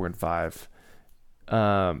 17, 4, and 5.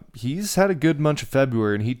 He's had a good month of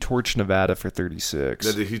February, and he torched Nevada for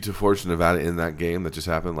 36. Did he torch Nevada in that game that just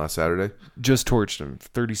happened last Saturday? Just torched him,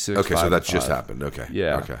 36. Okay, so that just happened. Okay.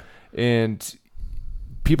 Yeah. Okay. And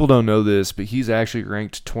people don't know this, but he's actually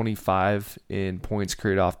ranked 25 in points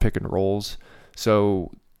created off pick and rolls.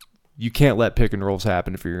 So you can't let pick and rolls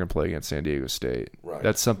happen if you're going to play against San Diego State. Right.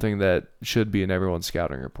 That's something that should be in everyone's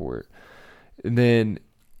scouting report. And then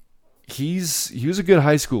he was a good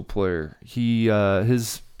high school player. He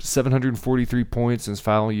his 743 points in his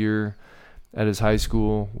final year at his high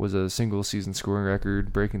school was a single season scoring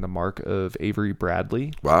record, breaking the mark of Avery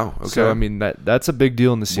Bradley. Wow. Okay. So I mean that's a big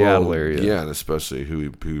deal in the Seattle area. Yeah, and especially who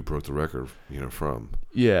he broke the record, from.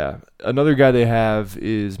 Yeah. Another guy they have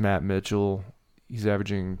is Matt Mitchell. He's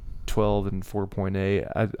averaging 12 and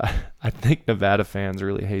 4.8. I think Nevada fans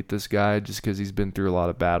really hate this guy just because he's been through a lot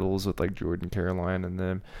of battles with like Jordan Caroline and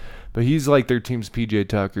them. But he's like their team's PJ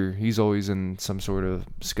Tucker. He's always in some sort of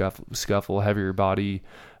scuffle, heavier body,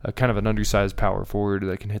 kind of an undersized power forward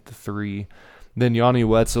that can hit the three. Then Yanni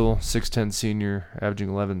Wetzel, 6'10 senior, averaging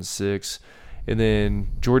 11-6. And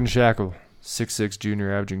then Jordan Shackle, 6'6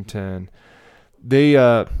 junior, averaging 10.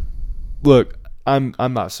 They look, I'm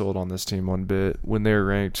not sold on this team one bit. When they're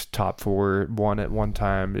ranked top 4, one at one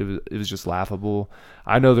time, it was just laughable.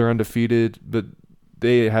 I know they're undefeated, but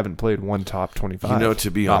they haven't played one top 25. To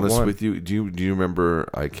be honest with you, do you remember?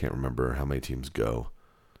 I can't remember how many teams go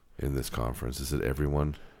in this conference. Is it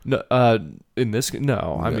everyone? No, in this,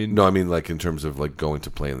 no. I mean, like in terms of like going to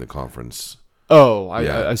play in the conference. Oh,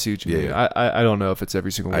 I see what you mean. Yeah. I don't know if it's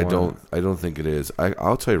every single one. I don't think it is.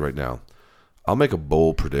 I'll tell you right now. I'll make a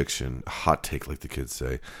bold prediction, a hot take, like the kids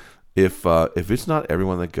say. If it's not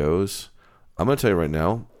everyone that goes, I'm going to tell you right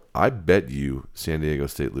now. I bet you San Diego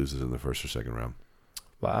State loses in the first or second round.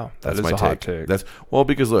 Wow, that's my hot take.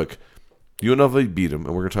 Because look, UNLV beat them,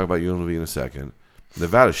 and we're going to talk about UNLV in a second.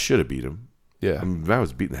 Nevada should have beat them. Yeah, I mean, Nevada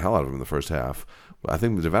was beating the hell out of them in the first half. I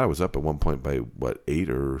think Nevada was up at one point by 8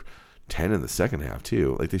 or 10 in the second half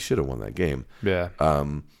too. Like they should have won that game. Yeah.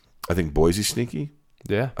 I think Boise sneaky.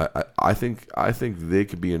 Yeah. I think they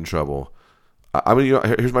could be in trouble. I mean,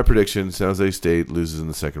 here's my prediction: San Jose State loses in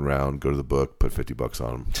the second round. Go to the book, put $50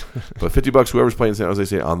 on them. But $50, whoever's playing San Jose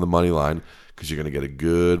State on the money line, because you're going to get a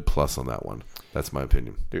good plus on that one. That's my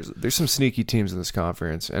opinion. There's some sneaky teams in this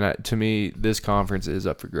conference, and to me, this conference is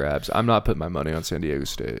up for grabs. I'm not putting my money on San Diego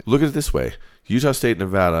State. Look at it this way: Utah State,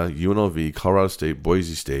 Nevada, UNLV, Colorado State,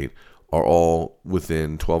 Boise State are all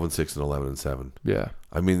within 12-6 and 11-7. Yeah,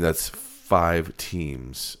 I mean that's 5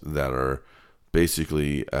 teams that are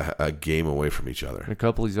basically a game away from each other. And a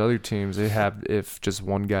couple of these other teams, they have, if just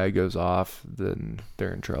one guy goes off, then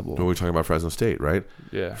they're in trouble. When we're talking about Fresno State, right?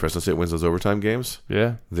 Yeah. Fresno State wins those overtime games.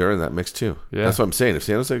 Yeah. They're in that mix too. Yeah. That's what I'm saying. If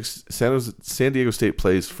San Diego State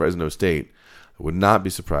plays Fresno State, I would not be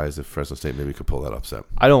surprised if Fresno State maybe could pull that upset.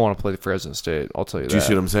 I don't want to play Fresno State. I'll tell you that. Do you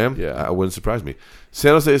see what I'm saying? Yeah. It wouldn't surprise me.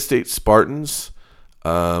 San Jose State Spartans,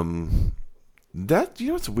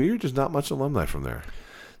 it's weird. There's not much alumni from there.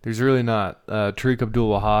 There's really not. Tariq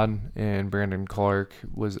Abdul-Wahad and Brandon Clark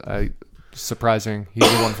was surprising.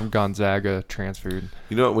 He's the one from Gonzaga, transferred.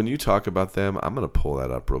 You know what? When you talk about them, I'm going to pull that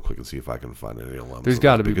up real quick and see if I can find any alumni. There's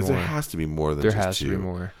got to be because more. there has to be more than there just has two. to be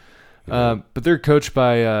more. Yeah. But they're coached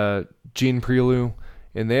by Gene Prelu,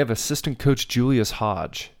 and they have assistant coach Julius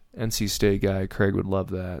Hodge. NC State guy. Craig would love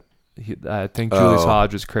that. I think Julius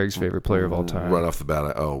Hodge is Craig's favorite player of all time. Right off the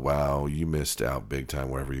bat, wow, you missed out big time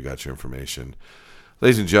wherever you got your information.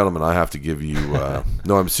 Ladies and gentlemen, I have to give you.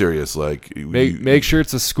 No, I'm serious. Like, make sure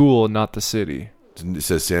it's a school and not the city. It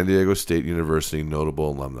says San Diego State University notable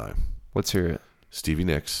alumni. Let's hear it. Stevie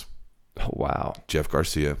Nicks. Oh, wow. Jeff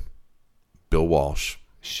Garcia. Bill Walsh.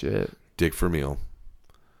 Shit. Dick Vermeil.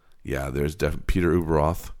 Yeah, there's Peter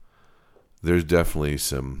Uberoth. There's definitely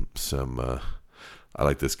some. I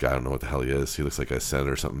like this guy. I don't know what the hell he is. He looks like a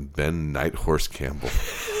senator or something. Ben Nighthorse Campbell.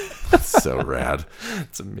 So rad.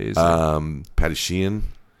 It's amazing. Patty Sheehan,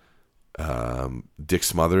 Dick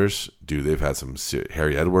Smothers. Dude, they've had some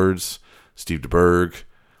Harry Edwards, Steve DeBerg.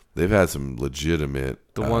 They've had some legitimate.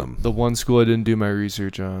 The one school I didn't do my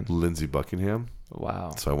research on. Lindsey Buckingham.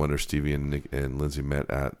 Wow. So I wonder if Stevie and Lindsey met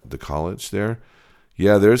at the college there.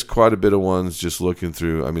 Yeah, there's quite a bit of ones just looking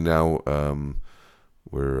through. I mean, now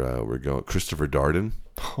we're going Christopher Darden.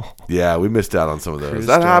 Yeah, we missed out on some of those.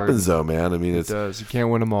 That happens though, man. I mean, it does. You can't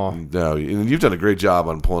win them all. No, and you've done a great job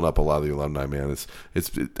on pulling up a lot of the alumni, man.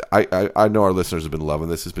 I know our listeners have been loving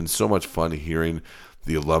this. It's been so much fun hearing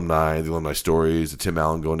the alumni stories. Tim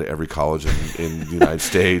Allen going to every college in the United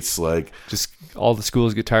States, like just all the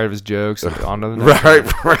schools get tired of his jokes. On to the next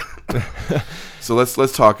right. So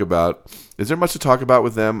let's talk about. Is there much to talk about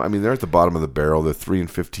with them? I mean, they're at the bottom of the barrel. They're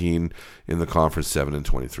 3-15 in the conference,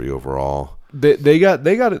 7-23 overall. They got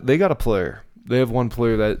a player. They have one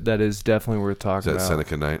player that is definitely worth talking about. Is that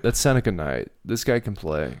Seneca Knight? That's Seneca Knight. This guy can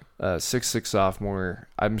play. 6'6" sophomore.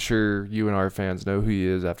 I'm sure you and our fans know who he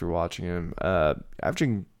is after watching him.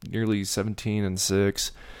 Averaging nearly 17 and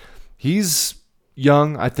 6. He's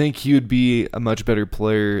young. I think he would be a much better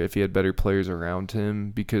player if he had better players around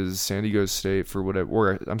him, because San Jose State for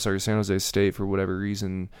whatever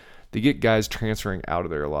reason, they get guys transferring out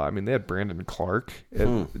of there a lot. I mean, they had Brandon Clark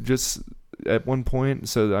at one point.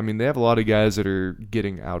 So, I mean, they have a lot of guys that are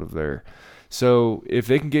getting out of there. So, if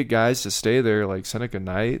they can get guys to stay there, like Seneca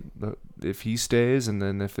Knight, if he stays, and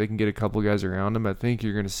then if they can get a couple guys around him, I think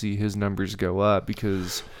you're going to see his numbers go up,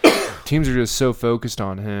 because teams are just so focused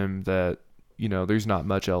on him that, you know, there's not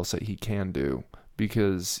much else that he can do,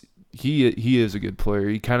 because he is a good player.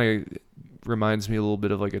 He kind of reminds me a little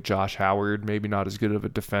bit of like a Josh Howard, maybe not as good of a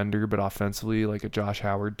defender, but offensively like a Josh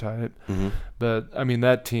Howard type. Mm-hmm. But, I mean,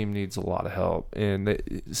 that team needs a lot of help,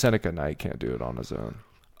 and Seneca Knight can't do it on his own.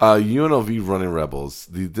 UNLV Running Rebels.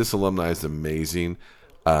 This alumni is amazing.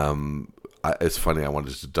 It's funny. I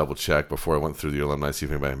wanted to double check before I went through the alumni, see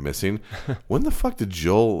if anybody I'm missing. When the fuck did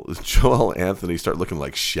Joel Anthony start looking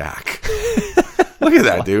like Shaq? Look at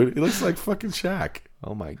that dude. He looks like fucking Shaq.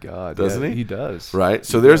 Oh my God, doesn't he? He does. Right.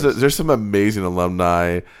 So there's some amazing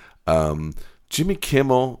alumni. Jimmy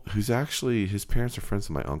Kimmel, who's actually, his parents are friends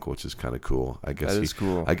with my uncle, which is kind of cool. I guess that is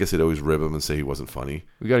cool. I guess they'd always rib him and say he wasn't funny.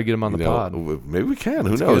 We got to get him on the pod. Maybe we can.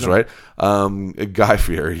 Who knows, right? Guy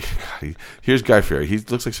Fieri. Here's Guy Fieri. He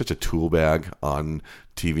looks like such a tool bag on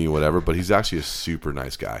TV and whatever, but he's actually a super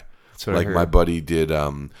nice guy. Like my buddy did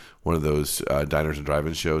one of those diners and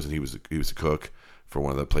drive-in shows, and he was a cook for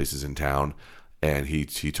one of the places in town, and he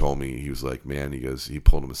told me, he was like, man, he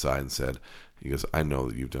pulled him aside and said, he goes, I know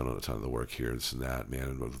that you've done a ton of the work here, this and that, man,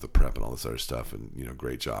 and with the prep and all this other stuff, and, you know,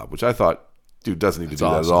 great job. Which I thought, dude, doesn't need to do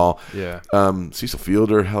that at all. Yeah. Cecil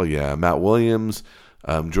Fielder, hell yeah. Matt Williams,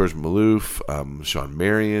 George Maloof, Sean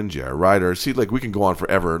Marion, J.R. Ryder. See, like, we can go on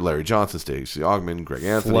forever. Larry Johnson, Stacey Augman, Greg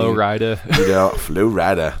Anthony. Flo Rida. Flo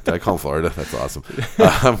Rida. Did I call him Florida? That's awesome.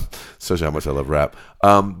 Shows you how much I love rap.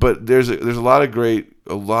 But there's a lot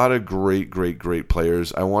of great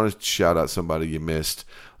players. I want to shout out somebody you missed.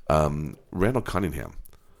 Randall Cunningham,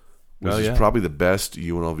 which is probably the best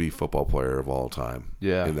UNLV football player of all time.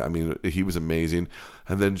 Yeah. And, I mean, he was amazing.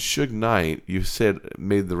 And then Suge Knight, you said,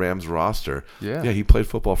 made the Rams roster. Yeah. Yeah, he played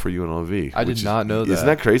football for UNLV. I did not know that. Isn't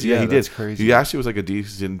that crazy? Yeah, he did. That's crazy. He actually was like I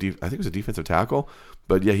think it was a defensive tackle.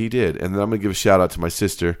 But, yeah, he did. And then I'm going to give a shout-out to my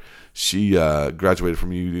sister. She graduated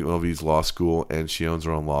from UNLV's law school, and she owns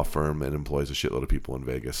her own law firm and employs a shitload of people in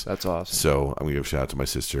Vegas. That's awesome. So I'm going to give a shout-out to my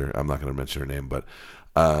sister. I'm not going to mention her name, but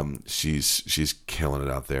she's killing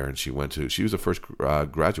it out there. And she was the first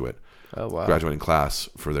graduate. Oh, wow. Graduating class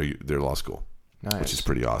for their law school. Nice. Which is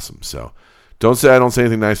pretty awesome. So don't say I don't say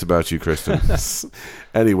anything nice about you, Kristen.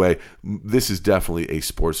 Anyway, this is definitely a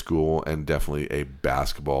sports school and definitely a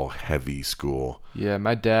basketball heavy school. Yeah,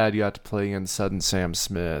 my dad got to play against Sudden Sam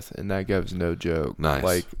Smith, and that guy was no joke. Nice.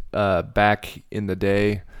 Like back in the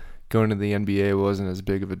day, going to the NBA wasn't as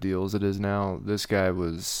big of a deal as it is now. This guy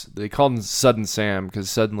they called him Sudden Sam because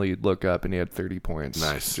suddenly you'd look up and he had 30 points.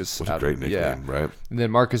 Nice. Just what a great nickname, right? And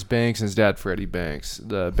then Marcus Banks and his dad, Freddie Banks.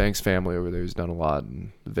 The Banks family over there has done a lot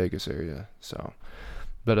in the Vegas area. So,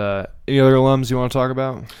 but any other alums you want to talk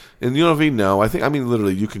about? In UNLV, no.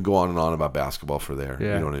 Literally, you can go on and on about basketball for there.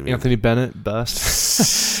 Yeah. You know what I mean? Anthony Bennett,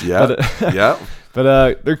 bust. Yeah. Yeah.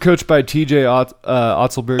 But they're coached by TJ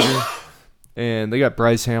Otzelberger. And they got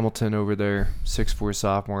Bryce Hamilton over there, 6'4"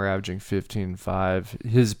 sophomore, averaging 15.5.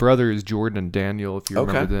 His brother is Jordan and Daniel, if you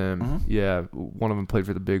remember them. Mm-hmm. Yeah, one of them played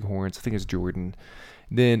for the Bighorns. I think it's Jordan.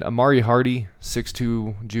 Then Amari Hardy,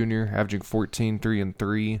 6'2" junior, averaging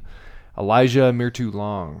 14.3. Elijah Mirtu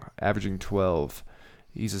Long, averaging 12.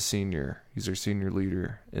 He's a senior. He's their senior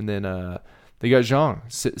leader. And then they got Zhang,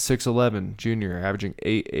 6'11", junior, averaging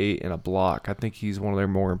 8.8 and a block. I think he's one of their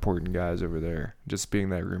more important guys over there, just being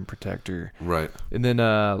that rim protector. Right. And then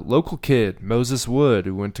local kid, Moses Wood,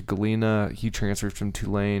 who went to Galena. He transferred from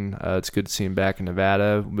Tulane. It's good to see him back in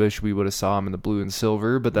Nevada. Wish we would have saw him in the blue and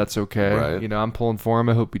silver, but that's okay. Right. You know, I'm pulling for him.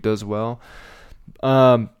 I hope he does well.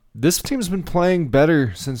 This team's been playing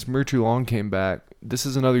better since Murtry Long came back. This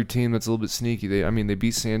is another team that's a little bit sneaky. They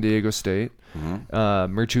beat San Diego State.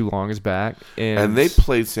 Murtry Long is back, and they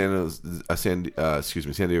played San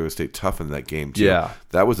Diego State tough in that game too. Yeah,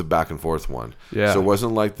 that was a back and forth one. Yeah, so it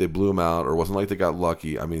wasn't like they blew them out, or it wasn't like they got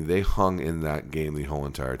lucky. I mean, they hung in that game the whole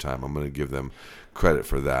entire time. I'm going to give them credit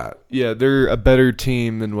for that. Yeah, they're a better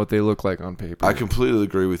team than what they look like on paper. I completely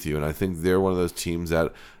agree with you, and I think they're one of those teams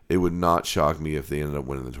that it would not shock me if they ended up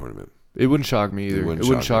winning the tournament. It wouldn't shock me either. It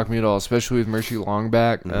wouldn't shock me at all, especially with Murtry Long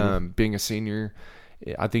back. Being a senior,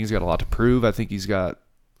 I think he's got a lot to prove. I think he's got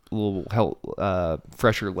a little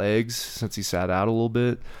fresher legs since he sat out a little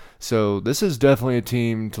bit. So this is definitely a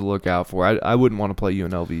team to look out for. I wouldn't want to play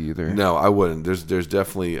UNLV either. No, I wouldn't. There's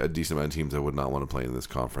definitely a decent amount of teams I would not want to play in this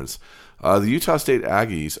conference. The Utah State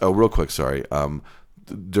Aggies. Oh, real quick, sorry.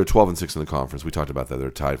 They're 12-6 in the conference. We talked about that. They're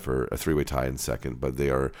tied for a three-way tie in second, but they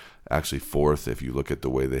are actually fourth if you look at the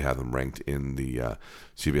way they have them ranked in the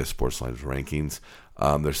CBS Sportsline rankings.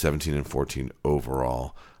 They're 17-14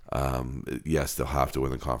 overall. Yes, they'll have to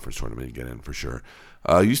win the conference tournament and get in for sure.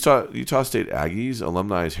 Utah State Aggies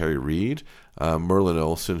alumni is Harry Reid, Merlin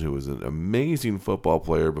Olsen, who was an amazing football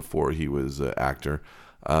player before he was an actor.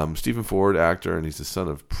 Stephen Ford, actor, and he's the son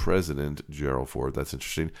of President Gerald Ford. That's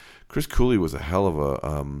interesting. Chris Cooley was a hell of a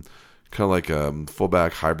kind of like a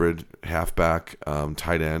fullback, hybrid, halfback,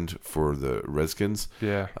 tight end for the Redskins.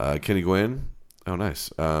 Yeah. Kenny Gwynn. Oh,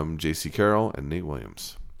 nice. J.C. Carroll and Nate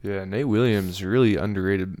Williams. Yeah, Nate Williams, really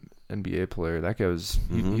underrated NBA player. That guy was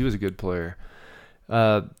he was a good player.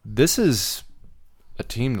 This is a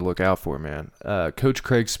team to look out for, man. Coach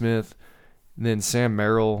Craig Smith. And then Sam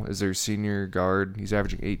Merrill is their senior guard. He's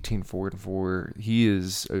averaging 18, 4, and 4. He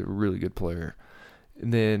is a really good player.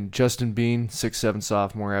 And then Justin Bean, 6'7"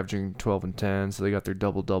 sophomore, averaging 12 and 10. So they got their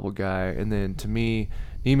double-double guy. And then to me,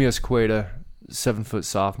 Nemius Queta, 7-foot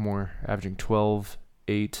sophomore, averaging 12,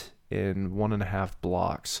 8, and 1.5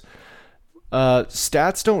 blocks.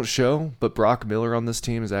 Stats don't show, but Brock Miller on this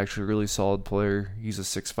team is actually a really solid player. He's a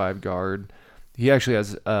 6'5" guard. He actually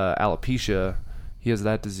has alopecia. He has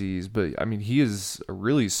that disease, but I mean, he is a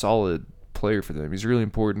really solid player for them. He's really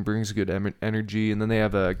important, brings good energy, and then they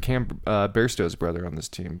have Cam Bairstow's brother on this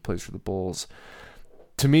team, plays for the Bulls.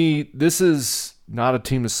 To me, this is not a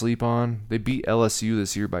team to sleep on. They beat LSU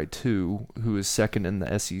this year by 2, who is second in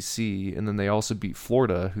the SEC, and then they also beat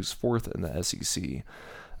Florida, who's fourth in the SEC.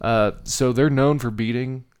 So they're known for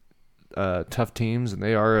beating tough teams, and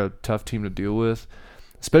they are a tough team to deal with.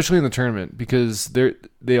 Especially in the tournament, because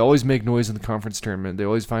they always make noise in the conference tournament. They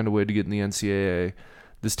always find a way to get in the NCAA.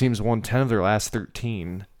 This team's won 10 of their last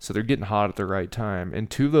 13, so they're getting hot at the right time.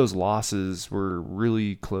 And 2 of those losses were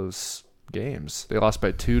really close games. They lost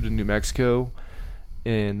by 2 to New Mexico,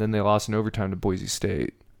 and then they lost in overtime to Boise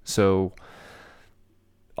State. So,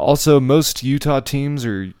 also, most Utah teams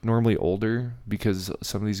are normally older because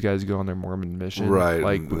some of these guys go on their Mormon mission. Right,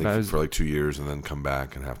 for like 2 years and then come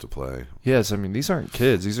back and have to play. Yes, I mean, these aren't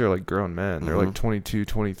kids. These are like grown men. They're like 22,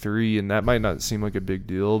 23, and that might not seem like a big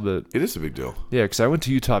deal, but... It is a big deal. Yeah, because I went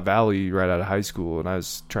to Utah Valley right out of high school, and I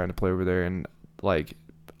was trying to play over there, and like...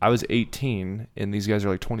 I was 18, and these guys are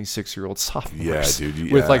like 26-year-old sophomores. Yeah, dude.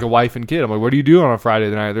 Yeah. With like a wife and kid. I'm like, what do you do on a Friday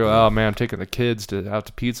night? They're like, oh, man, I'm taking the kids out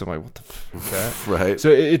to pizza. I'm like, what the fuck? Right. So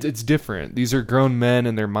it's different. These are grown men,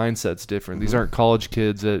 and their mindset's different. These aren't college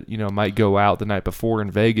kids that, might go out the night before in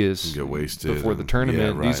Vegas. And get wasted. Before the tournament.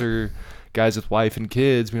 Yeah, right. These are guys with wife and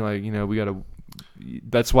kids being like, we got to...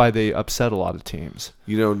 That's why they upset a lot of teams.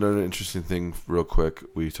 Another interesting thing real quick.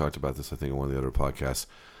 We talked about this, I think, on one of the other podcasts.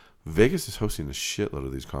 Vegas is hosting a shitload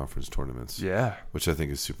of these conference tournaments. Yeah. Which I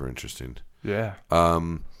think is super interesting. Yeah.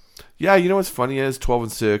 Yeah, what's funny is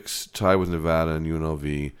 12-6, tied with Nevada and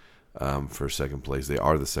UNLV for second place. They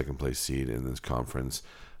are the second place seed in this conference.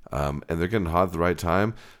 And they're getting hot at the right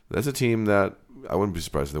time. That's a team that I wouldn't be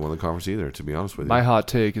surprised if they won the conference either, to be honest with you. My hot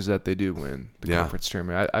take is that they do win the conference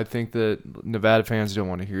tournament. I think that Nevada fans don't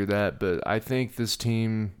want to hear that, but I think this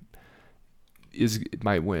team...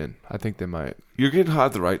 might win. I think they might. You're getting hot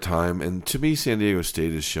at the right time, and to me, San Diego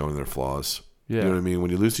State is showing their flaws. Yeah. You know what I mean? When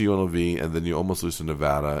you lose to UNLV, and then you almost lose to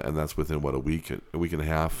Nevada, and that's within, a week and a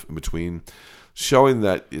half in between, showing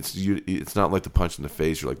that it's not like the punch in the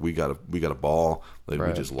face. You're like, we got a ball, like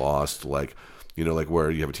we just lost, like where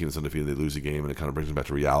you have a team that's undefeated, they lose a game, and it kind of brings them back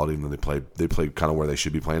to reality, and then they play kind of where they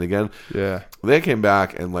should be playing again. Yeah, they came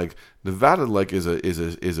back, and like Nevada, like is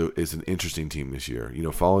an interesting team this year.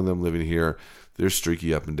 Following them, living here, they're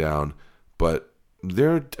streaky up and down, but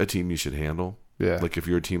they're a team you should handle. Yeah, like if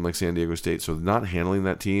you're a team like San Diego State, so not handling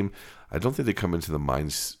that team, I don't think they come into the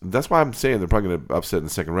minds. That's why I'm saying they're probably going to upset in the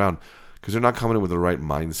second round because they're not coming in with the right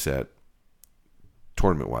mindset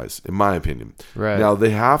tournament-wise, in my opinion. Right. Now, they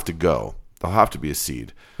have to go. They'll have to be a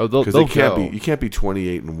seed. Oh, they'll can't go. You can't be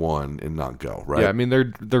 28-1 and not go, right? Yeah, I mean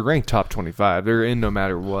they're ranked top 25. They're in no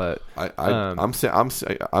matter what. I'm saying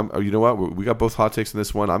you know what? We got both hot takes in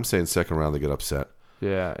this one. I'm saying second round they get upset.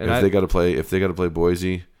 Yeah, and if they got to play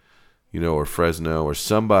Boise, or Fresno or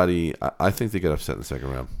somebody, I think they get upset in the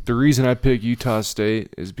second round. The reason I pick Utah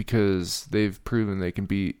State is because they've proven they can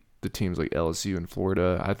beat the teams like LSU and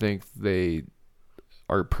Florida. I think they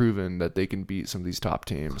are proven that they can beat some of these top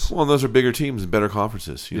teams. Well, those are bigger teams and better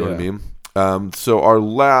conferences. You know what I mean? So our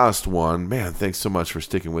last one, man, thanks so much for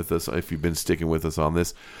sticking with us. If you've been sticking with us on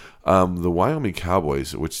this, the Wyoming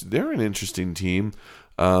Cowboys, which they're an interesting team.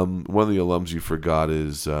 One of the alums you forgot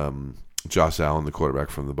is Josh Allen, the quarterback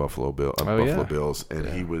from the Buffalo Bills, and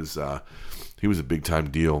he was a big time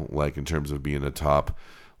deal, like in terms of being a top.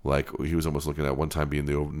 Like he was almost looking at one time being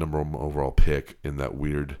the number one overall pick in that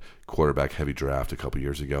weird quarterback heavy draft a couple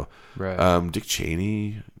years ago. Right. Dick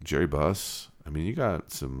Cheney, Jerry Buss. I mean, you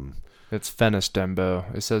got some. It's Fennis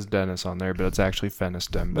Dembo. It says Dennis on there, but it's actually Fennis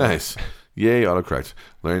Dembo. Nice. Yay, autocorrect.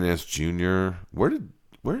 Larry Nance Jr. Where did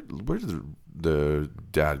the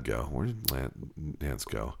dad go? Where did Nance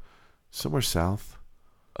go? Somewhere south.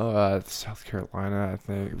 South Carolina, I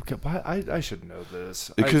think. I should know this.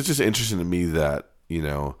 Because it's just interesting to me that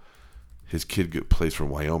his kid plays for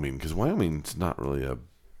Wyoming, because Wyoming's not really a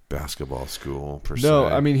basketball school per se. No,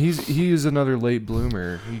 I mean he is another late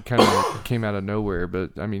bloomer. He kind of came out of nowhere,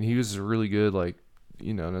 but I mean he was really good,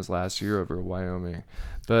 in his last year over at Wyoming.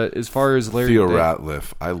 But as far as Theo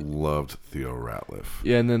Ratliff, I loved Theo Ratliff.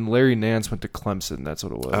 Yeah, and then Larry Nance went to Clemson. That's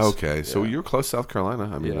what it was. Okay, so you're close, South Carolina.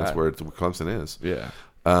 I mean, that's where Clemson is. Yeah.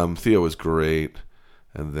 Theo was great,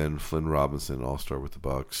 and then Flynn Robinson, all-star with the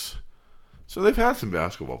Bucks. So they've had some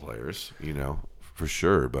basketball players, for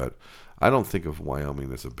sure. But I don't think of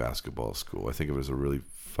Wyoming as a basketball school. I think of it as a really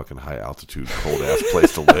fucking high-altitude, cold-ass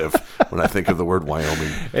place to live when I think of the word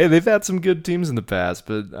Wyoming. Hey, they've had some good teams in the past,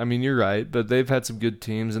 but, I mean, you're right. But they've had some good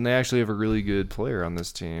teams, and they actually have a really good player on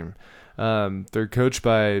this team. They're coached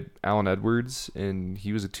by Alan Edwards, and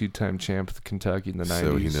he was a two-time champ with Kentucky in the 90s.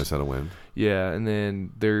 So he knows how to win. Yeah, and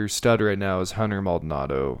then their stud right now is Hunter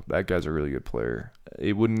Maldonado. That guy's a really good player.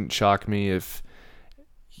 It wouldn't shock me if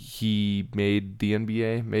he made the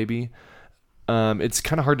NBA, maybe. It's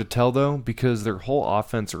kind of hard to tell, though, because their whole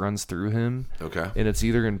offense runs through him. Okay. And it's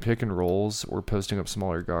either in pick and rolls or posting up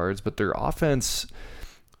smaller guards. But their offense,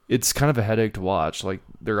 it's kind of a headache to watch. Like,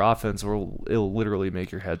 their offense, it'll literally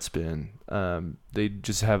make your head spin. They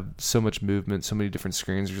just have so much movement, so many different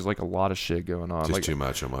screens. There's, a lot of shit going on. Just too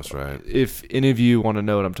much almost, right? If any of you want to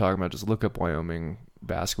know what I'm talking about, just look up Wyoming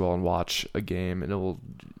basketball and watch a game, and it will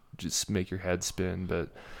just make your head spin. But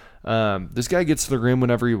this guy gets to the rim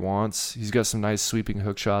whenever he wants. He's got some nice sweeping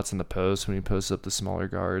hook shots in the post when he posts up the smaller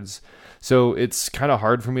guards. So it's kind of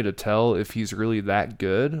hard for me to tell if he's really that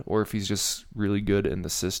good or if he's just really good in the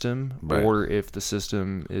system, right, or if the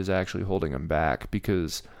system is actually holding him back,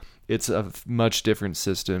 because it's a much different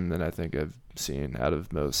system than I think I've seen out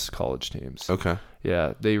of most college teams. Okay.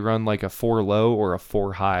 Yeah, they run a 4 low or a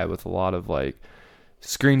 4 high with a lot of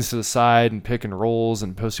screens to the side and pick and rolls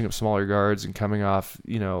and posting up smaller guards and coming off,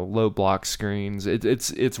 low block screens.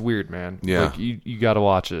 It's weird, man. Yeah. You got to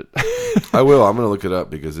watch it. I will. I'm going to look it up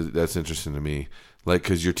because that's interesting to me.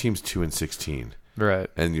 Because your team's 2-16. Right.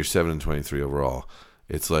 And you're 7-23 overall.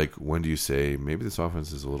 It's when do you say maybe this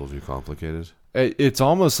offense is a little too complicated? It's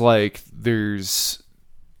almost like there's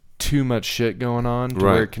too much shit going on to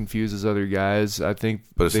where it confuses other guys. I think,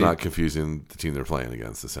 but it's not confusing the team they're playing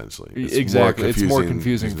against. Essentially, exactly. It's more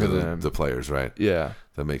confusing for them, the players, right? Yeah,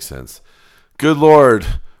 that makes sense. Good Lord,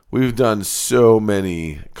 we've done so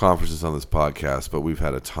many conferences on this podcast, but we've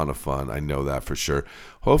had a ton of fun. I know that for sure.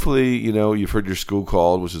 Hopefully, you've heard your school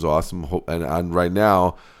called, which is awesome. And right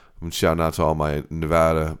now, I'm shouting out to all my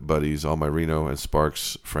Nevada buddies, all my Reno and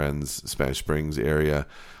Sparks friends, Spanish Springs area.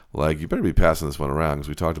 You better be passing this one around because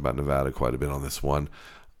we talked about Nevada quite a bit on this one.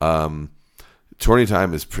 Tourney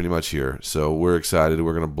time is pretty much here, so we're excited.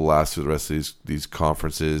 We're going to blast through the rest of these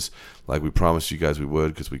conferences like we promised you guys we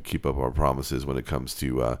would, because we keep up our promises when it comes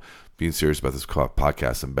to being serious about this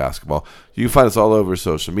podcast and basketball. You can find us all over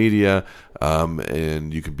social media,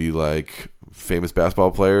 and you can be famous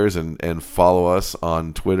basketball players and follow us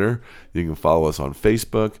on Twitter. You can follow us on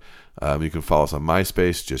Facebook. You can follow us on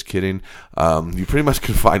MySpace. Just kidding. You pretty much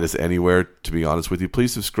can find us anywhere, to be honest with you.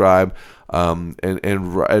 Please subscribe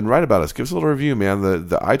and write about us. Give us a little review, man.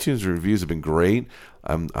 The iTunes reviews have been great.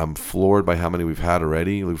 I'm floored by how many we've had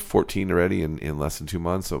already. We've 14 already in less than 2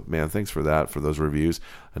 months. So, man, thanks for that, for those reviews.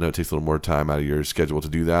 I know it takes a little more time out of your schedule to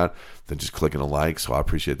do that than just clicking a like, so I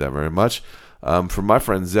appreciate that very much. From my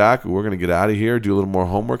friend Zach, we're going to get out of here, do a little more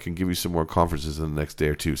homework, and give you some more conferences in the next day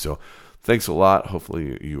or two. So thanks a lot.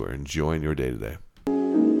 Hopefully you are enjoying your day today.